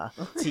stamina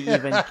to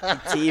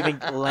even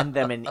lend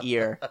them an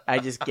ear. I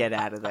just get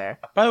out of there.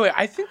 By the way,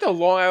 I think the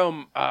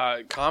Long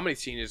Island comedy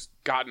scene has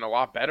gotten a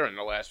lot better in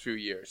the last few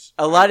years.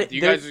 A lot of Do you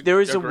there, guys there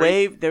was a agree?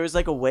 wave. There was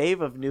like a wave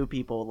of new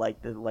people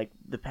like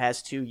the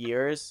past 2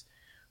 years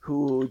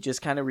who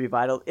just kind of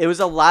revitalized. It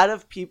was a lot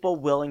of people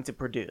willing to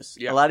produce.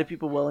 Yeah. A lot of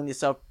people willing to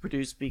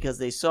self-produce because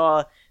they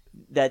saw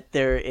that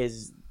there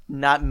is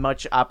not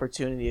much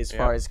opportunity as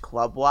far as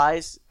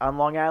club-wise on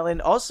Long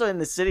Island. Also in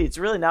the city, it's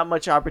really not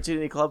much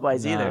opportunity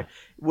club-wise either.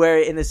 Where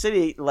in the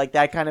city, like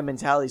that kind of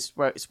mentality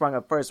sprung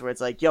up first, where it's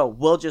like, yo,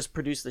 we'll just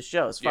produce the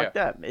shows. Fuck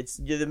them.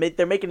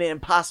 They're making it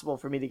impossible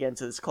for me to get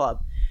into this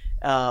club.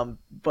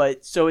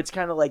 But so it's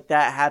kind of like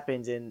that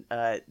happened, and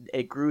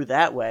it grew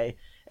that way.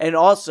 And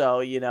also,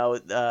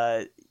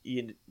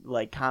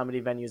 like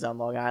comedy venues on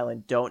Long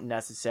Island don't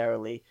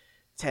necessarily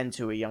tend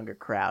to a younger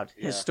crowd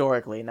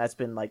historically, and that's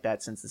been like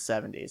that since the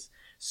 70s.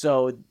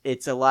 So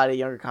it's a lot of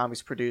younger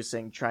comics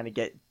producing,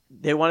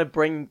 they want to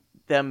bring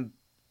them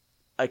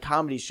a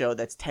comedy show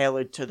that's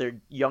tailored to their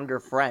younger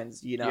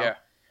friends, Yeah.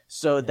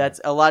 So that's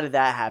a lot of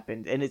that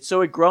happened, and it's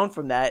grown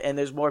from that, and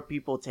there's more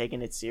people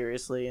taking it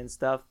seriously and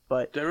stuff.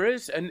 But There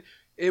is, and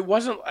it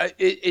wasn't.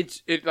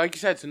 It's like you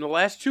said. It's in the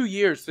last 2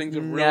 years things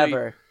have really.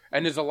 never.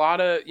 And there's a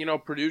lot of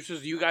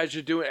producers. You guys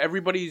are doing.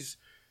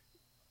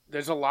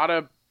 There's a lot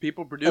of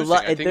people producing.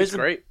 I think it's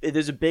great.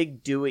 There's a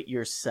big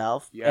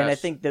do-it-yourself, Yes. and I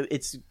think that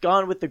it's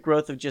gone with the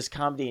growth of just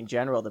comedy in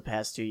general the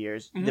past 2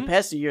 years. Mm-hmm. The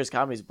past 2 years,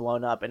 comedy's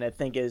blown up, and I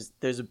think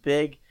there's a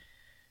big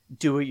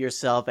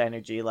do-it-yourself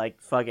energy.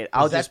 Like, fuck it,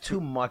 I'll Is that just. too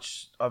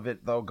much of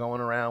it though going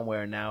around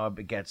where now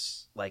it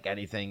gets like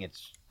anything?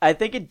 It's I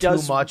think it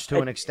does too much to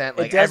it- an extent.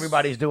 it Like does-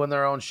 everybody's doing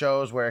their own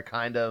shows where it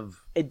kind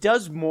of. It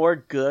does more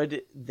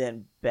good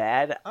than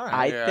bad,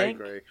 I think.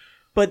 I agree.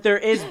 But there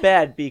is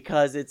bad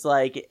because it's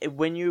like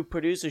when you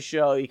produce a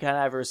show, you kind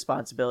of have a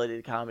responsibility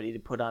to comedy to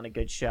put on a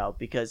good show,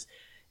 because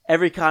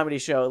every comedy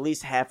show, at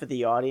least half of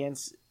the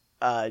audience,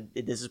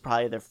 this is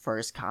probably their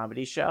first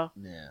comedy show.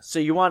 Yeah. So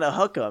you want to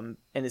hook them.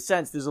 In a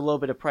sense, there's a little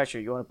bit of pressure.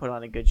 You want to put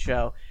on a good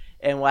show.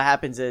 And what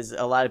happens is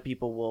a lot of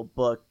people will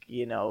book,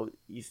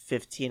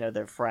 15 of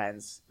their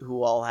friends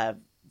who all have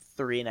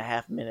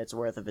 3.5 minutes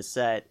worth of a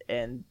set,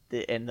 and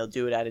they'll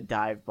do it at a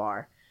dive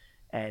bar.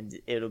 And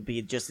it'll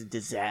be just a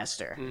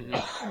disaster,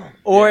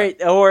 or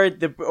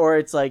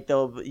it's like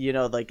they'll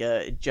like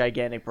a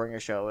gigantic bringer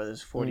show where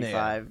there's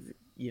 45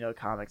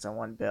 comics on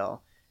one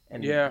bill,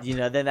 and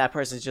then that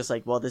person's just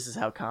like, well, this is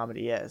how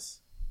comedy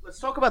is. Let's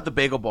talk about the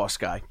Bagel Boss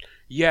guy.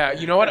 Yeah,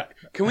 you know what?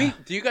 Can we?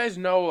 Do you guys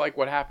know like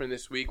what happened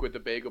this week with the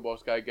Bagel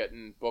Boss guy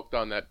getting booked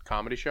on that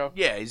comedy show?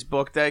 Yeah, he's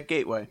booked at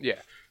Gateway. Yeah.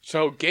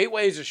 So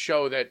Gateway is a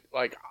show that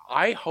like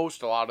I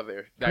host a lot of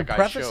that guy's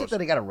Preface shows. it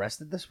that he got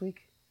arrested this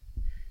week.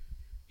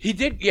 He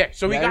did, yeah.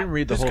 So Yeah, he I got didn't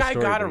read the this whole guy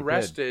story, got but he did.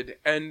 arrested,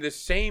 and the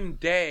same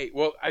day,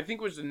 well, I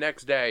think it was the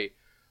next day,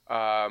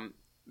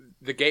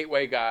 the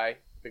Gateway guy,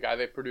 the guy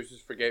that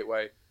produces for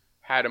Gateway,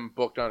 had him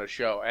booked on a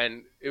show,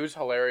 and it was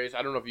hilarious.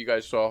 I don't know if you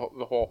guys saw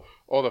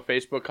all the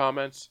Facebook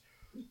comments,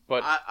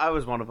 but I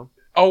was one of them.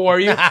 oh, were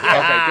you? Okay, good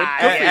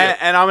for you.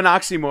 And I'm an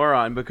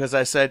oxymoron because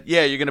I said,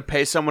 yeah, you're going to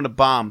pay someone to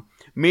bomb.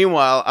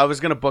 Meanwhile, I was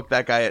going to book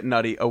that guy at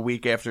Nutty a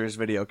week after his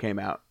video came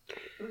out.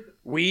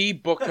 We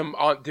booked him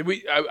on. Did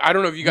we? I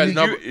don't know if you guys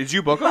know. Did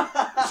you book him?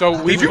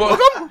 So we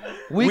booked him.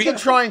 We can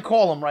try and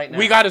call him right now.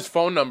 We got his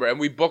phone number and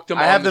we booked him.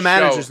 I on have the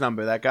manager's show.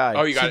 number, that guy.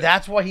 Oh, you got See, it.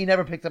 that's why he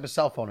never picked up his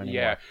cell phone anymore.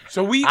 Yeah.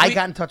 So we I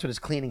got in touch with his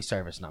cleaning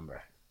service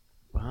number.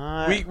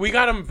 we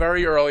got him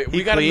very early.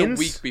 We got him cleans?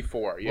 the week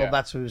before. Yeah. Well,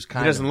 that's who's He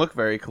kind doesn't of. look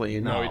very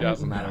clean. No, he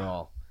doesn't. Not at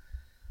all.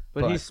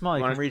 But he's small.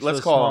 You can reach Let's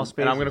those call small him,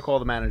 spaces. and I'm going to call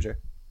the manager.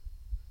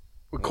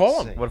 We call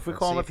Let's him. see. What if we Let's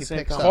call see him if at the he same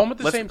picks time? up. Call him at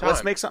the same Let's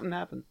time. make something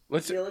happen.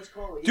 Let's, Yeah, let's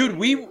call it. dude. Yeah,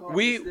 We call it.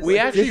 we This we is-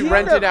 actually Did he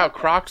rented ever- out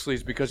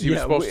Croxley's because he was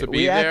supposed to be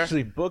we there.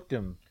 actually booked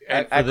him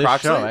And- for at this Croxley?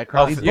 show. Oh, At He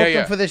Croxley. booked Yeah, him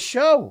yeah. for this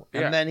show,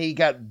 Yeah. and then he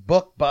got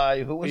booked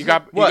by who was He it?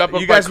 got What,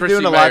 booked you by guys were Chrissy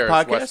doing a live Mayer's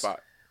podcast? West Spot.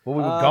 Well,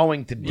 we were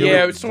going to do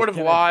Yeah, it. it's sort of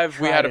Gonna live.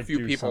 We try had to a few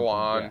do people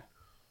something,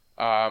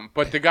 on.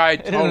 But the guy It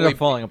ended totally up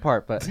falling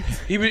apart, but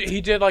he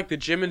did like the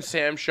Jim and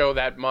Sam show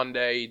that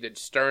Monday. He did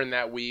Stern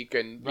that week,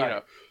 and you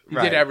know he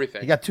Right. did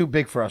everything. He got too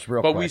big for us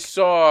real But quick. we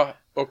saw,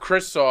 or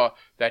Chris saw,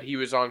 that he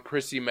was on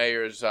Chrissy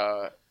Mayer's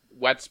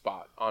Wet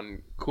Spot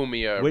on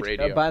Kumia which,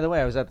 Radio. by the way,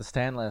 I was at the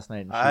stand last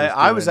night. And she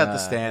I was doing, at the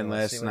stand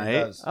Let's see last what he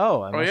night. does.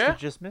 Oh, I must yeah? have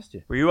just missed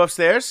you. Were you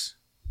upstairs?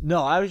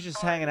 No, I was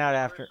just hanging out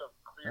after.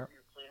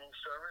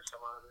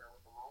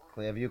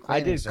 Clearview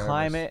I Cleaning did Service.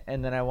 climb it,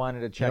 and then I wanted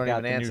to check don't out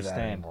even the answer new that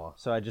stand. anymore.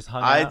 So I just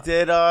hung I out.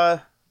 did.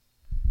 I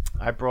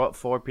brought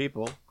 4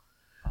 people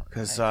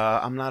because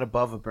I'm not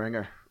above a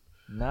bringer.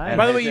 Nice.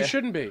 By the way, Yeah. you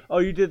shouldn't be. Oh,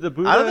 you did the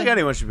Buddha? I don't think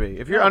anyone should be.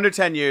 If you're under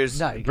 10 years,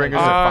 No, you bringers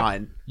gotta- are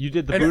fine. You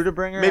did the And Buddha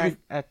bringer maybe-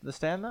 at the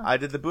stand, though? I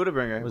did the Buddha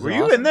bringer. Was Were it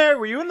you in awesome? there?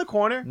 Were you in the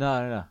corner?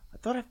 No. I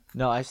thought I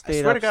No, I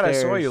stayed swear to upstairs. God, I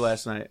saw you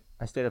last night.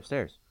 I stayed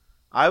upstairs.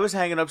 I was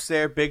hanging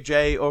upstairs. Big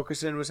J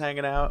Okerson was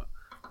hanging out.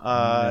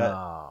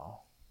 No.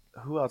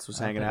 Who else was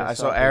I hanging think out? I I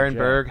saw saw Big Aaron J.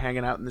 Berg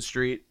hanging out in the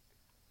street.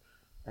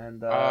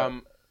 And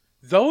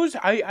Those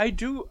I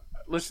do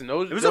listen.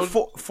 Those it was those, a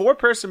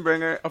 4-person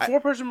bringer. a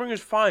 4-person bringer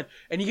is fine,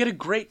 and you get a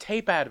great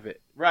tape out of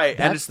it. Right, and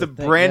That's it's the the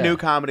thing, brand yeah. new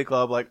comedy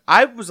club. Like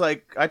I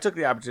took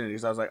the opportunity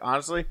because I was like,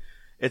 honestly,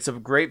 it's a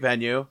great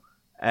venue,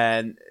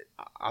 and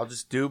I'll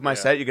just do my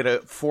set. You get a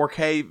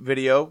 4K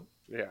video.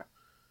 Yeah,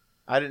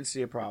 I didn't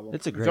see a problem.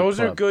 It's a great those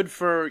are club. good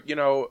for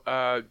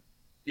yeah.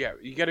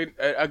 You get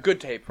a good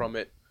tape from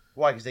it.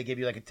 Why? Because they give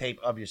you like a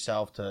tape of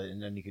yourself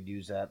and then you could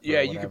use that. For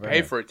Yeah, you could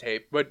pay for a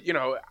tape, but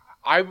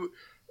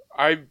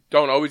I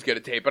don't always get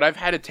a tape, but I've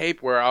had a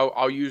tape where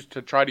I'll use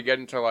to try to get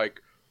into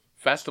like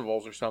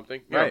festivals or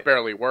something. You know, Right. it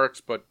barely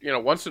works, but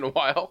once in a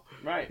while,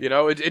 Right.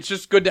 It's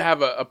just good to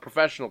have a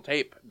professional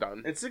tape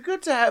done. It's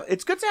good to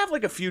have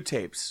like a few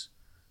tapes.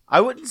 I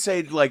wouldn't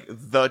say like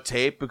the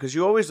tape because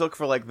you always look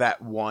for like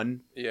that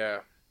one. Yeah,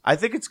 I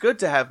think it's good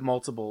to have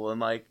multiple and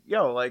like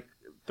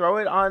throw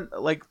it on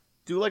like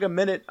do like a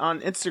minute on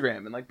Instagram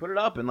and like put it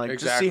up and like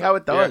just Exactly. see how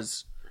it Yeah.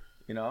 does.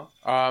 You know?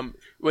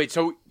 Wait,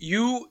 so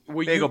you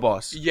were Bagel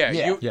Boss. Yeah,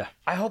 Yeah. you.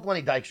 I hope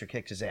Lenny Dykstra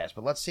kicks his ass,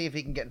 but let's see if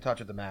he can get in touch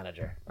with the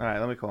manager. All right,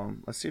 let me call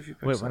him. Let's see if he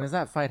picks Wait, up. when is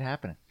that fight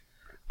happening?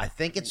 I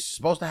think it's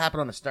supposed to happen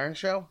on the Stern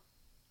Show.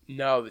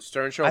 No, the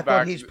Stern Show I back.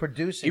 thought he's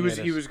producing. He was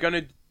it he as-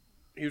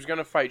 was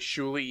gonna fight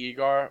Shuli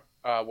Egar,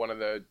 one of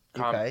the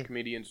Okay.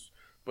 comedians,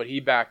 but he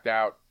backed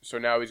out. So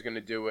now he's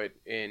gonna do it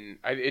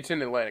it's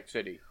in Atlantic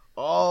City.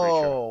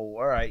 Oh,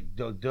 all right,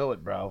 do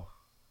it, bro.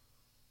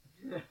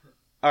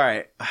 All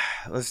right,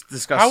 let's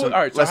discuss. All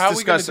right, so let's how are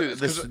we gonna discuss do this?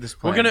 this 'Cause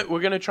plan. we're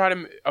gonna try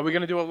to. Are we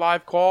gonna do a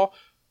live call?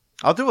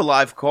 I'll do a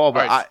live call,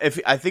 but All right.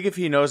 I think if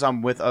he knows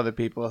I'm with other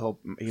people,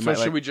 he So might.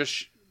 should like, we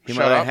just he shut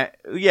might up?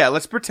 like, yeah,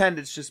 let's pretend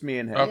it's just me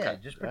and him. Okay. Yeah,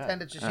 just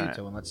pretend it's just you All right.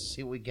 two, and let's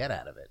see what we get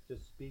out of it.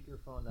 Just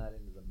speakerphone that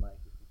into the mic.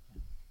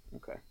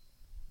 Okay.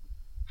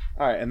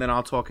 All right, and then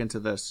I'll talk into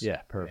this.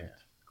 Yeah,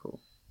 perfect. Cool.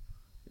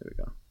 Here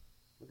we go.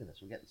 Look at this,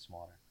 we're getting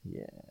smarter.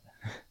 Yeah.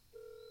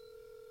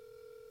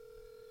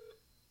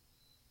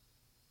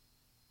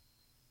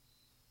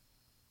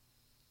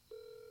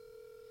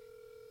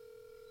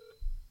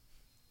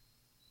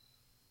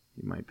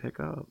 He might pick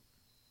up.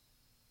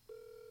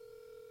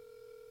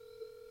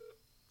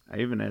 I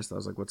even asked, I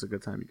was like, what's a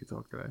good time you could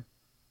talk today?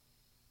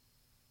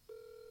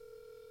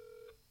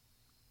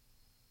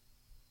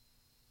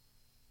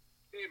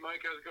 Hey, Mike,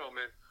 how's it going,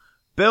 man?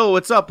 Bill,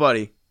 what's up,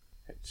 buddy?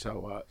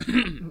 So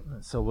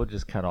So we'll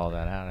just cut all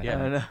that out.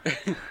 Yeah.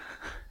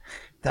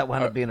 That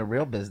wound up being a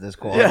real business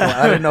call. Yeah.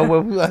 I didn't know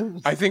where.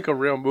 I think a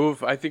real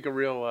move. I think a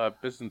real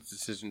business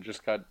decision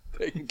just got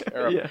taken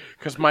care of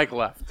because Mike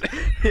left.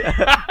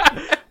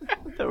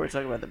 we're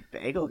talking about the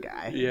bagel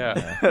guy. Yeah.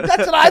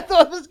 That's what I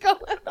thought was going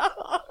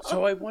on.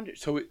 So I wonder.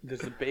 So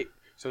does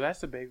So that's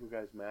the bagel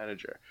guy's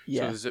manager.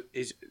 Yeah. So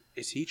is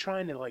he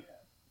trying to like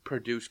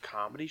produce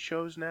comedy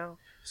shows now?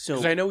 So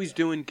Because I know he's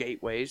doing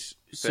Gateways.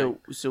 So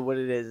what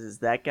it is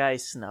that guy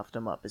snuffed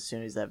him up as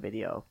soon as that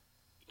video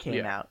came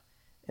Yeah. out,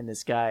 and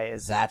this guy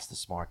is That's the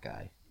smart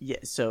guy. yeah.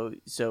 So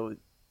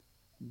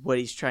what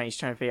he's trying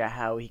to figure out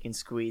how he can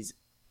squeeze,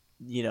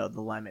 the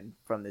lemon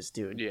from this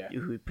dude, Yeah.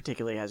 who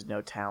particularly has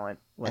no talent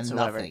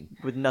whatsoever, nothing.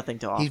 with nothing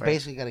to offer. He's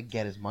basically got to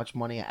get as much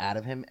money out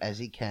of him as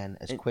he can,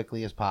 as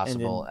quickly as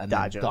possible, and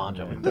dodge then him. dodge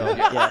him.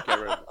 Yeah. Get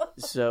rid of it.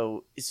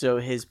 So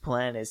his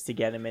plan is to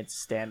get him into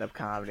stand-up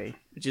comedy,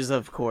 which is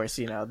of course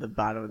the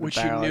bottom of the Which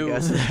you barrel. knew, I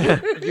guess.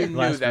 you knew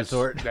Last that's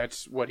resort.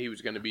 that's what he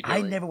was going to be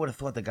doing. I never would have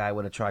thought the guy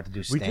would have tried to do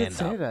We stand-up. did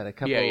say that a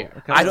couple. Yeah, yeah. a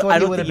couple- I don't- thought I he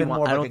don't would have think he been wa-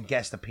 more I of like a don't-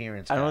 guest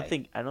appearance. I guy.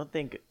 don't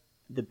think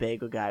the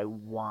bagel guy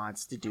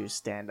wants to do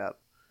stand-up.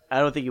 I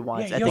don't think he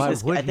wants. Yeah, I he think also-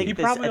 this. would I he? think He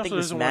this. probably I also think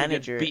this doesn't want to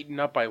manager. get beaten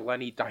up by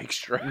Lenny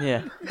Dykstra.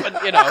 Yeah, But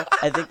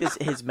I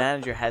think his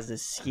manager has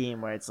this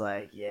scheme where it's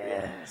like,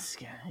 this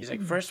guy. he's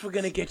like, first we're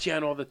going to get you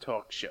on all the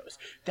talk shows.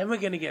 Then we're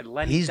going to get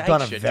Lenny He's Dykstra.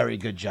 done a very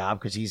good job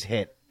because he's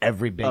hit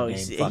every big name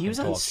fucking he was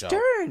on talk show.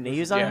 Stern. He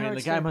was on. Yeah, I mean, Howard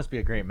the guy Stern. must be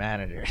a great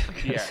manager.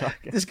 Yeah.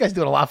 This guy's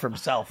doing a lot for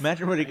himself.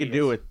 Imagine what he could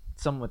do with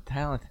someone with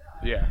talent.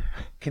 Yeah.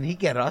 Can he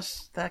get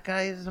us that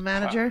guy as a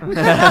manager?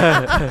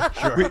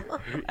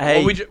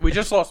 Hey, Well, we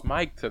just lost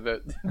Mike to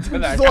that He's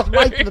guy. lost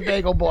Mike to the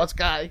bagel boss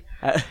guy.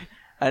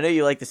 I know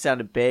you like the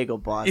sound of bagel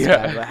boss,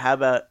 Yeah. guy, but how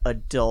about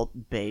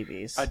adult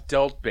babies?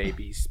 Adult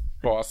babies,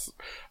 boss.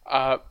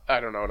 I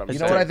don't know what I'm You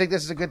saying. know what I think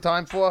this is a good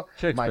time for?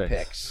 Chicks My picks.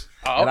 picks.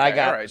 Oh, And I okay,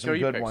 got all right. Throw some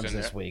your good picks ones in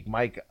this there. week.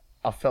 Mike,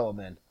 I'll fill them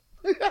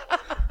in.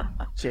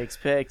 Chicks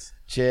picks.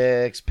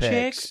 Chicks picks.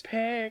 Chicks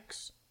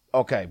picks.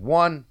 Okay,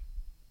 one,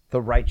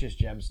 The Righteous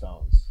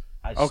Gemstones.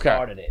 I Okay.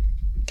 started it.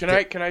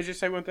 Can I just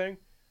say one thing?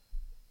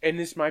 And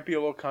this might be a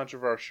little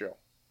controversial.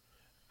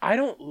 I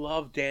don't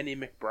love Danny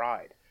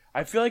McBride.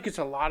 I feel like it's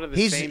a lot of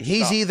the same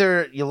He's stuff.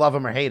 either you love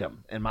him or hate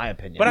him, in my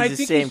opinion. But He's I the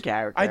think same he's-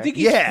 character. I think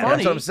he's Yeah, funny.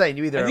 that's what I'm saying.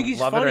 You either I think he's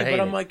love it or funny, hate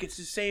but I'm it. like, it's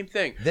the same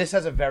thing. This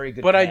has a very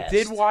good But I cast.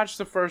 did watch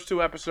the first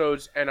 2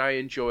 episodes, and I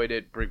enjoyed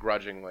it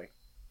begrudgingly.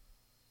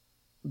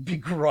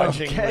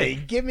 Begrudgingly. Okay.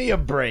 Give me a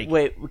break.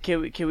 Wait,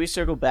 can we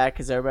circle back?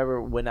 Because I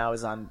remember when I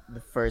was on the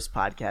first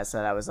podcast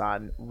that I was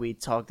on, we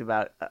talked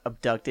about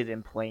Abducted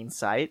in Plain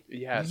Sight,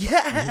 Yes.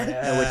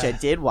 Yeah. in which I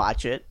did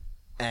watch it,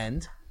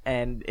 And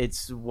and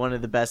it's one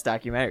of the best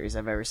documentaries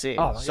I've ever seen.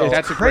 Oh, so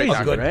that's a great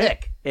a good documentary.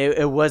 pick.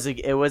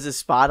 It was a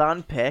spot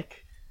on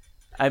pick.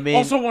 I mean,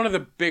 Also, one of the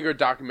bigger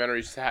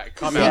documentaries to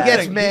come He out.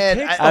 gets He mad.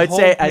 picks I would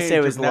say homepage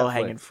it was of low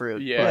hanging Netflix.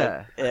 fruit.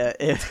 Yeah. but,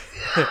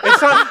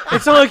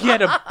 It's not like he had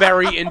to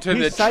bury into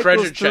He the cycles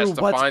treasure through chest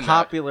to what's find that.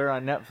 popular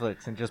on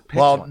Netflix and just picks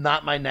Well, one.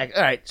 not my next.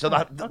 All right, so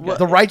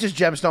the Righteous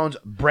Gemstones,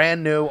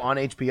 brand new on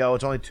HBO.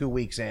 It's only 2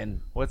 weeks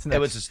in. What's It next?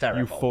 was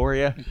hysterical.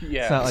 Euphoria.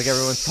 Yeah. It's not like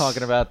everyone's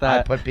talking about I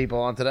that. put people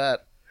onto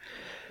that.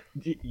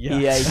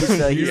 yeah, he's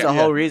the Yeah.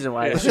 whole reason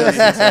why the Yeah. show's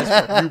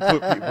successful. You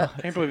put people.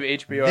 Can't believe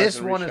HBO. This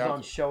hasn't one reached is out.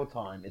 on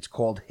Showtime. It's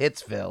called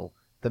Hitsville: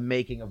 The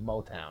Making of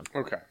Motown.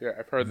 Okay, yeah,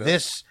 I've heard this.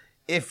 This,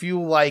 if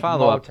you like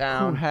Follow up. Who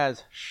Motown,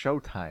 has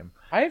Showtime?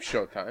 I have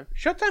Showtime.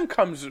 Showtime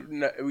comes,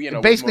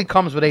 it basically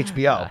comes with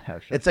HBO. I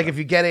have It's like if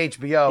you get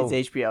HBO,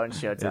 It's HBO and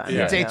Showtime.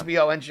 Yeah. it's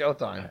HBO and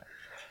Showtime.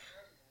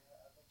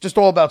 Just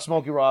all about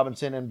Smokey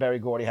Robinson and Berry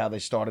Gordy, how they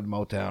started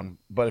Motown.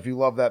 But if you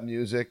love that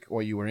music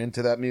or you were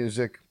into that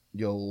music,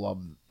 you'll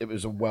love. It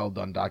was a well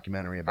done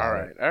documentary about All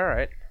it. right, all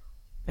right.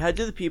 How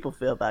do the people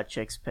feel about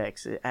Chicks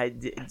Picks?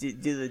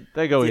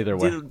 They go either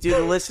way. Do the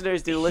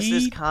listeners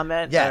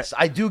comment? Yes,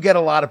 I do get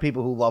a lot of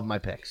people who love my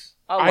picks.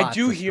 I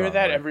do hear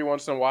that every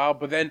once in a while,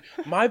 but then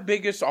my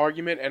biggest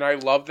argument, and I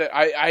love that,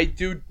 I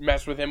do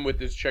mess with him with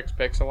his Chicks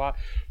Picks a lot,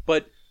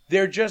 but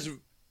they're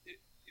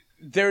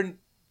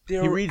He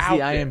reads out the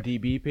there.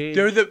 IMDb page.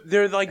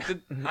 They're like the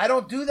I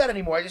don't do that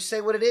anymore. I just say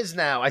what it is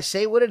now. I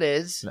say what it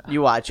is.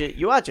 You watch it.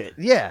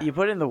 Yeah. You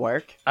put in the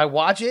work. I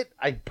watch it.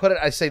 I put it.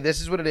 I say this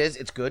is what it is.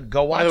 It's good.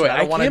 Go watch By the way, it. I I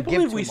don't want to can't give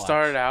believe too we much.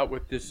 started out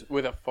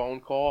with a phone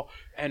call,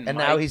 and And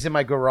Mike, now he's in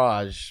my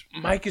garage.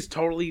 Mike is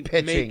totally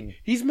pitching.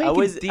 he's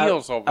making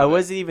deals over I there.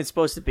 wasn't even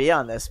supposed to be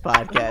on this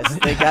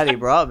podcast. Thank God he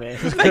brought me.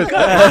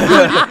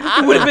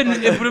 It would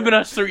have been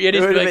us three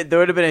idiots. There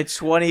would have been a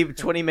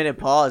 20-minute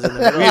pause in the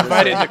middle. We of this.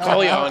 invited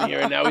Nicolia on here,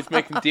 and now he's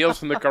making deals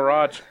from the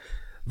garage.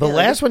 The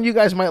last one you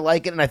guys might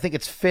like it, and I think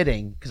it's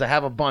fitting because I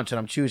have a bunch, and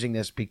I'm choosing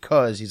this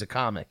because he's a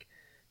comic.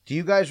 Do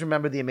you guys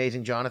remember The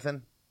Amazing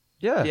Jonathan?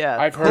 yeah. Yeah,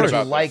 I've Did heard you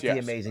about like this, The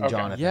yes. Amazing Okay.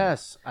 Jonathan?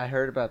 Yes, I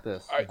heard about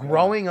this.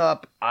 Growing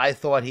up, I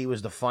thought he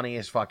was the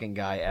funniest fucking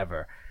guy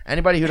ever.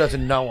 Anybody who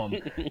doesn't know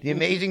him, The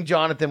Amazing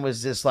Jonathan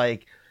was this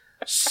like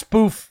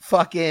spoof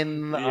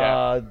fucking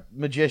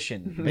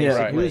magician,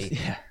 basically. Right.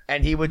 Yeah.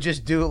 And he would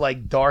just do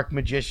like dark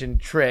magician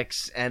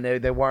tricks, and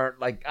they weren't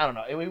like, I don't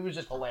know, it was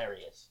just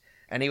hilarious.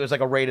 And he was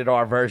like a rated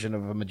R version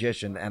of a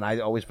magician, and I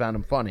always found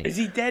him funny. Is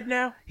he dead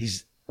now?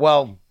 He's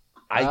well,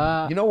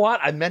 You know what?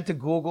 I meant to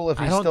Google if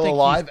I he's don't still think he's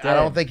alive. I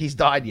don't dead. think he's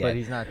died yet. But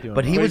he's not doing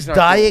But he well. was he's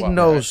not doing well,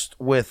 diagnosed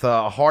with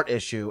a heart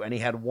issue, and he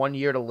had 1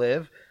 year to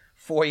live.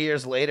 4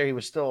 years later, he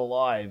was still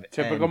alive.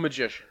 Typical and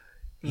magician.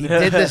 He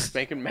did this.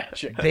 Making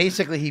magic.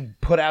 Basically, he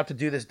put out to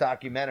do this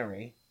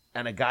documentary,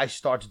 and a guy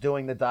starts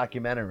doing the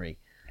documentary.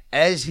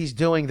 As he's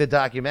doing the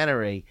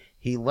documentary,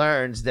 he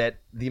learns that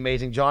the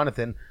Amazing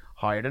Jonathan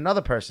hired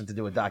another person to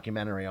do a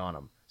documentary on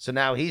him. So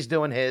now he's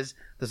doing his.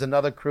 There's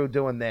another crew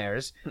doing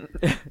theirs.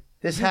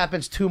 This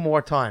happens 2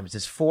 more times.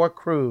 There's 4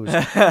 crews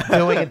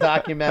doing a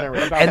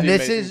documentary. About And the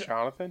this Amazing is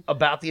Jonathan?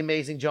 about the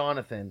Amazing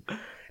Jonathan.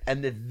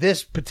 And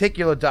this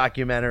particular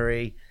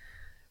documentary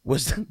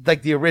was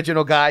like the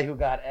original guy who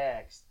got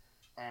axed.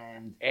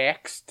 And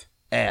Axed?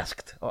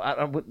 asked. Oh, I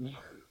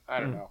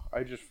don't know.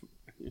 I just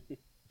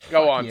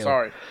go on. you.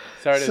 Sorry.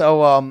 To...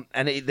 So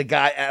and the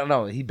guy, I don't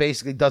know, he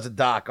basically does a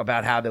doc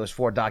about how there was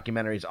 4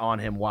 documentaries on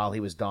him while he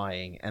was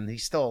dying, and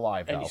he's still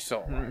alive though. and he's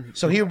still alive.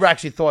 So he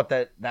actually thought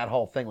that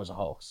whole thing was a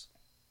hoax.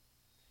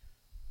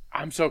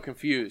 I'm so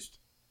confused.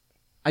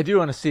 I do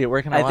want to see it.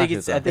 Where can I, I watch think it?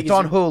 it's. though? I think It's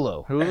on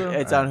Hulu. Hulu.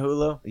 It's on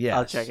Hulu. Yes.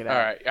 I'll check it All out.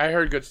 right, I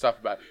heard good stuff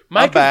about it.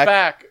 Mike is back.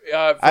 back.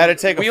 I had to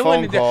take a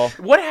phone call.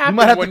 What You happened?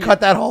 might have to when cut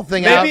that whole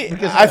thing out. Maybe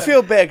because I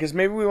feel bad because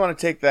maybe we want to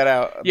take that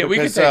out. Yeah, we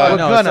can because, take it out.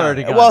 No, We're it's gonna.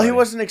 already gone. Well, he buddy.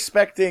 wasn't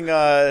expecting,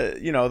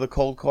 the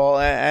cold call,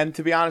 and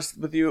to be honest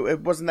with you,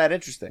 it wasn't that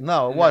interesting.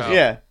 No, it wasn't.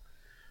 Yeah,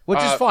 Which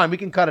is Uh, fine. We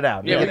can cut it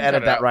out. yeah, we we can can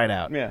edit cut it that out. right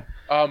out.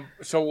 yeah.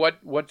 So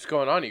what's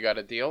going on? You got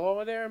a deal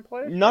over there in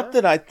place? Not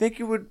that I think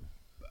it would.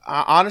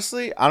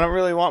 Honestly, I don't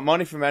really want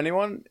money from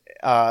anyone.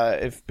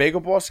 If Bagel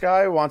Boss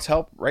guy wants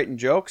help writing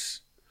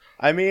jokes,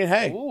 I mean,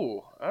 hey,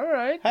 Ooh, all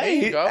right. There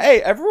you hey, go.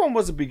 hey, everyone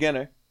was a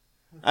beginner.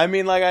 I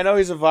mean, like I know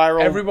he's a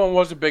viral, Everybody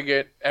was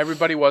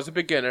a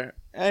beginner,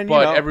 and but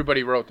you know,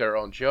 everybody wrote their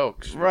own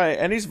jokes. right,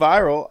 and he's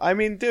viral. I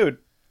mean, dude,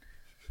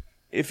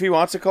 if he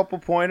wants a couple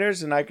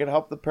pointers and I could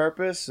help the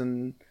purpose,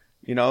 and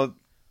you know,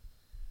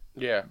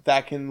 Yeah.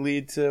 that can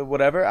lead to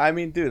whatever. I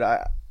mean, dude,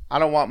 I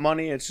don't want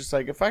money. It's just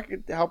like if I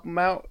could help him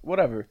out,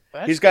 whatever.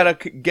 That's He's got a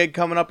gig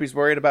coming up. He's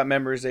worried about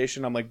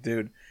memorization. I'm like,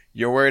 dude,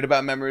 you're worried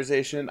about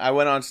memorization. I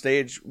went on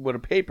stage with a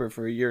paper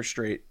for a year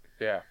straight.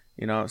 Yeah.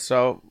 You know,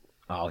 so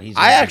Oh, he's.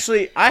 I have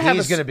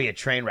He's a, going to be a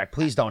train wreck.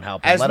 Please don't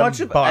help him. as Let much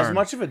him of burn. as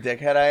much of a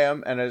dickhead I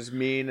am, and as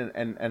mean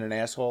and an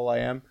asshole I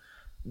am.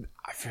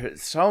 For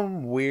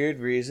some weird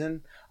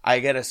reason, I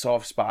get a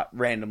soft spot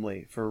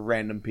randomly for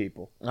random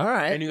people. All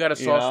right. And you got a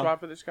You soft know? spot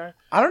for this guy?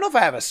 I don't know if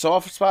I have a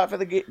soft spot for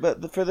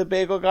the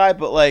bagel guy,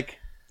 but like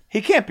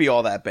he can't be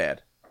all that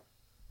bad.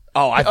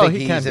 I think he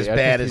he's can as be. I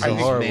bad think as he's a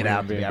he's horrible made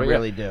out to human be. being, I but yeah.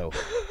 really do.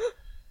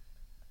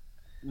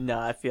 No,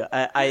 I feel.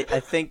 I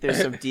think there's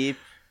some deep.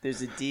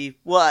 There's a deep.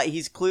 Well,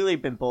 he's clearly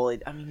been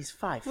bullied. I mean, he's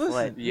 5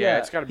 foot. Yeah,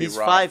 it's got to be He's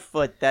rough. 5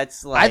 foot.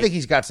 That's like. I think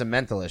he's got some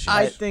mental issues.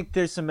 I think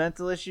there's some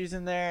mental issues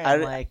in there. I-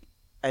 And like,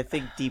 I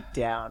think deep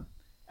down,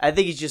 I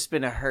think he's just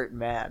been a hurt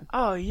man.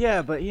 oh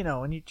yeah, but you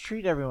know, when you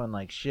treat everyone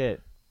like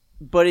shit,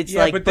 But it's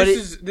Yeah, like. but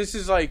this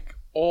is like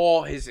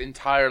all his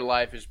entire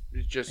life is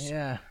just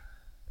yeah.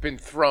 been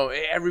thrown.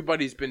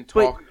 Everybody's been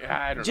talking.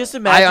 I don't just know.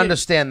 imagine. I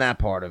understand that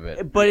part of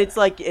it. But it's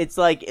like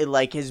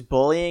his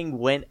bullying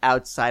went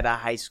outside of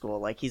high school.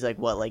 Like he's like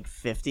what, like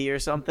 50 or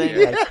something.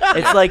 Yeah. Like,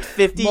 it's like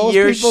 50 Most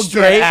years people get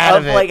straight out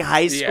of of it. like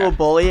high school Yeah.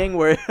 bullying,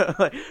 where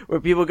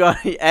people go,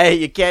 "Hey,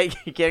 you can't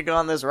go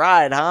on this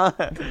ride, huh?"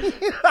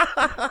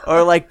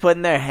 Or like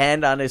putting their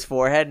hand on his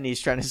forehead and he's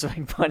trying to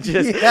swing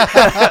punches.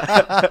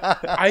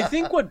 I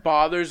think what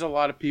bothers a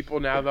lot of people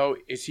now, though,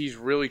 is he's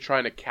really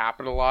trying to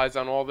capitalize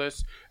on all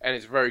this, and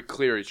it's very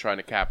clear he's trying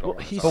to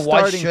capitalize. He's But why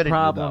starting shouldn't you,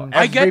 problems. though?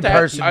 I get Every that.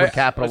 person I- would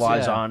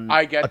capitalize yeah. on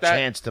I get a that.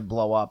 chance to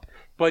blow up.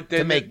 But then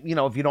To make,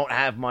 if you don't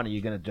have money,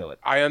 you're going to do it.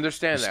 I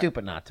understand It's that.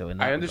 stupid not to. In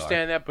that I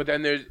understand that, but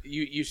then there's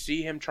you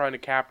see him trying to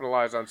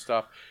capitalize on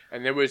stuff,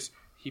 and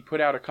he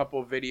put out a couple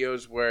of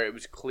videos where it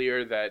was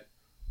clear that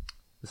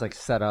It's like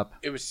set up.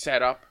 it was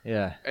set up,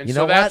 Yeah. and You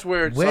so know that's what?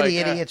 where it's We're like, the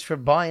idiots for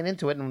buying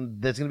into it,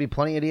 and there's going to be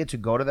plenty of idiots who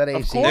go to that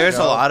AC. course. There's a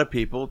show. lot of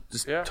people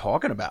just Yeah.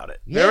 talking about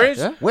it, Yeah, There is.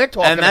 Yeah. We're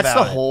talking and that's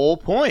about the it. whole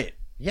point.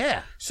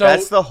 Yeah. So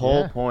That's the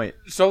whole Yeah. point.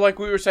 so like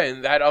we were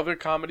saying, that other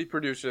comedy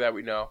producer that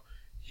we know,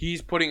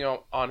 he's putting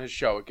on his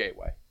show at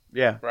Gateway,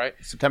 Yeah, right?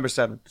 September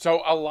 7th.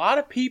 So a lot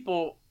of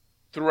people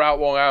throughout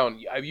Long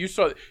Island, you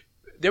saw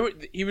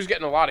he was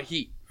getting a lot of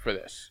heat for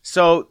this.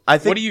 So I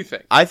think. What do you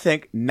think? I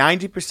think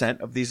 90%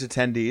 of these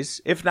attendees,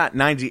 if not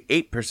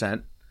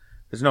 98%,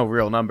 there's no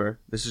real number.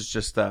 This is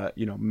just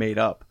made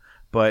up.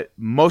 But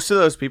most of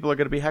those people are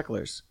going to be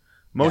hecklers.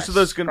 Most of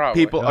those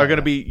probably. people are going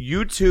to be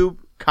YouTube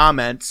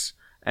comments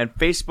and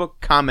Facebook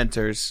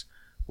commenters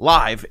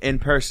live in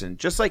person,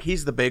 just like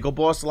he's the Bagel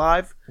Boss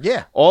live.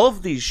 Yeah. All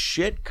of these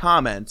shit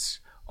comments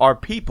are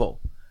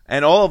people,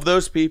 and all of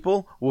those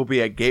people will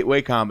be at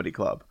Gateway Comedy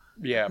Club.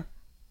 Yeah.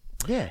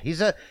 Yeah. He's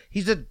a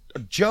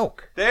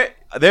joke. There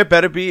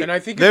better be, And I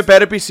think there it's-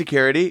 better be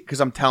security, because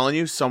I'm telling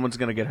you, someone's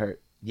going to get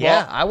hurt.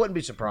 Yeah. I wouldn't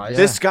be surprised.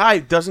 This guy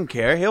doesn't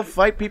care. He'll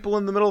fight people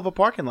in the middle of a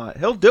parking lot.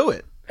 He'll do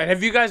it. And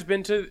have you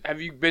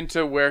been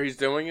to where he's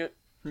doing it?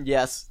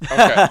 Yes.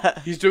 Okay.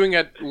 He's doing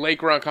at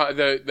Lake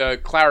Ronkonkoma, the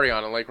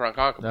Clarion in Lake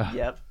Ronkonkoma.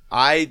 Yep.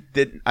 I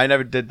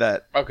never did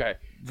that Okay.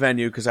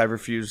 venue because I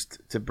refused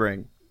to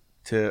bring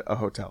to a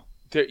hotel.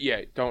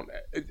 Don't.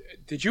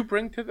 Did you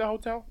bring to the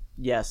hotel?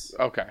 Yes.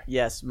 Okay.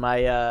 Yes.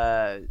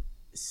 My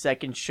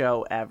second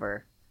show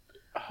ever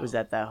was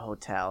at that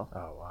hotel.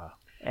 Oh wow.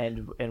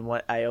 And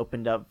what I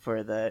opened up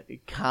for the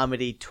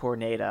Comedy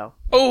Tornado.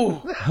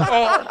 Oh.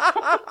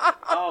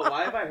 Oh,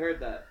 why have I heard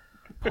that?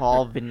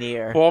 Paul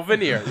Veneer. Paul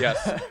Veneer,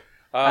 yes.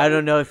 I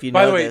don't know if you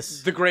By know the way,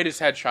 this. the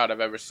greatest headshot I've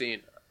ever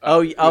seen.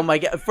 Oh my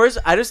god! First,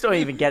 I just don't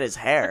even get his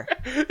hair.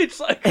 It's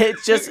like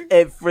It's just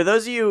for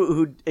those of you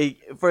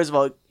who, first of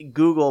all,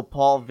 Google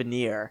Paul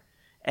Veneer,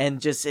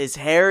 and just his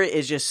hair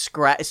is just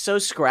so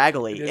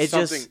scraggly. It's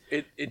Just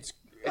it's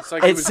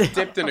like it was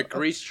dipped in a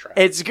grease trap.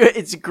 it's good.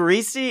 It's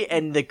greasy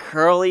and the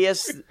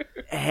curliest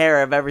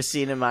hair I've ever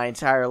seen in my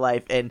entire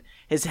life. And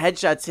his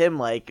headshot's him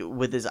like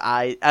with his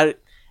eye.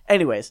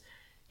 Anyways,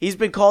 he's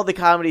been called the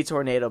Comedy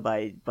Tornado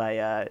by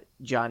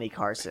Johnny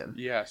Carson.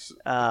 Yes.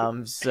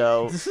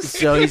 So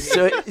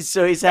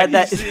he's had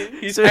that.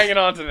 He's so- hanging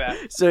on to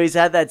that. So he's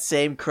had that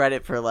same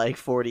credit for like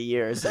 40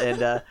 years,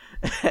 and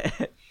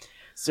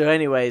so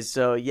anyways,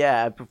 so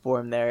yeah, I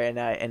performed there, and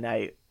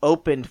I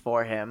opened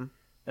for him.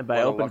 And by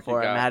What a open lucky for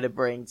him, guy. I had to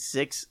bring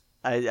 6.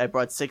 I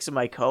brought 6 of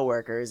my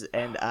coworkers,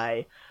 and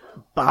I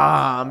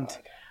bombed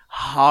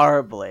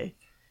horribly.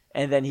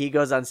 And then he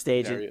goes on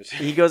stage. There And, he is.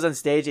 he goes on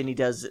stage, and he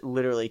does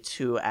literally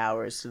 2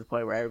 hours to the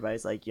point where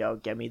everybody's like, "Yo,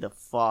 get me the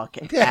fuck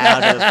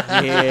out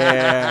of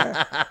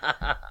here."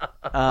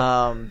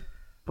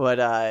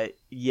 But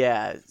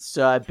yeah.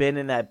 So I've been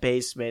in that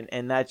basement,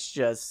 and that's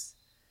just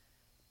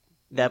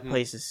that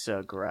place is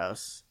so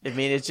gross. I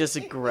mean, it's just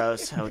a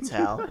gross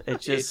hotel.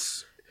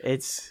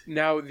 It's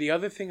Now, the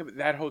other thing about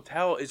that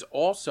hotel is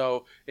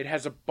also it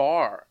has a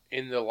bar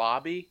in the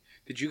lobby.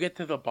 Did you get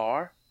to the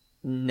bar?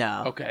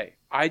 no. Okay.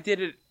 I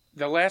did it.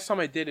 The last time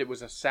I did it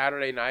was a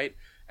Saturday night,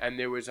 and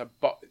there was a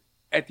bar.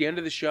 At the end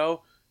of the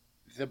show,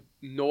 the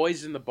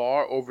noise in the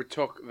bar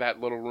overtook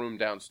that little room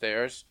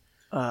downstairs.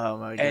 Oh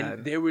my god.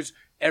 And there was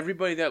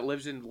everybody that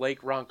lives in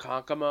Lake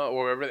Ronkonkoma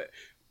or wherever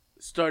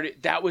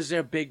started. That was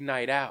their big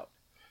night out.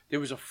 There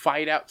was a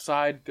fight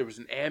outside. There was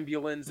an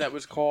ambulance that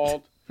was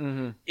called.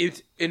 Mm-hmm.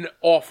 It's an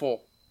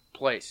awful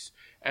place.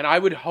 And I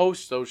would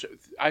host those shows.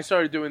 I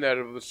started doing that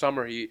over the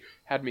summer. He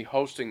had me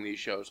hosting these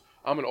shows.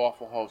 I'm an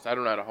awful host. I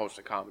don't know how to host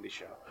a comedy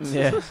show.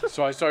 Yeah.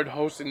 So I started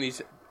hosting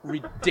these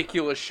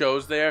ridiculous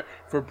shows there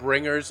for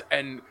bringers.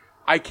 And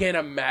I can't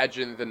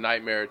imagine the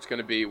nightmare it's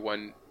going to be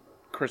when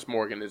Chris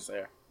Morgan is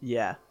there.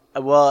 Yeah.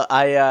 Well,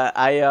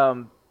 I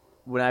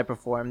when I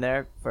performed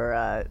there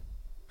for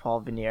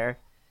Paul Veneer,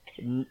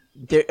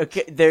 there are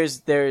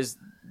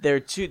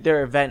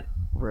event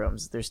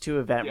rooms. There's 2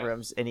 event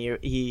rooms, and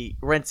he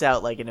rents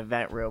out like an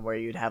event room where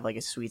you'd have like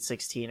a Sweet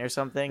 16 or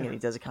something, and he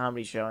does a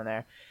comedy show in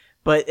there.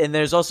 And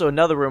there's also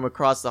another room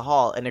across the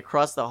hall, and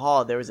across the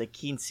hall there was a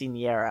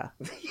quinceañera.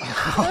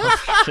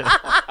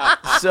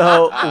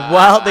 So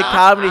while the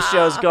comedy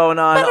show's going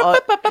on,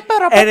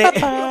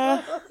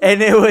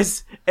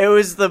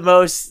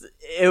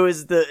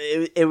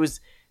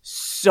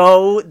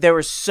 they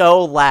were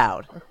so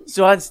loud.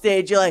 So on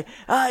stage you're like,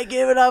 I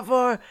give it up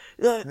for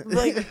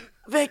like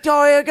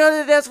Victoria, go to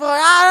the dance floor.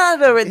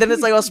 Then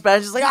it's like all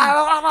Spanish. It's like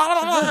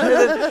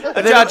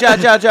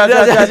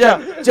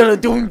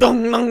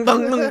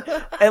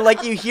and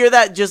like you hear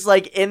that just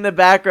like in the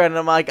background. And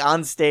I'm like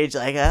on stage,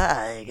 like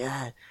my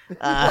god,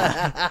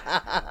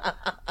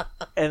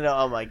 and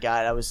oh my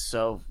god, I was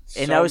so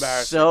So I was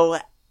embarrassing. so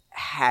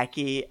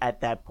hacky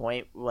at that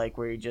point, like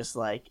where you're just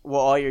like,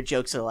 well, all your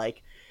jokes are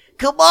like,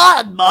 come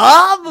on,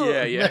 mom,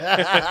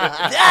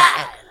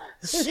 Yeah.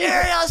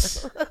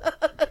 serious.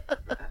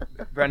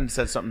 Brendan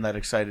said something that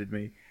excited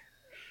me.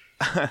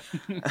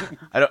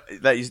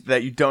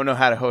 that you don't know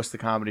how to host the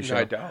comedy show.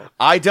 I don't.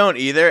 I don't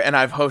either, and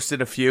I've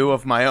hosted a few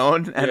of my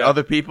own and Yeah.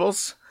 other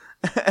people's,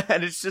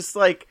 and it's just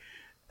like,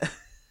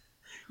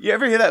 you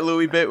ever hear that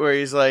Louis bit where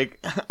he's like,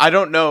 "I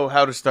don't know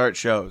how to start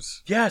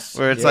shows," Yes.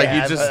 where it's Yeah, like you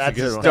that's just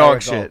hysterical.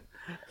 dog shit.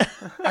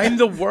 I'm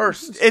the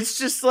worst. It's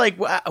just like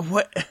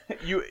what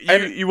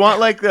you want,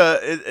 like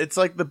it's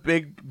like the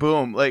big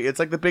boom, like it's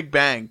like the Big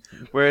Bang,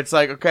 where it's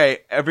like, okay,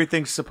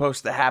 everything's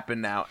supposed to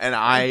happen now, and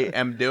I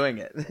am doing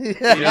it. You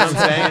know what I'm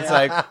saying? It's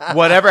like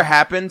whatever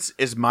happens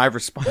is my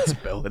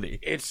responsibility.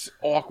 It's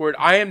awkward.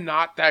 I am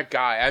not that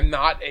guy. I'm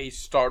not a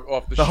start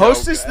off the show. The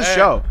host is the guy.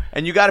 show,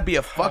 and you got to be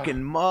a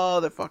fucking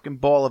motherfucking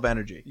ball of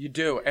energy. You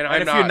do, and And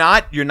I'm if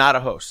not. you're not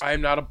a host. I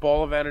am not a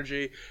ball of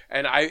energy,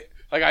 and I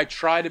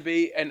try to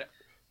be, and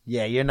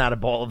Yeah, you're not a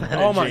ball of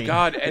energy. Oh my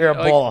God, and, You're a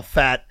like- ball of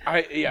fat. all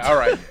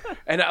right,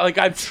 and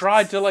I've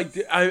tried to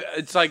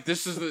it's like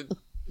this is the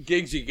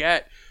gigs you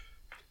get,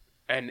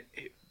 and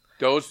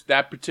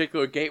that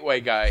particular Gateway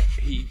guy,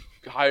 he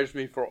hires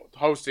me for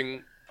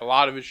hosting a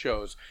lot of his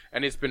shows,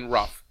 and it's been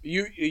rough.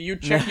 You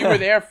were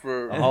there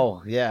for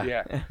Oh, yeah.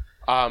 yeah.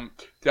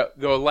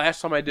 The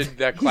last time I did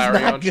that He's not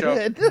Clarion show,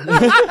 good.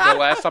 the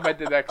last time I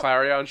did that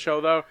Clarion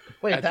show though.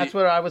 Wait, at that's the-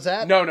 where I was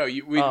at? No,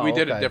 we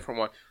did a okay. different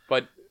one.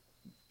 But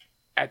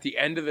at the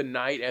end of the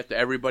night, after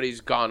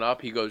everybody's gone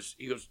up, he goes,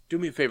 do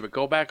me a favor,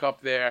 go back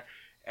up there,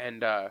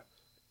 and I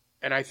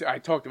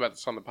talked about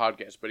this on the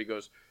podcast, but he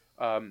goes,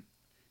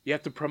 you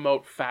have to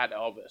promote Fat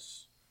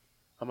Elvis.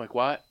 I'm like,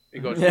 what? He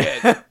goes,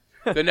 yeah.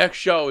 The next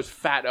show is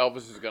Fat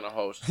Elvis is going to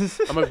host.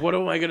 I'm like, what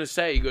am I going to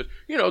say? He goes,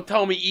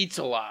 tell him he eats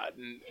a lot.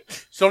 And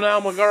so now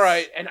I'm like, all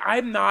right. And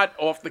I'm not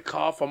off the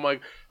cuff. I'm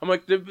like,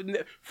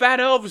 Fat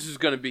Elvis is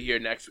going to be here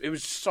next. It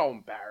was so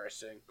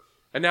embarrassing.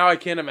 And now I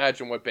can't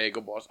imagine what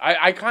Bagel Boss.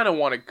 I kind of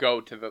want to go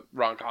to the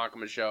Ron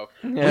Conkman show.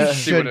 We See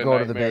should what a go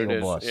to the nightmare it Bagel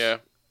is. Boss. Yeah.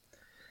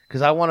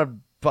 Because I want to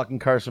fucking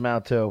curse him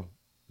out, too.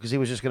 Because he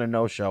was just going to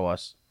no-show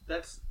us.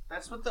 That's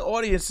what the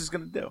audience is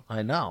gonna do.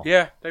 I know.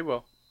 Yeah, they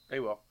will. They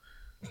will.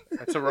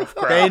 That's a rough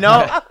crowd. They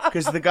know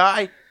because the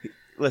guy.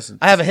 Listen,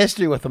 I have a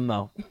history with him,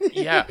 though.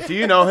 Yeah. do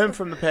you know him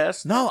from the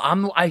past? No,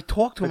 I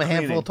talked to him The a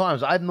handful cleaning. of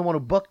times. I'm the one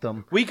who booked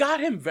him. We got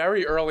him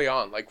very early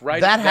on. Like,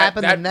 right. That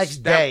happened the next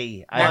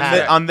day. I Monday.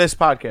 had On this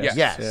podcast. Yes.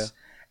 Yes. Yeah.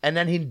 And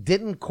then he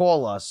didn't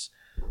call us.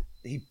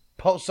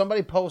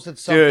 Somebody posted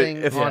something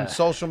if- on yeah.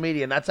 social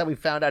media, and that's how we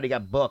found out he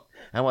got booked.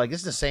 And we're like, this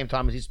is the same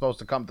time as he's supposed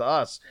to come to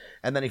us.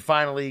 And then he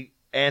finally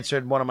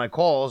answered one of my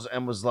calls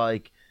and was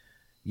like,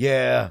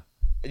 yeah,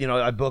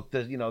 I booked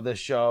this, this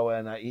show,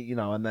 and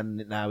and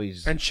then now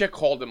he's. And Chick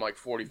called him like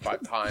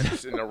 45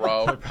 times in a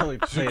row. Probably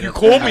played You it.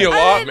 called me a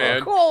lot,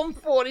 man. Call him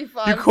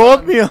 45. You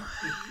called me.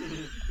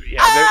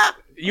 Yeah,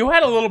 you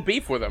had a little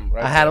beef with him,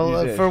 right? I had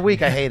did. for a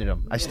week. I hated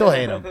him. I still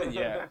hate him.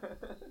 Yeah.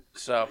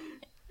 So,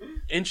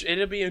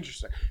 it'll be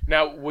interesting.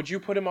 Now, would you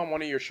put him on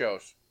one of your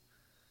shows?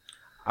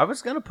 I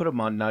was gonna put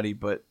him on Nutty,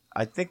 but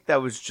I think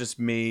that was just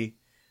me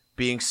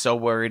being so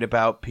worried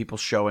about people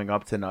showing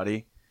up to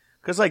Nutty.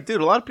 Because, dude,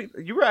 a lot of people.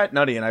 You were at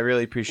Nutty, and I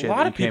really appreciate A lot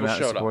that of you came people out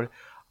and showed up.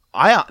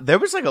 supported. There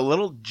was a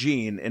little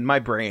gene in my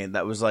brain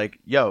that was like,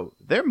 "Yo,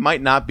 there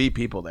might not be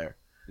people there."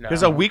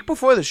 Because a week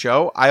before the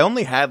show, I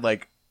only had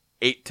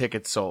 8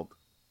 tickets sold.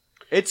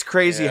 It's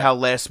crazy Yeah. how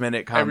last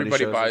minute comedy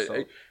Everybody shows buys. are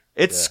sold.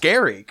 It's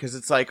scary because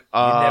it's like, You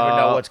never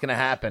know what's gonna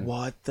happen.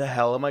 what the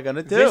hell am I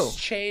gonna do? This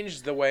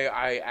changed the way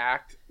I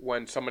act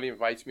when somebody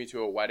invites me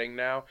to a wedding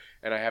now,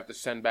 and I have to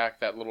send back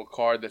that little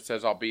card that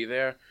says I'll be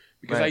there.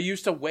 Because Right. I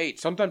used to wait.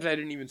 Sometimes I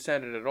didn't even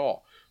send it at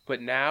all. But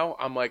now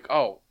I'm like,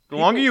 oh. The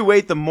longer you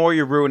wait, the more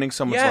you're ruining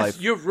someone's Yes,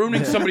 life. you're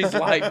ruining somebody's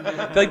life.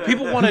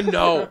 People want to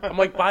know. I'm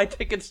like, buy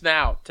tickets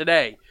now,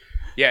 today.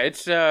 Yeah,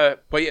 it's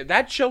but yeah,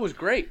 that show was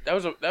great. That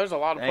was a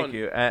lot of fun. Thank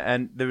you.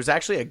 And there was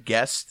actually a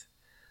guest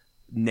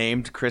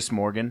named Chris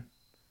Morgan,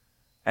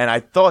 and I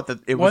thought that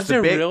it was Was the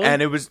there big. really?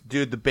 And it was,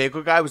 dude, the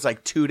bagel guy was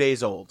 2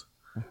 days old.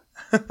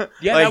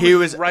 Yeah, Like that he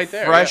was right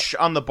there. fresh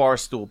on the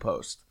Barstool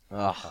post.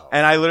 Ugh.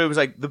 And I literally was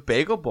like, the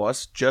bagel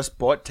boss just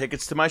bought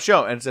tickets to my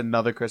show, and it's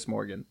another Chris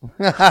Morgan.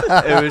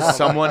 It was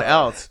someone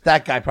else.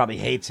 That guy probably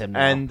hates him now.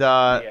 And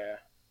Yeah.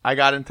 I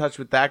got in touch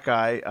with that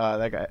guy,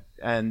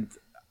 and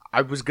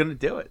I was gonna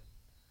do it.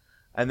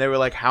 And they were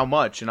like, "How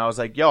much?" And I was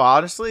like, "Yo,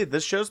 honestly,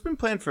 this show's been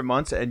planned for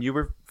months, and you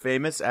were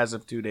famous as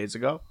of 2 days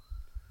ago.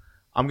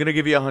 I'm gonna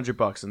give you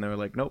 $100." And they were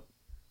like, "Nope."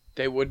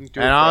 They wouldn't do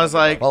it. And for I was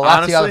everybody. like, well,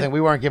 that's the other honestly- thing. We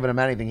weren't giving him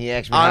anything. He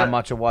asked me how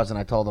much it was, and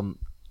I told him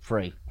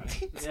free.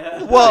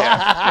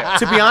 Well,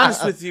 to be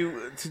honest with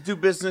you, to do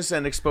business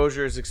and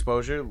exposure is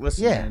exposure.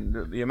 Listen, Yeah.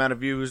 man, the amount of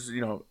views,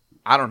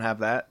 I don't have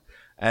that,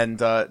 and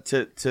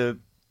to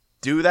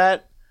do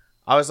that,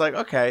 I was like,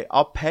 okay,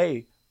 I'll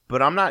pay,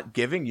 but I'm not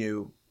giving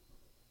you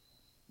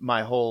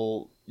my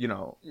whole,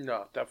 No,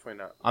 definitely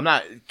not. I'm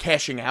not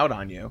cashing out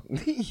on you.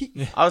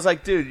 I was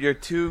like, dude, you're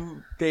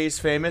 2 days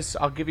famous.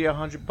 I'll give you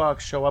 $100.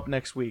 Show up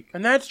next week.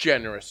 And that's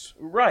generous.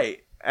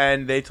 Right.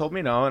 And they told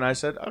me no, and I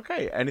said,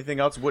 okay, anything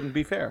else wouldn't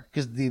be fair.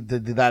 Because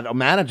that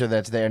manager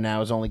that's there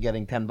now is only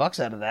getting $10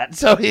 out of that,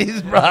 so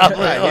he's probably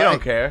Right, you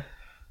don't care.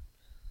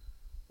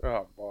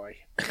 Oh boy,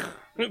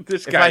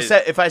 this If guy.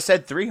 if I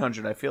said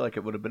 300, I feel like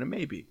it would have been a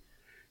maybe.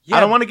 Yeah, I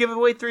don't want to give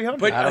away 300.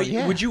 But I don't-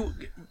 yeah. would you?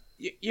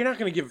 You're not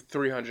going to give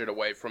 300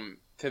 away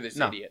to this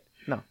No. idiot.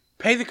 No.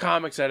 Pay the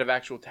comics that have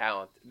actual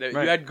talent. You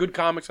Right. had good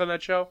comics on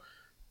that show.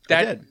 I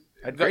That did.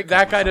 I had that great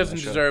guy comics on doesn't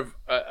that show. deserve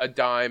a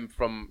dime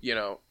from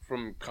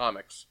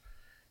comics,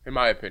 in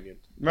my opinion.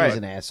 He's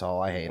an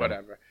asshole. I hate him.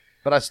 Whatever.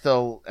 But I'm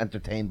still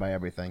entertained by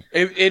everything.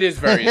 It is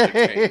very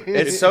entertaining.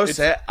 It's so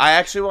sad. I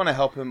actually want to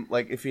help him.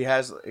 If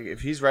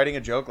he's writing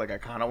a joke, I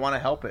kind of want to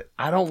help it.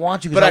 I don't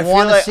want you, But because I I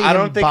want feel to like see I him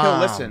don't think he'll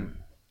bomb. listen.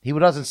 He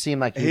doesn't seem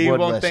like he, He would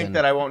won't listen. think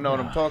that I won't know what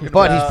I'm talking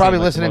But about. he's probably Seem like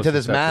the listening most to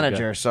this effective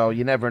manager, so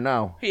you never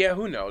know. Yeah,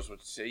 who knows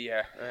what to say?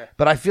 Yeah.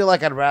 But I feel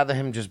like I'd rather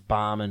him just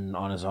bomb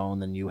on his own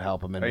than you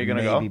help him and Are you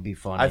gonna maybe go? be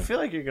funny. I feel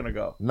like you're gonna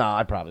go. No,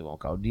 I probably won't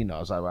go. He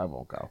knows I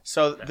won't go.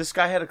 So this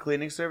guy had a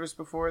cleaning service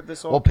before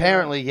this all Well, came out?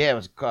 apparently, yeah, it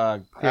was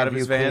Out of Clearview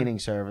his van? cleaning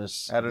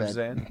service. out of his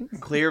that van.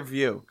 Clear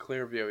View.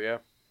 Clear view. Yeah.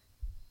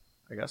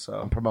 I guess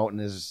I'm so. promoting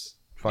his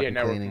fucking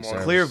now we're cleaning promoting-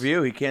 service. Clear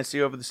View. He can't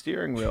see over the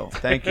steering wheel.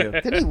 Thank you.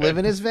 Did he live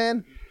in his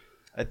van?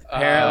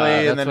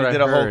 Apparently, and then he that's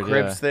did what a I whole heard,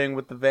 Cribs yeah. thing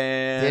with the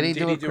van. Did he Did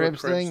do he a do Cribs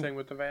a Cribs thing? thing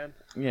with the van?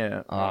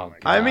 Yeah. Oh,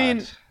 I God.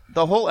 mean,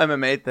 the whole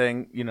MMA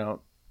thing,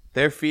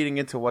 they're feeding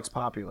into what's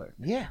popular.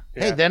 Yeah.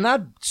 Yeah. Hey, they're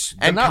not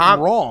And not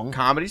wrong.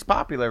 Comedy's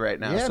popular right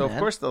now, Yeah, so man. of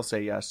course they'll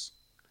say yes.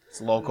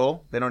 It's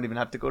local. They don't even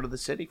have to go to the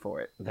city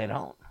for it. They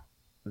don't.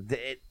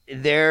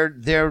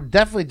 They're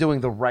definitely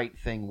doing the right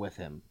thing with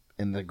him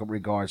in the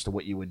regards to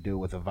what you would do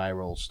with a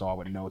viral star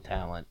with no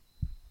talent.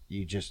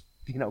 You just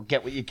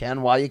get what you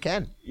can while you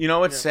can. You know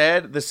what's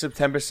sad? The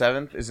September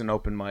 7th is an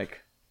open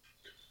mic.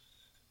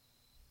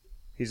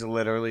 He's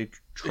literally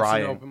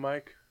trying. It's an open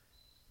mic.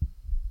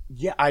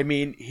 Yeah, I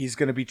mean, he's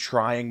going to be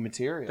trying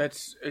material.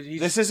 This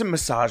This isn't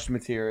massaged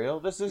material.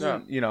 This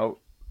isn't, No.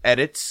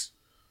 edits.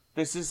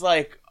 This is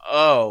like,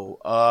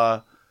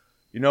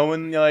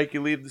 when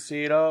you leave the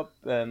seat up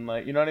and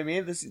you know what I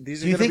mean? These Do are you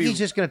going to think be he's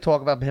just going to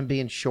talk about him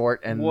being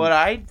short and what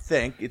I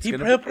think it's he'll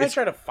going to probably be.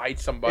 try to fight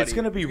somebody. It's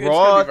going to be It's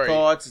raw gonna be very-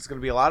 thoughts. It's going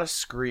to be a lot of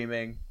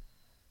screaming.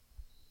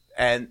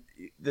 And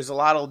there's a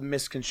lot of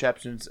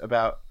misconceptions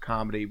about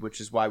comedy,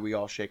 which is why we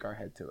all shake our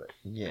head to it.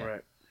 Yeah.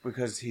 Right.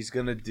 Because he's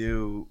going to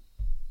do...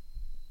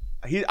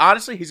 he's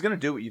going to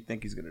do what you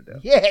think he's going to do.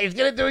 Yeah, he's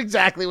going to do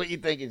exactly what you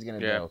think he's going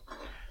to Yeah. do.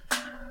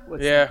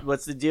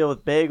 What's the deal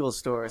with bagel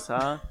stores,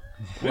 huh?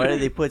 Why do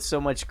they put so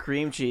much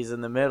cream cheese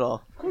in the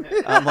middle?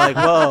 I'm like,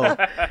 whoa,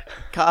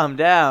 calm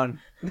down.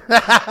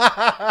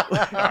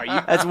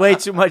 That's way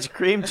too much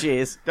cream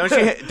cheese.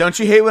 Don't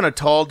you hate when a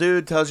tall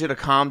dude tells you to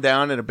calm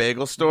down at a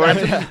bagel store?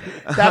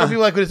 That'll be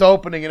like with his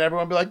opening, and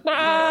everyone will be like,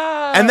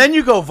 "Ah!" And then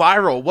you go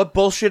viral. What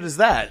bullshit is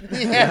that?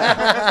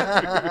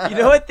 You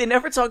know what? They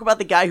never talk about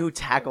the guy who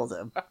tackled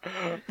him.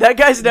 That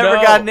guy's never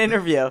No. got an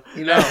interview.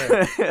 No,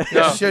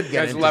 should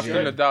get guys left in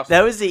interviewed. the dust.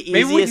 That was the easiest.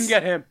 Maybe we can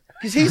get him.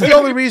 Because he's the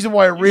only reason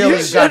why it really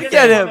You should got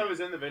get him. was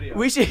in the video.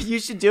 You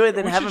should do it.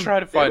 Then We have should him. try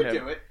to find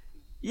him.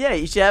 Yeah,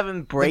 you should have him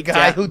the break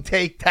guy down. who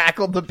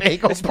tackled the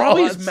bagel. It's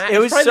probably boss. his man. It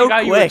was probably so the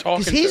guy you were quick. talking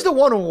Because he's to. the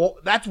one who.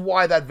 That's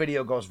why that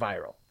video goes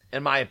viral,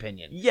 in my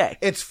opinion. Yeah.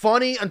 It's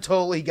funny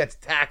until he gets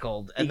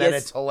tackled, and then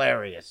gets- it's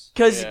hilarious.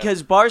 Because Yeah.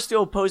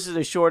 Barstool posted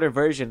a shorter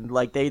version.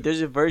 Like there's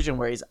a version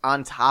where he's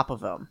on top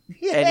of him,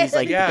 Yeah. and he's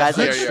like Yeah. the guy's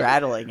like Yeah, yeah.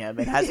 straddling him.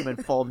 It has him in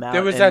full mount.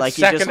 There was and that like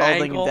he's just second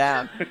holding angle. him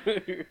down.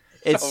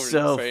 It's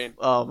so. insane.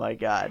 Oh my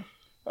god.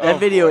 Oh, That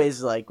video boy.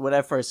 is like when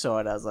I first saw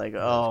it, I was like,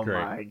 "Oh great.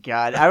 my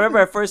god!" I remember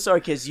I first saw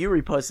it because you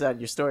reposted it on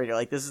your story. You're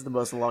like, "This is the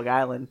most Long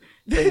Island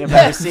thing I've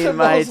ever seen in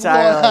my Most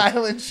entire Long life."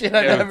 Island shit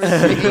I've Yeah. ever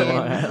Super Long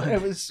seen. Island.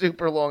 It was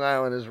super Long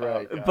Island, is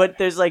right. But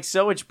there's like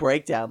so much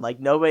breakdown. Like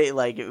nobody,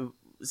 like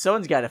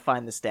someone's got to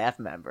find the staff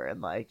member and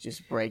like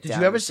just break Did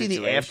down. you ever see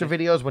the after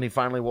situation. videos when he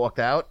finally walked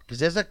out? Because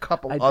there's a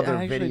couple other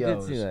I actually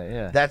videos. did see that,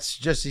 yeah. That's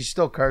just he's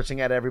still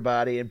cursing at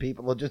everybody, and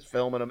people are just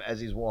filming him as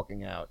he's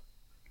walking out.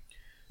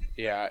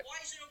 Yeah. Why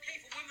is it okay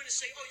for women to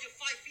say, "Oh, you're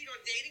 5 feet on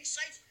dating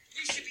sites?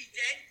 You should be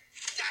dead"?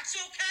 That's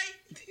okay.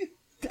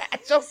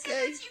 That's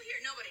okay. You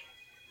hear nobody.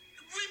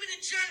 Women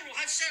in general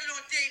have said it on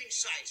dating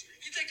sites.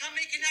 You think I'm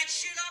making that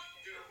shit up?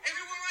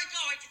 Everywhere I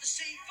go, I get the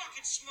same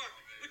fucking smirk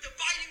with the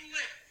biting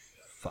lip.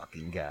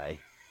 Fucking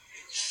guy.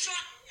 Shut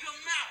your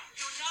mouth.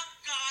 You're not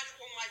God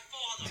or my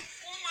father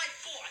or my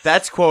boss.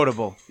 That's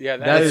quotable. Yeah,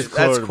 That is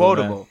That's quotable,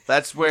 quotable.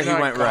 That's where he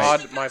Not went God,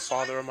 right. my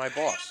father, or my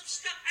boss.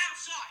 Step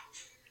outside.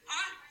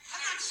 Huh?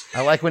 I'm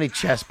not I like when he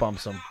chest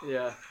bumps him.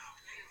 Yeah.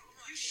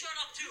 You shut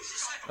up too.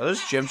 Just like- Are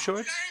those gym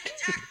shorts?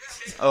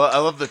 I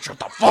love the shut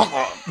the fuck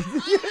up.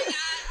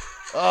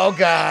 Oh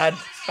God,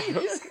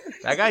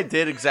 That guy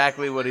did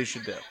exactly what he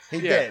should do. he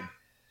Yeah. did.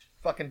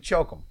 Fucking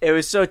choke him. It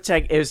was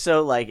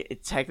so like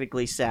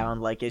technically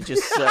sound. Like it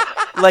just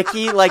like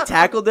he like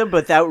tackled him, but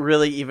without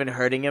really even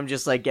hurting him.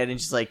 Just like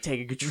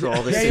taking control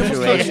of the Yeah, he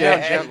almost took him situation.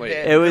 down gently.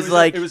 It was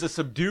like it was a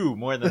subdue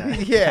more than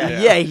anything. Yeah.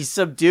 yeah, he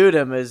subdued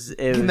him.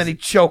 And then he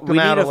choked him we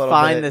out need a to little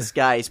find bit. this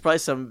guy. He's probably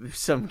some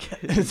It's like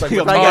he's a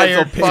probably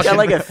tired he's got fucking-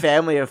 like a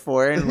family of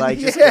four and like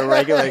just a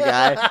regular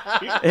guy.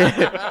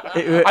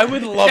 I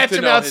would love Catch to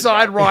him know his outside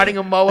background. riding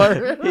a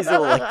mower. He's an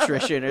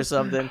electrician or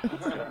something.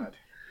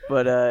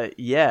 But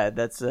yeah,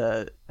 that's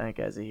that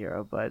guy's a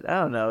hero. But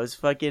I don't know. It's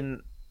fucking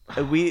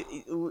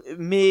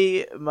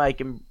me,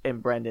 Mike,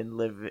 and Brendan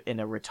live in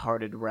a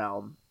retarded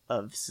realm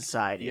of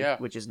society, Yeah.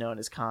 which is known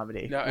as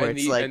comedy. No, where and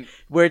it's he- like and-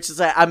 where it's just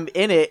like I'm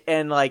in it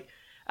and like.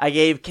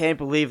 Can't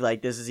believe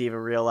like this is even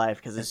real life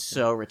because it's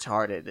so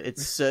retarded.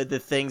 It's so the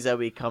things that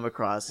we come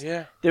across.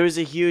 Yeah. There was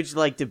a huge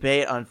like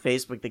debate on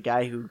Facebook. The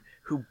guy who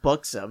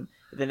books him,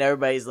 then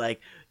everybody's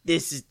like,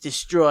 "This is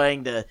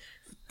destroying the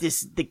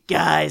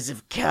guise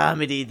of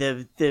comedy,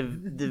 the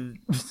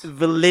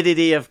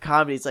validity of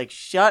comedy." It's like,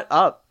 shut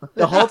up.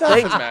 The whole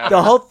thing, matter.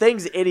 the whole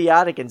thing's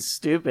idiotic and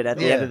stupid. At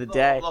the Yeah. end of the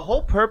day, The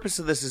whole purpose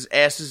of this is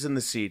asses in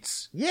the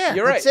seats. Yeah,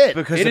 You're that's right. it.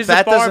 Because It if is a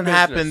that bar doesn't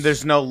happen, business.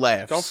 there's no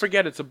laughs. Don't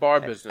forget, it's a bar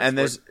business. And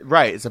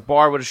it's a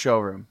bar with a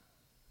showroom.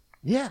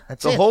 Yeah,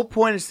 that's The it. whole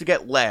point is to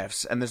get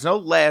laughs, and there's no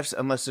laughs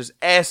unless there's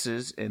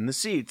asses in the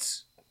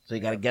seats. So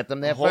you got to get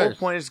them The there whole first.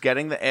 point is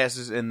getting the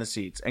asses in the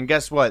seats. And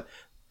guess what?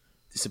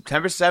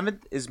 September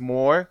 7th is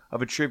more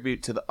of a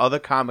tribute to the other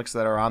comics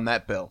that are on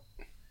that bill.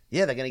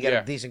 Yeah, they're gonna get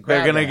Yeah. a decent crowd.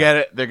 They're gonna there. get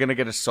it. They're gonna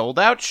get a sold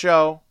out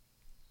show.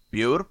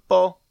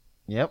 Beautiful.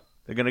 Yep.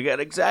 They're gonna get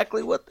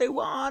exactly what they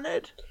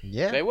wanted.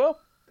 Yeah. They will.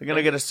 They're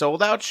gonna get a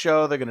sold out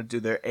show. They're gonna do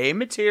their A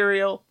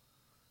material,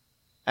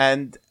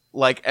 and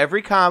like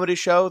every comedy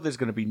show, there's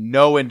gonna be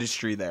no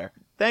industry there.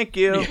 Thank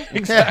you.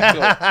 Exactly.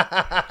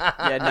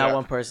 Yeah, not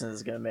one person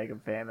is gonna make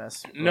him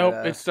famous. But, Nope,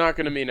 it's not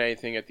going to mean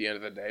anything at the end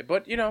of the day.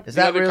 But you know, Is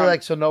the that other really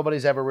like so?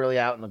 Nobody's ever really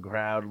out in the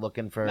crowd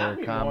looking for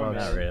combos.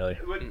 Not really.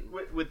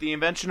 With the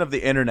invention of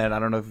the internet, I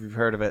don't know if you've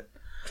heard of it.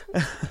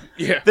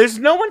 Yeah. There's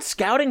no one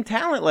scouting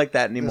talent like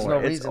that anymore. no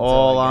It's reason to,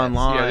 all I guess.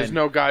 online. Yeah, there's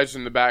no guys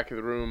in the back of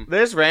the room.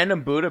 There's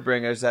random Buddha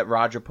bringers that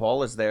Roger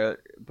Paul is there,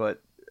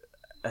 but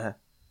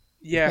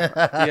Yeah,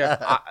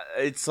 yeah.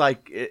 it's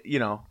like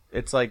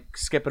it's like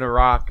skipping a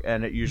rock,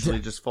 and it usually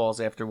just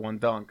falls after one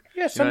dunk.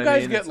 Yeah, You some know what I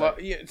guys mean? get It's like-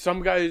 yeah,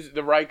 some guys,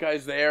 the right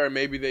guys there, and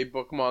maybe they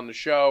book them on the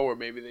show, or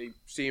maybe they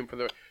see him for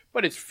the.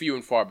 But it's few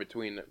and far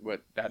between.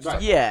 What that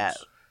stuff. Yeah,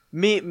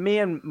 me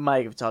and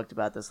Mike have talked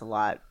about this a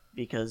lot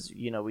because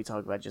we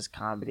talk about just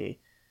comedy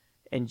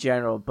in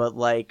general. But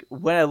like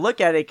when I look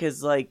at it,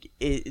 because like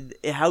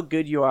how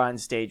good you are on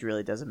stage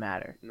really doesn't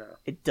matter. No.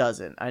 It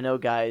doesn't. I know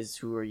guys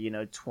who are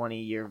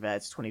 20-year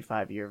vets,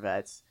 25-year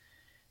vets.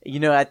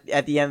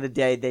 At the end of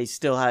the day,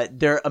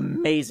 they're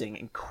amazing,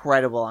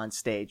 incredible on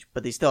stage,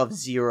 but they still have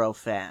 0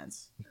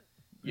 fans.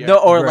 Yeah. No,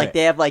 or Right. like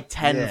they have like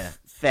 10 Yeah.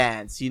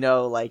 fans.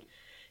 Like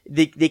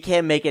they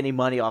can't make any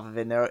money off of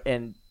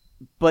it.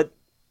 But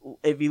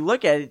if you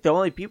look at it, the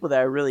only people that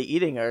are really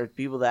eating are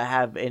people that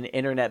have an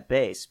internet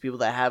base, people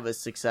that have a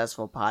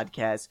successful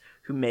podcast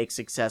who make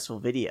successful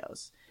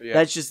videos. Yeah.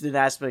 That's just an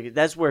aspect.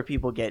 That's where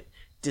people get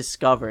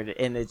discovered,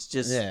 and it's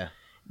just Yeah.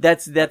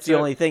 that's the it.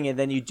 only thing. And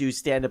then you do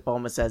stand up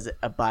almost as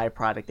a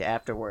byproduct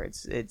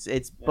afterwards.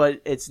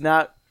 But it's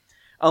not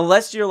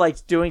unless you're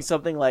like doing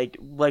something like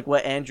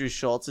what Andrew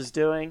Schultz is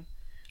doing,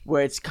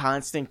 where it's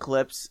constant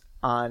clips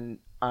on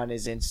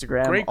his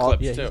Instagram. Great all-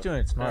 clips Yeah, too. he's doing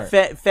it smart.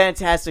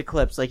 fantastic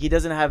clips. Like he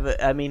doesn't have.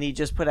 He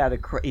just put out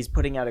he's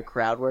putting out a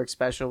crowd work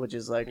special, which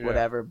is like Yeah.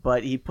 whatever.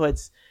 But he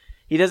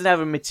doesn't have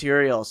a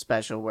material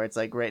special where it's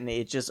like written.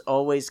 It's just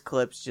always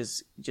clips,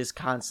 just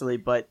constantly.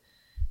 But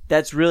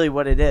that's really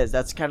what it is.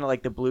 That's kind of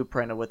like the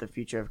blueprint of what the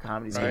future of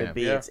comedy is going to Right,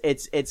 be. yeah.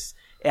 It's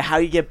how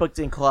you get booked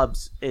in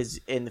clubs is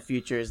in the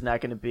future is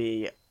not going to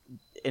be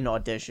an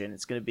audition.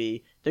 It's going to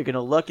be they're going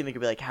to look and they're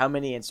going to be like, how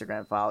many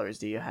Instagram followers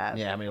do you have?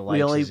 Yeah. How many We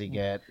likes only- does he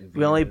get?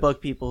 We only Views?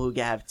 book people who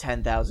have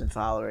 10,000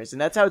 followers,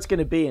 and that's how it's going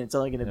to be. And it's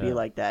only going to be Yeah.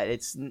 like that.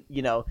 It's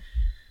Yeah.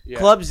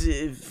 clubs.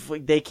 If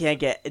they can't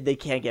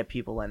get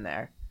people in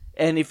there,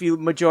 and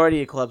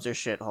majority of clubs are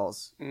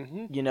shitholes.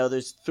 Mm-hmm.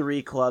 There's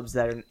 3 clubs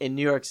that are in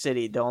New York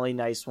City. The only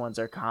nice ones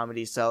are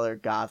Comedy Cellar,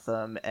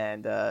 Gotham,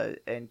 and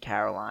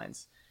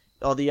Caroline's.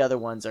 All the other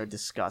ones are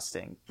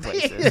disgusting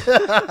places.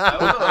 I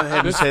will go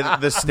ahead and say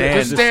that the stand,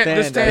 The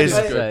stand is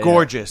is good.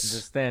 gorgeous. The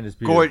stand is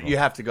beautiful. You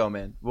have to go,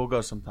 man. We'll go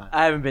sometime.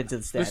 I haven't been to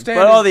the stand, Stand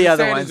but all is- the the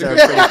other Stand ones is are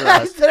good. pretty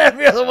gross.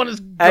 Every other one is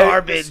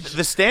garbage.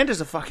 The stand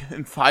is a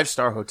fucking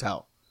 5-star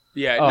hotel.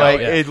 Yeah. Oh, no, Like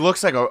yeah. it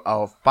looks like a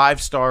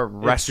 5-star It's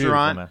beautiful,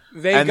 restaurant, man.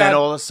 They and got then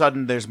all of a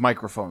sudden there's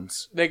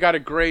microphones. they got a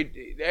great,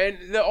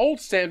 and the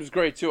old stand was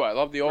great too. I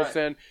love the old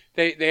stand.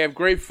 They have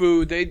great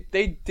food. They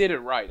did it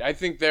right. I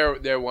think they're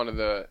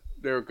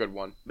a good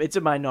one. It's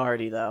a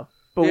minority though.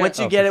 But Yeah. once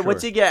you Oh, get for it,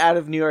 once sure. you get out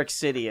of New York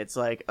City, it's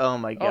like, oh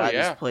my god,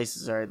 yeah. these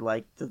places are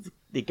like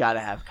they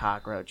gotta have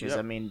cockroaches. Yep.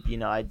 I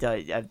mean, I've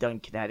done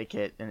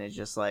Connecticut, and it's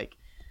just like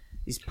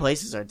these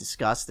places are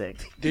disgusting.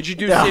 Did you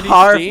do They're City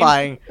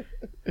horrifying.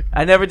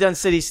 I never done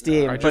City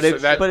Steam, Steam? but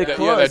it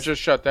closed. Yeah, that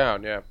just shut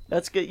down. Yeah.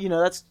 That's good.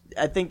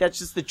 I think that's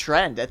just the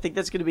trend. I think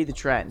that's going to be the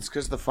trend. It's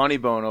because the Funny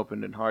Bone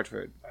opened in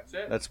Hartford. That's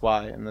it. That's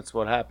why, and that's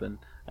what happened.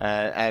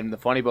 And the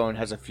Funny Bone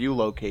has a few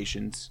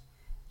locations,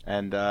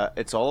 and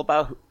it's all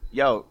about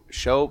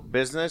show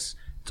business.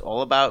 It's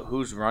all about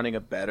who's running a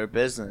better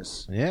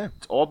business. Yeah.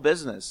 It's all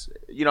business.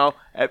 You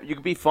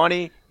can be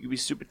funny, you can be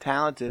super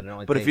talented, But it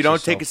only but if takes you don't you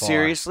so take it far.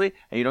 seriously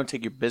and you don't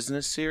take your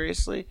business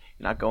seriously,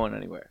 you're not going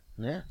anywhere.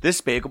 Yeah. This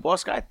Bagel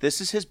Boss guy,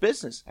 this is his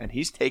business, and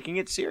he's taking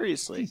it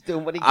seriously. He's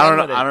doing what he I don't can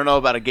know. with it. I don't know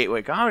about a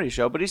Gateway Comedy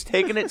Show, but he's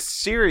taking it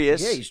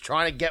serious. Yeah, he's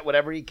trying to get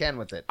whatever he can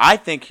with it. I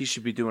think he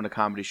should be doing a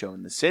comedy show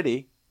in the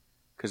city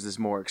because there's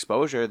more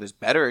exposure, there's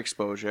better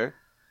exposure.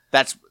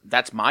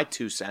 That's my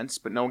 2 cents,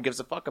 but no one gives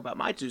a fuck about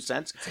my 2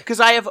 cents because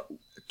I have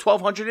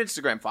 1,200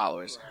 Instagram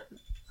followers.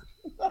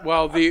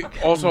 Well,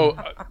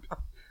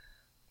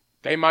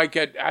 they might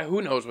get.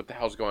 Who knows what the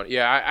hell's going on?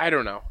 Yeah, I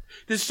don't know.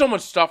 There's so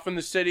much stuff in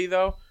the city,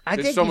 though. I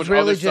There's think so he's much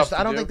really other stuff just. to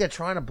I don't do. think they're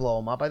trying to blow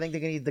him up. I think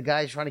the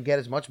guy's trying to get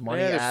as much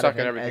money Yeah, they're out of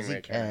sucking him everything as he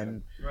they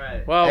can,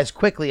 Right. Well, as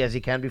quickly as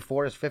he can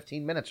before his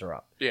 15 minutes are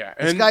up. yeah,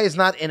 This and guy is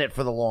not in it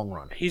for the long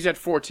run. he's at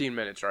 14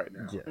 minutes right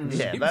now.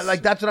 Yeah,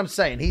 that's what I'm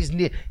saying.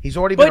 He's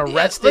already But, been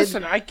yeah, arrested.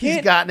 listen, I can't-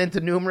 He's gotten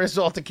into numerous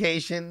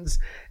altercations,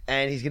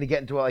 and he's going to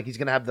get into he's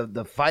going to have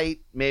the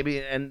fight maybe,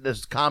 and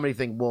this comedy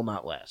thing will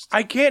not last.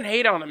 I can't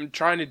hate on him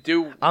trying to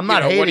do. I'm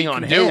not what hating he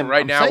on can do him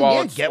right I'm now saying, while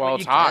yeah, it's get while what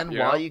it's you hot. can You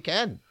while know? you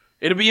can.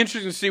 It'll be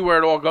interesting to see where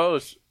it all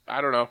goes.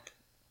 I don't know.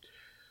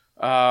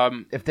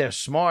 If they're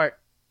smart,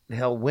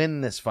 he'll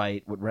win this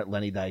fight with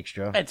Lenny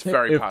Dykstra. It's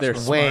very If they're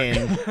possible.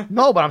 Win.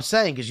 No, but I'm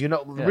saying because I'm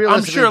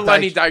realistically, sure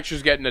Lenny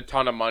Dykstra's getting a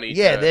ton of money.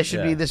 Yeah,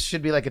 to- this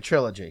should be like a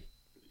trilogy.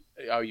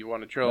 Oh, you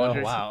want a trilogy?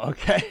 Oh, wow.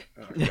 Okay.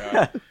 Oh,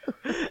 God.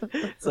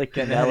 It's like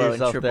Getting ahead of Canelo and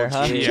yourself Triple there,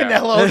 huh? G.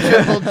 Yeah.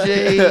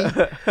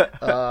 Canelo, Triple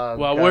G.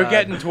 Well, we're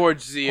getting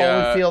towards the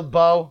Holyfield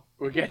Bow.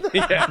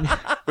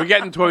 we're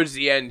getting towards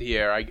the end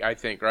here. I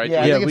think, right?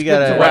 Yeah, I Yeah, think we it's good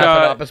gotta- to But, wrap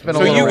it up. It's been a so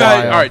little you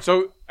guys, while. all right?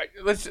 So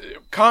let's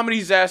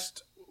Comedy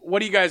Zest. What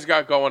do you guys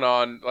got going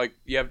on? Like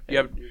you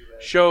have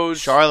shows.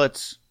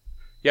 Charlotte's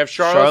You have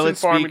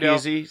Charlotte's and Farmingdale.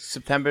 Speakeasy,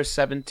 September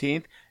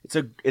 17th.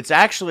 It's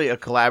actually a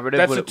collaborative.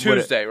 That's with, a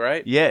Tuesday,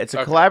 right? Yeah, it's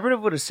a Okay.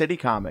 collaborative with a city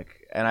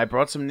comic, and I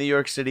brought some New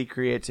York City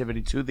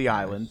creativity to the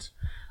island.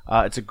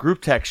 It's a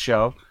group text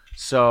show,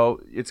 so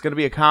it's going to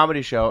be a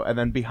comedy show, and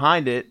then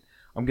behind it,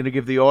 I'm going to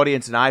give the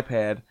audience an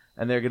iPad,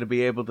 and they're going to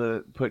be able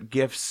to put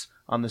GIFs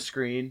on the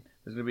screen.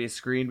 There's going to be a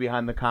screen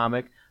behind the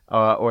comic,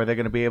 or they're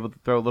going to be able to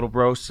throw little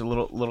roasts, and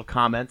little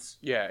comments.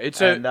 Yeah,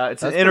 it's And a.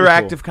 it's an That's pretty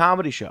interactive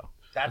comedy show.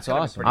 That's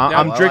awesome.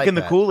 I'm I drinking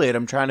like the Kool-Aid.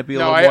 I'm trying to be a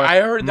No, little more I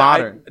heard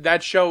modern.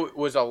 that show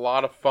was a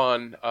lot of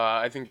fun.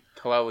 I think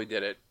Taleli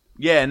did it,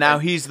 Yeah, now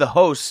he's the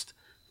host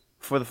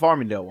for the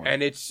Farmingdale one.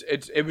 and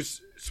it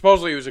was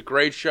supposedly it was a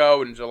great show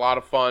and it was a lot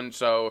of fun.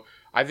 So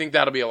I think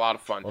that'll be a lot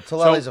of fun. Well,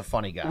 Taleli's So a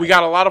funny guy. we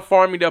got a lot of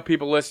Farmingdale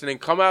people listening.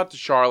 Come out to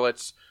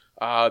Charlotte's.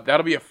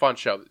 That'll be a fun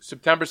show.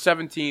 September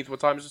 17th. What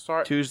time does it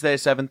start? Tuesday,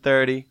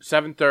 7:30.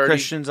 7:30.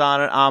 Christian's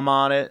on it. I'm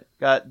on it.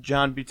 Got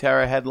John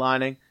Butera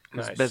headlining.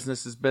 'Cause Nice.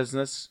 business is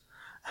business.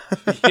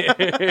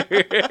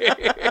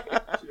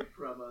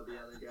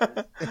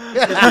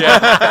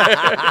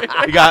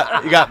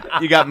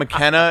 You got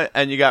McKenna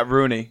and you got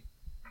Rooney.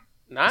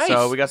 Nice.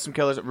 So we got some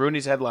killers.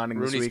 Rooney's headlining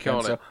this Rooney's weekend.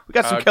 killing So it. we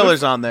got some Good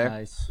killers for- on there.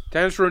 Nice.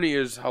 Dennis Rooney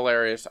is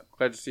hilarious.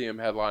 Glad to see him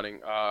headlining.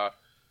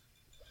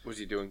 What's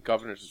he doing?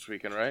 Governors this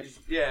weekend, right?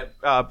 Yeah,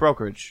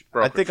 brokerage.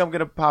 I think I'm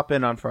gonna pop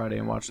in on Friday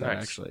and watch that.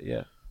 Nice. Actually,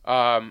 yeah.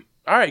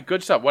 All right,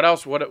 good stuff. What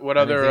else? What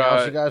other? Anything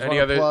else you guys any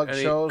wanna other plug,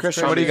 any shows?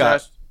 Christian, what do you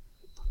got?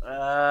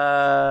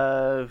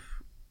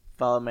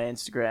 Follow my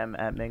Instagram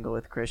at Mingle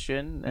with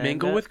Christian. And,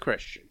 Mingle with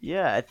Christian.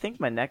 Yeah, I think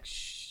my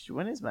next.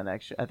 When is my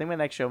next show? I think my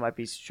next show might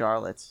be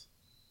Charlotte's.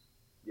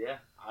 Yeah,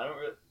 I don't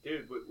really,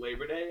 dude. With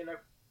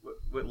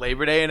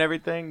Labor Day and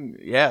everything,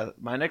 yeah.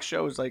 My next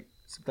show is like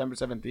September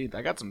 17th.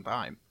 I got some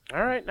time.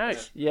 All right,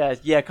 nice.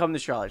 Yeah. Come to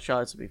Charlotte.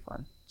 Charlotte's will be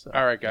fun. So.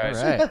 All right, guys.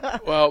 All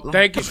right. Well,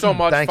 thank you so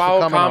much. Thanks for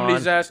Follow coming Comedy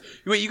on. Zest.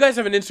 Wait, you guys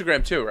have an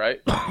Instagram too, right?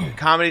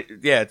 Comedy,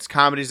 yeah. It's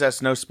Comedy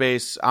Zest, no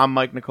space. I'm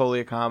Mike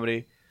Nicolia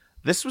Comedy.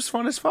 This was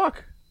fun as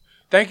fuck.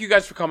 Thank you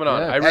guys for coming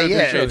on. Yeah. I really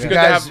appreciate it. It's If good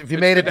you to guys, have. if you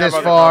it's made good it to have this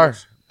other far,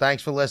 comics.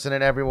 thanks for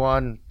listening,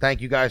 everyone.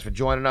 Thank you guys for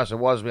joining us. We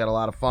had a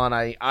lot of fun.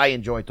 I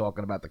enjoy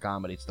talking about the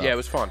comedy stuff. Yeah, it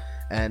was fun.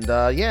 And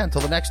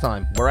until the next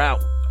time, we're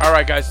out. All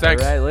right, guys.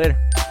 Thanks. All right, later.